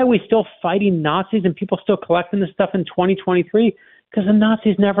 So why are we still fighting Nazis and people still collecting this stuff in 2023? Because the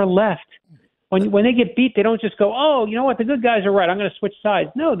Nazis never left. When they get beat, they don't just go, oh, you know what, the good guys are right, I'm going to switch sides.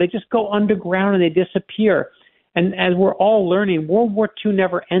 No, they just go underground and they disappear. And as we're all learning, World War II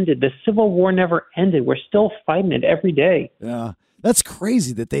never ended. The Civil War never ended. We're still fighting it every day. Yeah. That's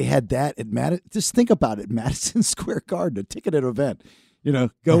crazy that they had that at Madison. Just think about it, Madison Square Garden, a ticketed event.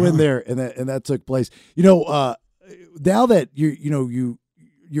 Go in there, and that took place. Now that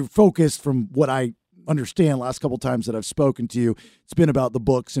you're focused, from what I understand, last couple times that I've spoken to you, it's been about the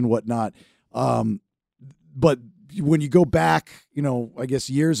books and whatnot. But when you go back, I guess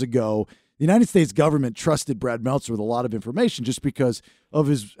years ago, the United States government trusted Brad Meltzer with a lot of information just because of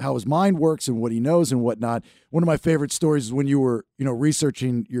how his mind works and what he knows and whatnot. One of my favorite stories is when you were,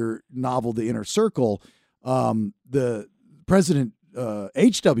 researching your novel, The Inner Circle, the President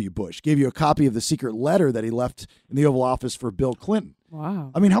H.W. Bush gave you a copy of the secret letter that he left in the Oval Office for Bill Clinton.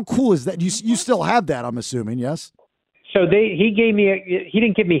 Wow. I mean, how cool is that? You still have that, I'm assuming, yes? So he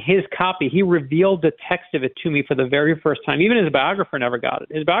didn't give me his copy. He revealed the text of it to me for the very first time. Even his biographer never got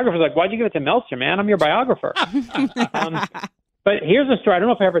it. His biographer was like, why'd you give it to Meltzer, man? I'm your biographer. But here's the story. I don't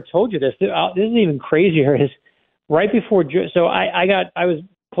know if I ever told you this. This is even crazier. Is right before, so I was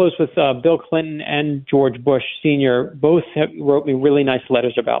close with Bill Clinton and George Bush Sr. Both wrote me really nice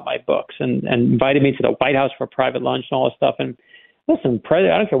letters about my books and invited me to the White House for a private lunch and all this stuff. And listen,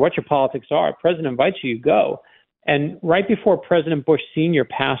 I don't care what your politics are. If the president invites you, you go. And right before President Bush Sr.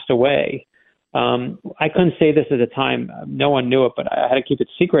 passed away, I couldn't say this at the time. No one knew it, but I had to keep it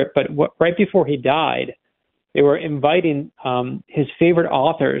secret. But right before he died, they were inviting his favorite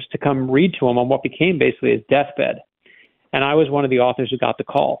authors to come read to him on what became basically his deathbed. And I was one of the authors who got the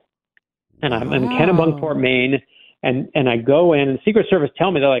call. And I'm in Kennebunkport, Maine, and I go in, and the Secret Service tell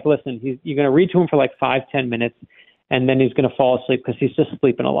me, they're like, listen, you're going to read to him for like 5-10 minutes, and then he's going to fall asleep because he's just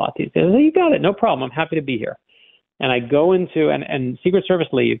sleeping a lot these days. I say, you got it, no problem. I'm happy to be here. And I go into and Secret Service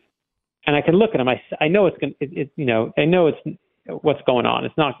leave, and I can look at him. I know it's going. I know it's what's going on.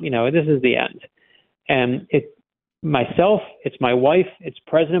 It's not. This is the end. And it's myself. It's my wife. It's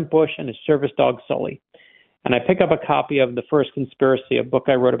President Bush and his service dog Sully. and I pick up a copy of The First Conspiracy, a book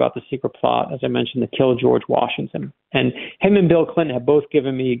I wrote about the secret plot, as I mentioned, to kill George Washington. And him and Bill Clinton have both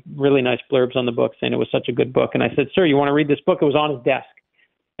given me really nice blurbs on the book, saying it was such a good book. And I said, sir, you want to read this book? It was on his desk.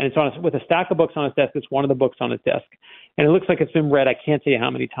 And it's on with a stack of books on his desk. It's one of the books on his desk. And it looks like it's been read, I can't tell you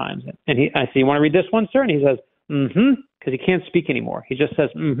how many times. And I say, you want to read this one, sir? And he says, because he can't speak anymore. He just says,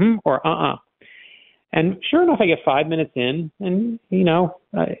 or And sure enough, I get 5 minutes in, and,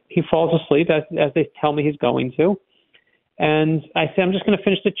 he falls asleep as they tell me he's going to. And I say, I'm just going to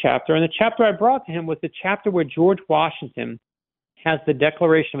finish the chapter. And the chapter I brought to him was the chapter where George Washington has the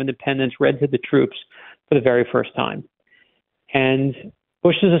Declaration of Independence read to the troops for the very first time. And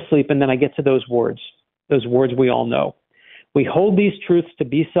Bush is asleep, and then I get to those words we all know. We hold these truths to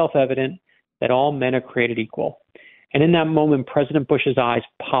be self-evident, that all men are created equal. And in that moment, President Bush's eyes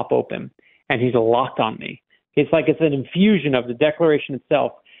pop open, and he's locked on me. It's like it's an infusion of the Declaration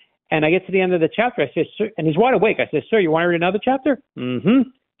itself. And I get to the end of the chapter. I say, sir, and he's wide awake. I say, sir, you want to read another chapter? And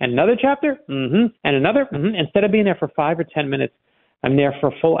another chapter? And another? Instead of being there for 5 or 10 minutes, I'm there for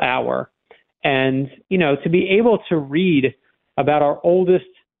a full hour. And, to be able to read about our oldest,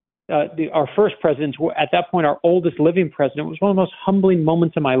 our first president, at that point, our oldest living president, was one of the most humbling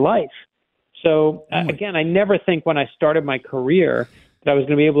moments of my life. So, again, I never think when I started my career that I was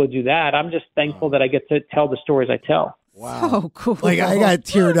going to be able to do that. I'm just thankful that I get to tell the stories I tell. Wow. So cool. Like, I got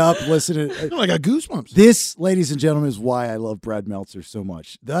teared up listening. I got goosebumps. This, ladies and gentlemen, is why I love Brad Meltzer so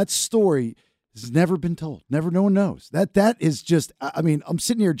much. That story has never been told. No one knows. That is just, I'm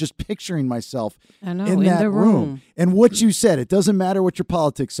sitting here just picturing myself in that room. And what you said, it doesn't matter what your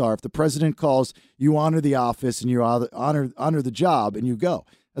politics are. If the president calls, you honor the office and you honor the job and you go.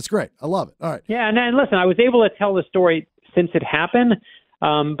 That's great. I love it. All right. Yeah, and listen, I was able to tell the story since it happened,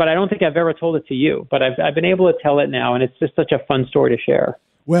 but I don't think I've ever told it to you. But I've been able to tell it now, and it's just such a fun story to share.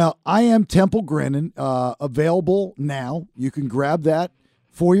 Well, I Am Temple Grinning, available now. You can grab that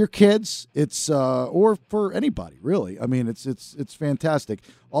for your kids. It's or for anybody, really. I mean, it's fantastic.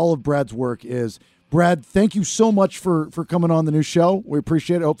 All of Brad's work is. Brad, thank you so much for coming on the new show. We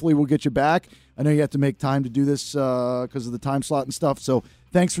appreciate it. Hopefully we'll get you back. I know you have to make time to do this because of the time slot and stuff. So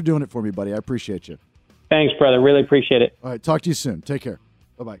thanks for doing it for me, buddy. I appreciate you. Thanks, brother. Really appreciate it. All right. Talk to you soon. Take care.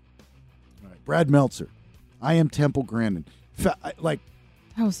 Bye-bye. All right. Brad Meltzer. I Am Temple Grandin. That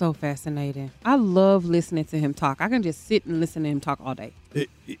was so fascinating. I love listening to him talk. I can just sit and listen to him talk all day.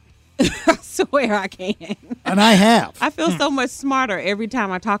 I swear I can. And I have. I feel so much smarter every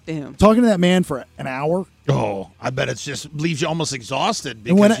time I talk to him. Talking to that man for an hour. Oh, I bet it's just leaves you almost exhausted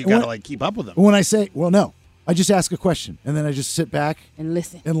because you got to keep up with him. When I say, well, no, I just ask a question and then I just sit back and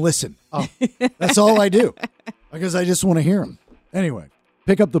listen. Oh, that's all I do because I just want to hear him. Anyway,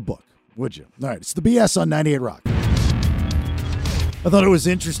 pick up the book, would you? All right, it's the BS on 98 Rock. I thought it was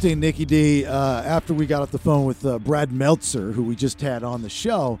interesting, Nicky D, after we got off the phone with Brad Meltzer, who we just had on the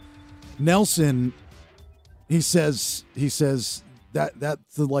show. Nelson, he says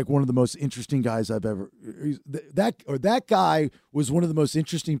that's like one of the most interesting guys I've ever. That guy was one of the most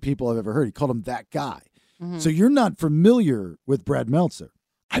interesting people I've ever heard. He called him that guy. Mm-hmm. So you're not familiar with Brad Meltzer.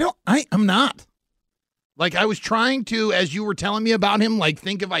 I'm not. Like, I was trying to, as you were telling me about him, like,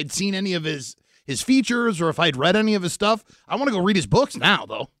 think if I'd seen any of his features or if I'd read any of his stuff. I want to go read his books now,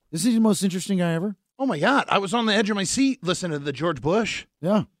 though. Is he the most interesting guy ever? Oh, my God. I was on the edge of my seat listening to the George Bush.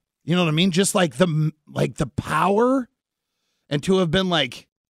 Yeah. You know what I mean? Just like the power, and to have been like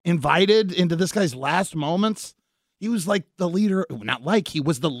invited into this guy's last moments. He was like the leader, he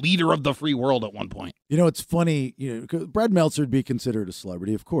was the leader of the free world at one point. You know, it's funny, Brad Meltzer would be considered a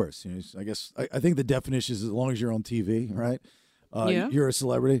celebrity, of course. I guess I think the definition is as long as you're on TV, right? You're a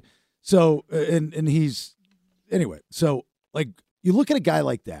celebrity. So, and he's, anyway, so like you look at a guy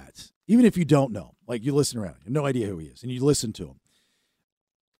like that, even if you don't know, like you listen around, you have no idea who he is, and you listen to him.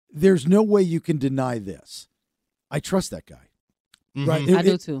 There's no way you can deny this. I trust that guy. Mm-hmm. Right? I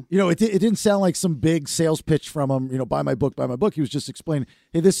do too. It didn't sound like some big sales pitch from him, buy my book, buy my book. He was just explaining,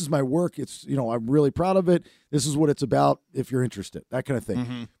 hey, this is my work. It's, I'm really proud of it. This is what it's about if you're interested, that kind of thing.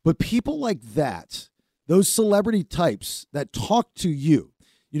 Mm-hmm. But people like that, those celebrity types that talk to you,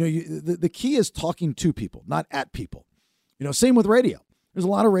 the key is talking to people, not at people. Same with radio. There's a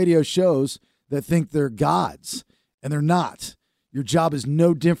lot of radio shows that think they're gods, and they're not. Your job is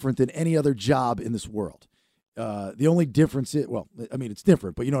no different than any other job in this world. The only difference is, it's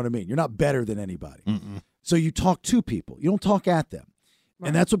different, but you know what I mean? You're not better than anybody. Mm-mm. So you talk to people. You don't talk at them. Right.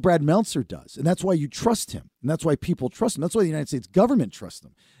 And that's what Brad Meltzer does. And that's why you trust him. And that's why people trust him. That's why the United States government trusts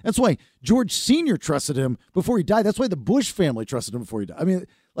him. That's why George Sr. trusted him before he died. That's why the Bush family trusted him before he died. I mean,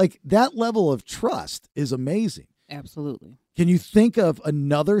 like, that level of trust is amazing. Absolutely. Can you think of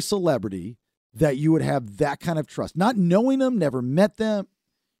another celebrity that you would have that kind of trust. Not knowing them, never met them,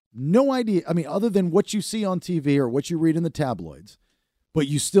 no idea. I mean, other than what you see on TV or what you read in the tabloids, but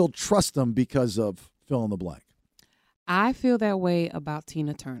you still trust them because of fill in the blank. I feel that way about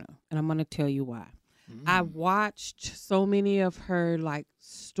Tina Turner, and I'm going to tell you why. I watched so many of her like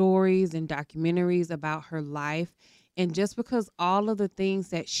stories and documentaries about her life, and just because all of the things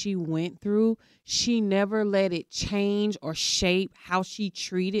that she went through, she never let it change or shape how she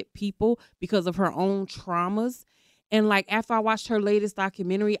treated people because of her own traumas. And like after I watched her latest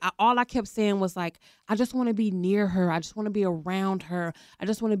documentary, all I kept saying was like, I just want to be near her. I just want to be around her. I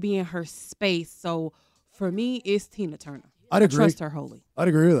just want to be in her space. So for me, it's Tina Turner. I'd agree. I trust her wholly. I'd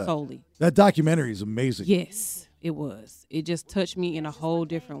agree with that. Solely. That documentary is amazing. Yes, it was. It just touched me in a whole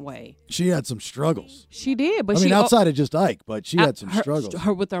different way. She had some struggles. She did, but I mean, outside of just Ike, but she had some struggles.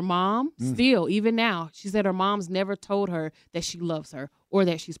 Her with her mom, still, even now, she said her mom's never told her that she loves her or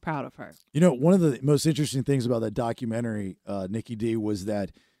that she's proud of her. You know, one of the most interesting things about that documentary, NickyD, was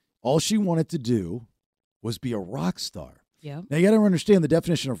that all she wanted to do was be a rock star. Yeah. Now, you got to understand the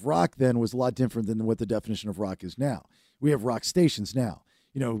definition of rock then was a lot different than what the definition of rock is now. We have rock stations now.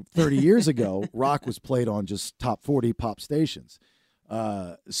 You know, 30 years ago, rock was played on just top 40 pop stations.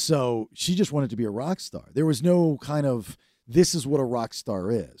 So she just wanted to be a rock star. There was no kind of, this is what a rock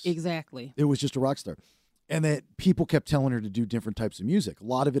star is. Exactly. It was just a rock star. And that people kept telling her to do different types of music. A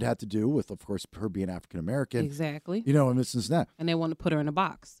lot of it had to do with, of course, her being African-American. Exactly. You know, and this and that. And they want to put her in a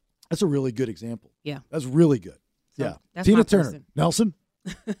box. That's a really good example. Yeah. That's really good. So yeah. that's Tina my Turner. person. Nelson?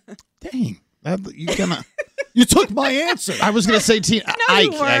 Dang. You cannot. You took my answer. I was going to say Tina. No, Ike,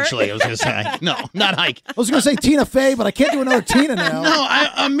 you weren't. actually. I was going to say. No, not Ike. I was going to say Tina Fey, but I can't do another Tina now. No,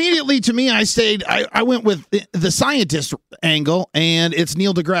 I immediately, to me, I went with the scientist angle, and it's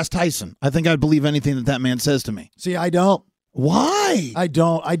Neil deGrasse Tyson. I think I'd believe anything that man says to me. See, I don't. Why? I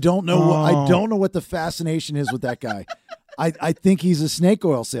don't know. I don't know what the fascination is with that guy. I think he's a snake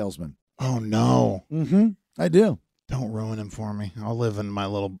oil salesman. Oh, no. Mm-hmm. I do. Don't ruin him for me. I'll live in my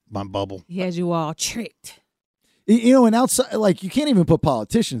bubble. He has you all tricked. You know, and outside, like, you can't even put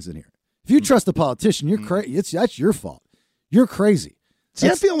politicians in here. If you trust a politician, you're crazy. That's your fault. You're crazy. See,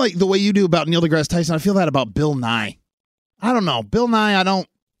 I feel like the way you do about Neil deGrasse Tyson, I feel that about Bill Nye. I don't know. Bill Nye, I don't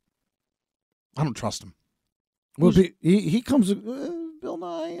trust him. Well, he comes. Bill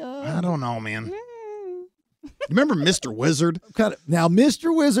Nye. I don't know, man. Remember Mr. Wizard? Now,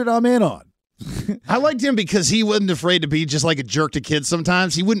 Mr. Wizard, I'm in on. I liked him because he wasn't afraid to be just like a jerk to kids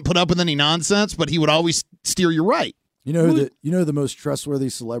sometimes. He wouldn't put up with any nonsense, but he would always steer you right. You know who the most trustworthy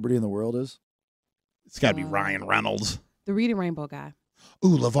celebrity in the world is? It's got to be Ryan Reynolds. The Reading Rainbow guy.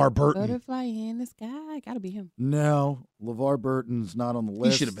 Ooh, LeVar Burton. Butterfly in the sky. Got to be him. No, LeVar Burton's not on the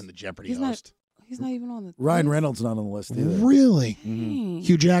list. He should have been the Jeopardy host. He's not even on the Ryan list. Reynolds not on the list either. Really? Mm-hmm.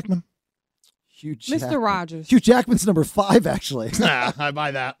 Hugh Jackman? Hugh Jackman. Mr. Rogers. Hugh Jackman's number 5, actually. I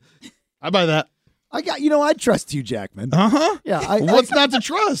buy that. I trust Hugh Jackman. Uh-huh. Yeah. What's not to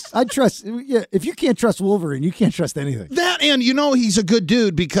trust? I trust. Yeah. If you can't trust Wolverine, you can't trust anything. That, and he's a good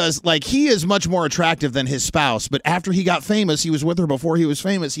dude because, like, he is much more attractive than his spouse. But after he got famous, he was with her before he was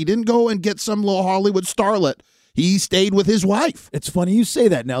famous. He didn't go and get some little Hollywood starlet. He stayed with his wife. It's funny you say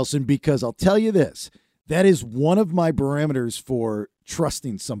that, Nelson, because I'll tell you this. That is one of my parameters for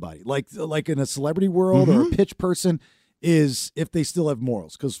trusting somebody. Like in a celebrity world or a pitch person, is if they still have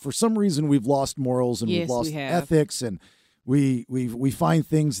morals. Because for some reason we've lost morals and we've lost ethics, and we find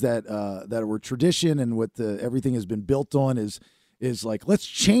things that were tradition and what everything has been built on is like, let's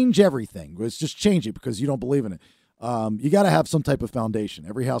change everything. Let's just change it because you don't believe in it. You got to have some type of foundation.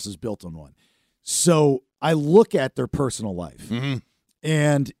 Every house is built on one. So I look at their personal life,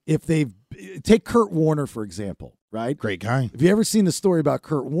 and if take Kurt Warner for example. Right? Great guy. Have you ever seen the story about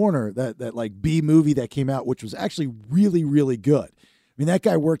Kurt Warner, that like B movie that came out, which was actually really, really good? I mean, that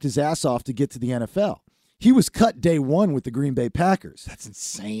guy worked his ass off to get to the NFL. He was cut day one with the Green Bay Packers. That's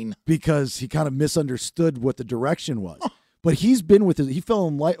insane. Because he kind of misunderstood what the direction was. But he fell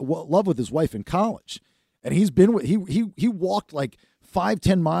in love with his wife in college. And he walked like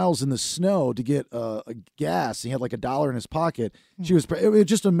 5-10 miles in the snow to get a gas. He had like $1 in his pocket. It was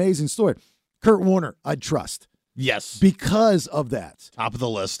just an amazing story. Kurt Warner, I'd trust. Yes. Because of that. Top of the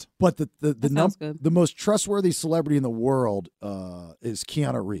list. But the most trustworthy celebrity in the world is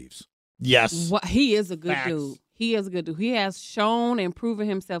Keanu Reeves. Yes. He is a good dude. He is a good dude. He has shown and proven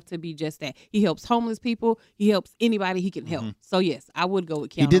himself to be just that. He helps homeless people. He helps anybody he can help. So, yes, I would go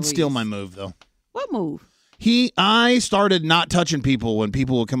with Keanu Reeves. He did steal my move, though. What move? I started not touching people when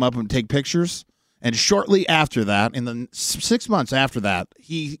people would come up and take pictures. And shortly after that, in the 6 months after that,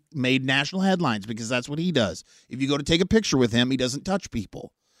 he made national headlines because that's what he does. If you go to take a picture with him, he doesn't touch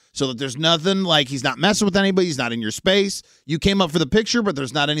people. so that there's nothing like he's not messing with anybody. He's not in your space. You came up for the picture, but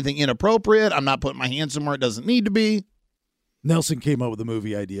there's not anything inappropriate. I'm not putting my hand somewhere it doesn't need to be. Nelson came up with a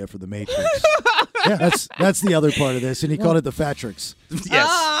movie idea for The Matrix. Yeah, that's the other part of this, and he called it The Fatrix.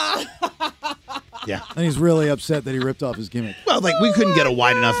 Yes. Yeah. And he's really upset that he ripped off his gimmick. Well, like we couldn't get a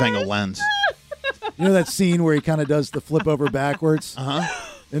wide enough angle lens. You know that scene where he kind of does the flip over backwards?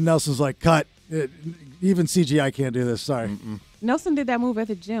 Uh-huh. And Nelson's like, cut. Even CGI can't do this. Sorry. Nelson did that move at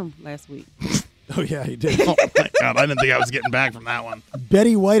the gym last week. Oh, yeah, he did. Oh, my God. I didn't think I was getting back from that one.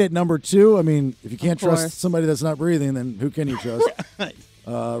 Betty White at number 2. I mean, if you can't course. trust somebody that's not breathing, then who can you trust?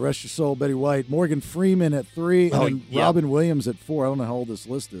 Rest your soul, Betty White. Morgan Freeman at 3. And then Robin Williams at 4. I don't know how old this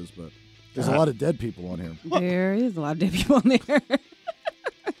list is, but there's a lot of dead people on here. There is a lot of dead people on there.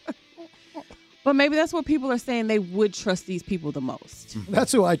 But maybe that's what people are saying. They would trust these people the most.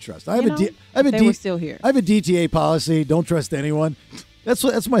 That's who I trust. I have they were still here. I have a DTA policy. Don't trust anyone.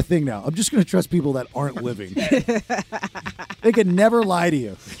 That's my thing now. I'm just going to trust people that aren't living. They could never lie to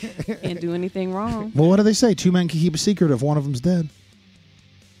you. Can't do anything wrong. Well, what do they say? 2 men can keep a secret if one of them's dead.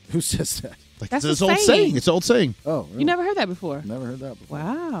 Who says that? Like, That's it's a old saying. saying. It's an old saying. Oh, really? You never heard that before? Never heard that before.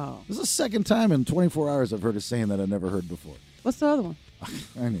 Wow. This is the second time in 24 hours I've heard a saying that I've never heard before. What's the other one?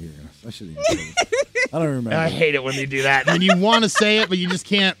 I knew you were going to. I should have even said it. I don't remember. I hate it when they do that. When you want to say it, but you just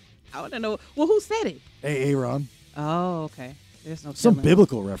can't. I want to know. Well, who said it? Aaron. Oh, okay. There's no Some telling.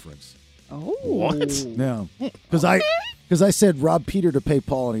 biblical reference. Oh. What? No. Because I said rob Peter to pay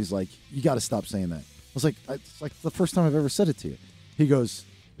Paul, and he's like, you got to stop saying that. I was like, it's like the first time I've ever said it to you. He goes,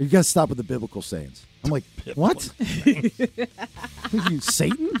 you got to stop with the biblical sayings. I'm like, what? Are you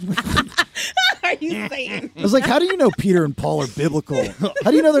Satan? Are you Satan? I was like, how do you know Peter and Paul are biblical? How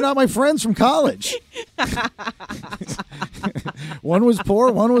do you know they're not my friends from college? One was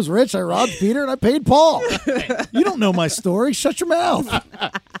poor, one was rich. I robbed Peter and I paid Paul. You don't know my story. Shut your mouth.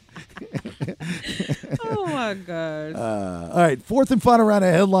 Oh, my God. All right, fourth and final round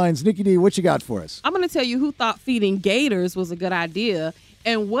of headlines. NickyD, what you got for us? I'm going to tell you who thought feeding gators was a good idea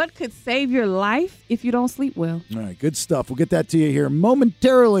and what could save your life if you don't sleep well. All right, good stuff. We'll get that to you here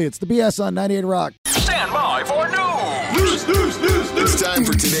momentarily. It's the BS on 98 Rock. Stand by for news. News. It's time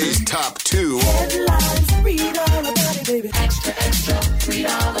for today's top 2 Headlines. Read all about it, baby. Extra. Read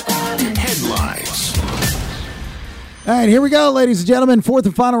all about it. headlines. All right, here we go, ladies and gentlemen. Fourth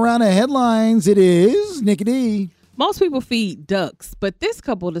and final round of headlines. It is NickyD. Most people feed ducks, but this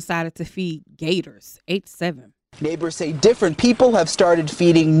couple decided to feed gators. 8-7. Neighbors say different people have started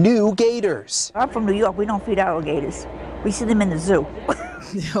feeding new gators. I'm from New York. We don't feed alligators. We see them in the zoo.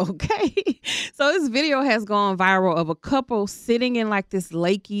 Okay. So this video has gone viral of a couple sitting in like this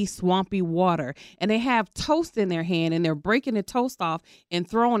lakey, swampy water, and they have toast in their hand, and they're breaking the toast off and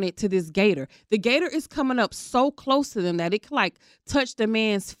throwing it to this gator. The gator is coming up so close to them that it can like touch the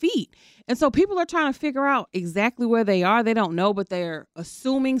man's feet. And so people are trying to figure out exactly where they are. They don't know, but they're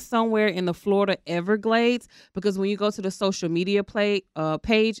assuming somewhere in the Florida Everglades, because when you go to the social media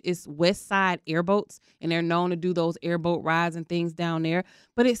page, it's West Side Airboats, and they're known to do those airboat rides and things down there.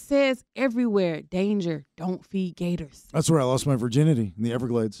 But it says everywhere, danger, don't feed gators. That's where I lost my virginity, in the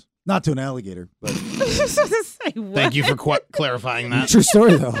Everglades. Not to an alligator, but Say what? Thank you for clarifying that. true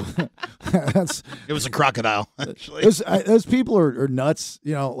story, though. It was a crocodile, actually. Those people are nuts.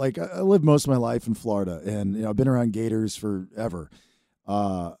 You know, like I lived most of my life in Florida, and you know I've been around gators forever.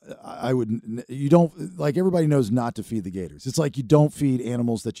 You don't, like, everybody knows not to feed the gators. It's like you don't feed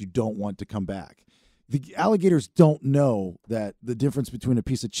animals that you don't want to come back. The alligators don't know that the difference between a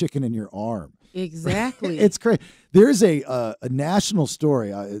piece of chicken and your arm. Exactly. It's crazy. There's a national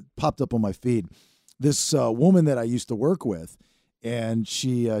story. It popped up on my feed. This woman that I used to work with, and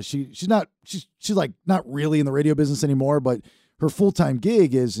she's like not really in the radio business anymore, but her full-time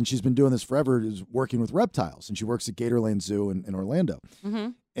gig is, and she's been doing this forever, is working with reptiles, and she works at Gatorland Zoo in Orlando.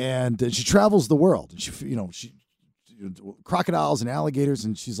 Mm-hmm. And she travels the world. And she crocodiles and alligators,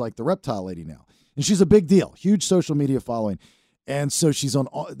 and she's like the reptile lady now. And she's a big deal, huge social media following. And so she's on.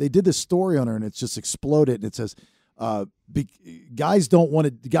 They did this story on her, and it's just exploded. And it says, guys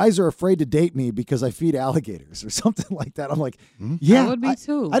are afraid to date me because I feed alligators," or something like that. I'm like, yeah, I would be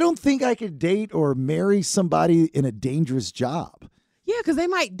too. I don't think I could date or marry somebody in a dangerous job. Yeah, because they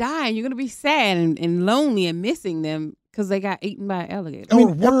might die, and you're going to be sad and lonely and missing them because they got eaten by an alligator. Or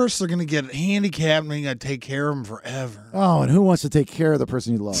worse, they're going to get handicapped and you got to take care of them forever. Oh, and who wants to take care of the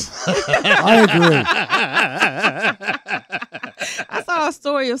person you love? I agree. I saw a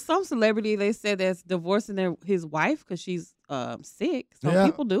story of some celebrity. They said that's divorcing his wife because she's sick. So Yeah.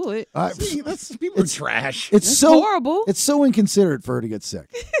 people do it. See, people are trash. It's so horrible. It's so inconsiderate for her to get sick.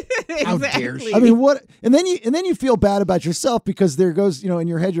 How dare she? I mean, what? And then you feel bad about yourself because there goes, in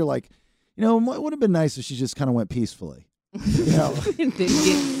your head, you're like, it would have been nice if she just kind of went peacefully. Didn't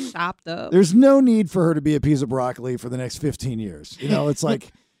get chopped up. There's no need for her to be a piece of broccoli for the next 15 years. It's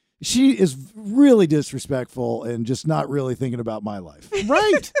like she is really disrespectful and just not really thinking about my life.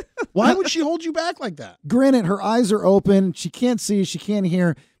 Right. Why would she hold you back like that? Granted, her eyes are open. She can't see. She can't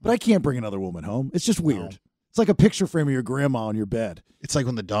hear. But I can't bring another woman home. It's just weird. It's like a picture frame of your grandma on your bed. It's like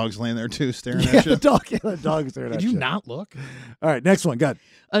when the dog's laying there too, staring Yeah, at you. the dog is staring at Did you. you not look? All right, next one. Got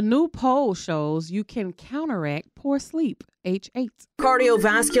A new poll shows you can counteract poor sleep, age 8.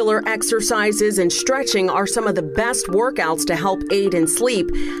 Cardiovascular exercises and stretching are some of the best workouts to help aid in sleep.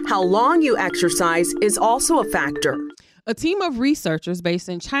 How long you exercise is also a factor. A team of researchers based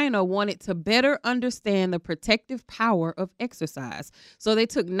in China wanted to better understand the protective power of exercise. So they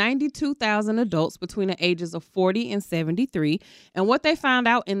took 92,000 adults between the ages of 40 and 73. And what they found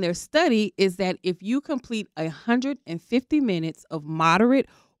out in their study is that if you complete 150 minutes of moderate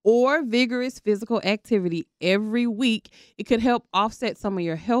or vigorous physical activity every week, it could help offset some of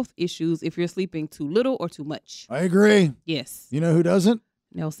your health issues if you're sleeping too little or too much. I agree. Yes. You know who doesn't?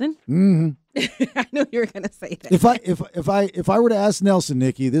 Nelson? Mm-hmm. I knew you were going to say that. If I were to ask Nelson,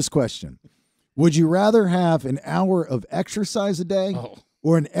 Nikki, this question, would you rather have an hour of exercise a day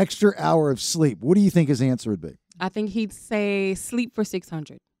or an extra hour of sleep? What do you think his answer would be? I think he'd say sleep for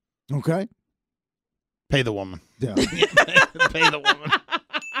 600. Okay. Pay the woman. Yeah. Pay the woman.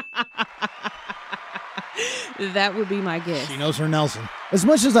 That would be my guess. She knows her Nelson. As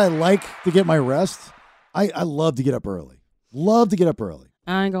much as I like to get my rest, I love to get up early. Love to get up early.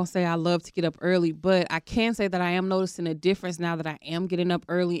 I ain't going to say I love to get up early, but I can say that I am noticing a difference now that I am getting up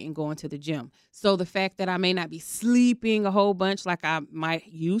early and going to the gym. So the fact that I may not be sleeping a whole bunch like I might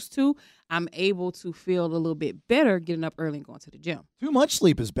used to, I'm able to feel a little bit better getting up early and going to the gym. Too much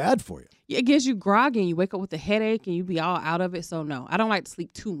sleep is bad for you. Yeah, it gets you groggy and you wake up with a headache and you be all out of it. So no, I don't like to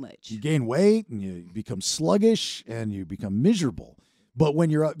sleep too much. You gain weight and you become sluggish and you become miserable. But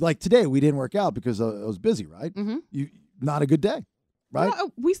when you're like today, we didn't work out because I was busy, right? Mm-hmm. Not a good day, right?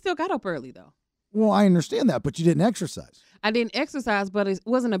 Well, we still got up early though. Well, I understand that, but you didn't exercise. I didn't exercise, but it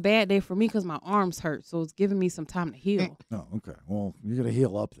wasn't a bad day for me because my arms hurt. So it's giving me some time to heal. Oh, okay. Well, you're going to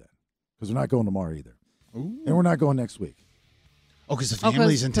heal up then because we're not going tomorrow either. Ooh. And we're not going next week. Oh, because the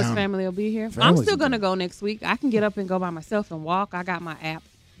family's in town. Because family will be here. Family's I'm still going to go next week. I can get up and go by myself and walk. I got my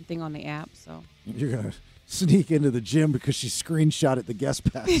thing on the app. So you're going to sneak into the gym because she screenshotted the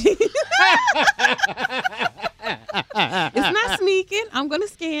guest pass. It's not sneaking. I'm going to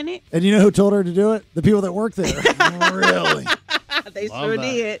scan it. And you know who told her to do it? The people that work there. Really? They sure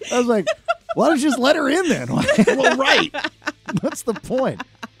did. I was like, why don't you just let her in then? Well, right. What's the point?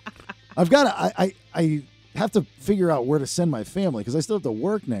 I've got to, I have to figure out where to send my family because I still have to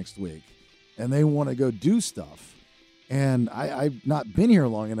work next week and they want to go do stuff. And I've not been here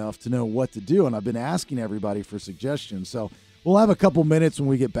long enough to know what to do. And I've been asking everybody for suggestions. So we'll have a couple minutes when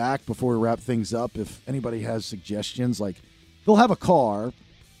we get back before we wrap things up. If anybody has suggestions, like they'll have a car.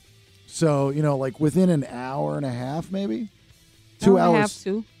 So, like within an hour and a half, maybe 2 hours,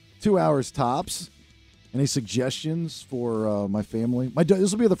 2 hours tops. Any suggestions for my family?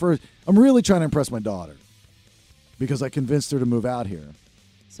 This will be the first. I'm really trying to impress my daughter because I convinced her to move out here.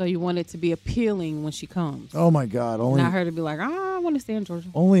 So you want it to be appealing when she comes. Oh, my God. Not her to be like, I want to stay in Georgia.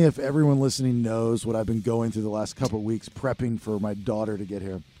 Only if everyone listening knows what I've been going through the last couple of weeks prepping for my daughter to get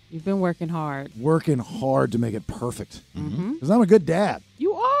here. You've been working hard. Working hard to make it perfect. Mm-hmm. Because I'm a good dad.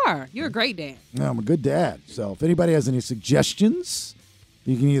 You are. You're a great dad. No, I'm a good dad. So if anybody has any suggestions,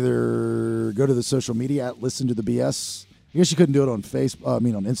 you can either go to the social media at Listen to the BS. I guess you couldn't do it on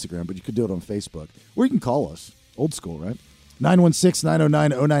on Instagram, but you could do it on Facebook. Or you can call us. Old school, right?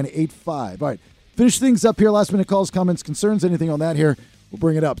 916-909-0985. All right. Finish things up here. Last minute calls, comments, concerns, anything on that here. We'll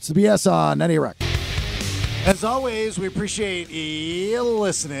bring it up. It's the BS on 98 Rock. As always, we appreciate you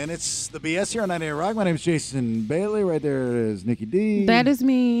listening. It's the BS here on 98 Rock. My name is Jason Bailey. Right there is NickyD. That is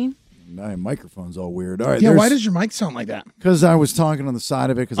me. My microphone's all weird. All right. Yeah, why does your mic sound like that? Because I was talking on the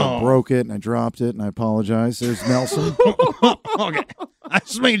side of it because I broke it and I dropped it and I apologize. There's Nelson. Okay. I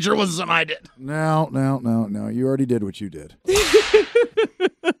just made sure it wasn't something I did. No. You already did what you did.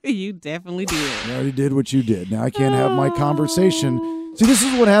 You definitely did. You already did what you did. Now I can't have my conversation. See, this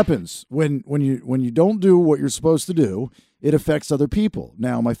is what happens when you don't do what you're supposed to do. It affects other people.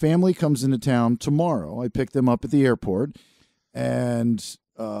 Now, my family comes into town tomorrow. I pick them up at the airport, and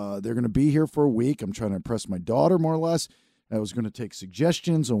they're going to be here for a week. I'm trying to impress my daughter, more or less. I was going to take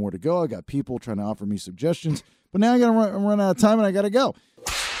suggestions on where to go. I got people trying to offer me suggestions. But now I got to run out of time and I got to go.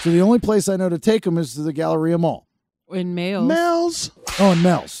 So the only place I know to take them is to the Galleria Mall. In Mel's. Mel's. Oh, in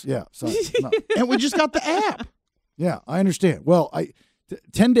Mel's. Yeah. So, no. And we just got the app. Yeah, I understand. Well,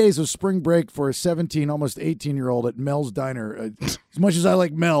 10 days of spring break for a 17, almost 18-year-old at Mel's Diner. As much as I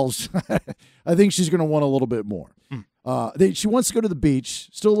like Mel's, I think she's going to want a little bit more. She wants to go to the beach.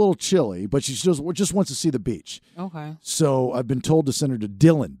 Still a little chilly, but she just wants to see the beach. Okay. So I've been told to send her to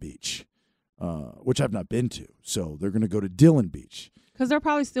Dillon Beach, which I've not been to. So they're going to go to Dillon Beach. Because there'll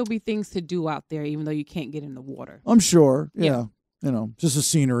probably still be things to do out there, even though you can't get in the water. I'm sure. Yeah. Just the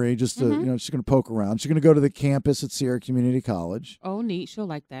scenery, just to, she's going to poke around. She's going to go to the campus at Sierra Community College. Oh, neat. She'll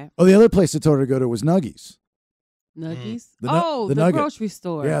like that. Oh, the other place I told her to go to was Nuggies. Nuggies? The the grocery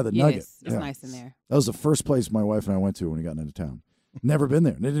store. Yeah, the Nugget. It's nice in there. That was the first place my wife and I went to when we got into town. Never been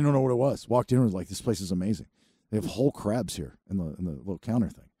there. They didn't know what it was. Walked in and was like, this place is amazing. They have whole crabs here in the little counter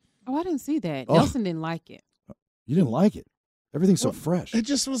thing. Oh, I didn't see that. Oh. Nelson didn't like it. You didn't like it? Everything's so fresh. It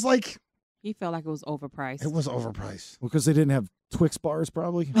just was like... He felt like it was overpriced. It was overpriced. Well, because they didn't have Twix bars,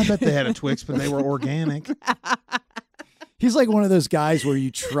 probably. I bet they had a Twix, but they were organic. He's like one of those guys where you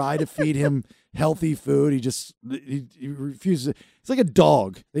try to feed him healthy food. He refuses. It's like a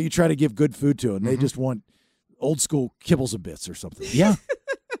dog that you try to give good food to, and they just want old school kibbles and bits or something. Yeah.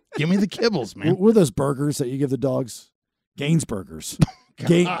 Give me the kibbles, man. What are those burgers that you give the dogs? Gaines burgers.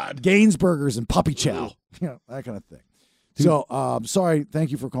 God. Gaines burgers and puppy chow. That kind of thing. So, sorry,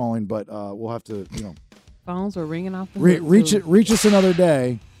 thank you for calling, but we'll have to, Phones were ringing off the reach us another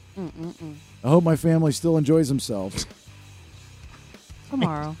day. Mm-mm-mm. I hope my family still enjoys themselves.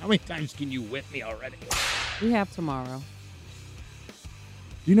 Tomorrow. How many times can you whip me already? We have tomorrow.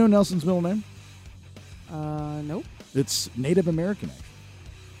 Do you know Nelson's middle name? Nope. It's Native American,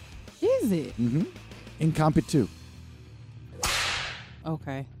 actually. Is it? Mm-hmm. Incompetu.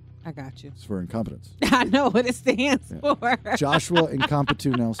 Okay. I got you. It's for incompetence. I know what it stands for. Joshua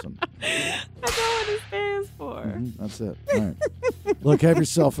Incompetu Nelson. I know what it stands for. That's it. All right. Look, have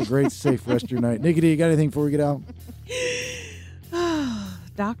yourself a great, safe rest of your night. NickyD, you got anything before we get out?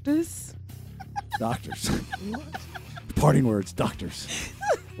 Doctors. Parting words, doctors.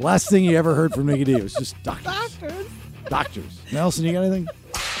 Last thing you ever heard from NickyD was just doctors. Doctors. Nelson, you got anything?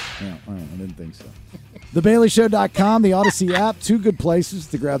 Yeah, all right. I didn't think so. TheBaileyShow.com, the Odyssey app, two good places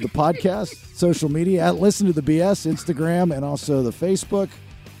to grab the podcast, social media, at Listen to the BS, Instagram, and also the Facebook.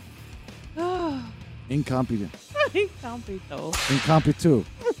 Incompetu. Incompetu.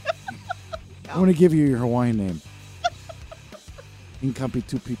 I'm going to give you your Hawaiian name.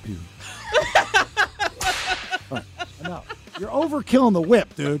 Incompetu pipu. Right, enough. You're overkilling the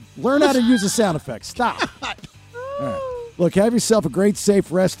whip, dude. Learn how to use the sound effects. Stop. All right. Look, have yourself a great,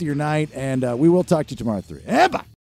 safe rest of your night, and we will talk to you tomorrow at 3. And bye.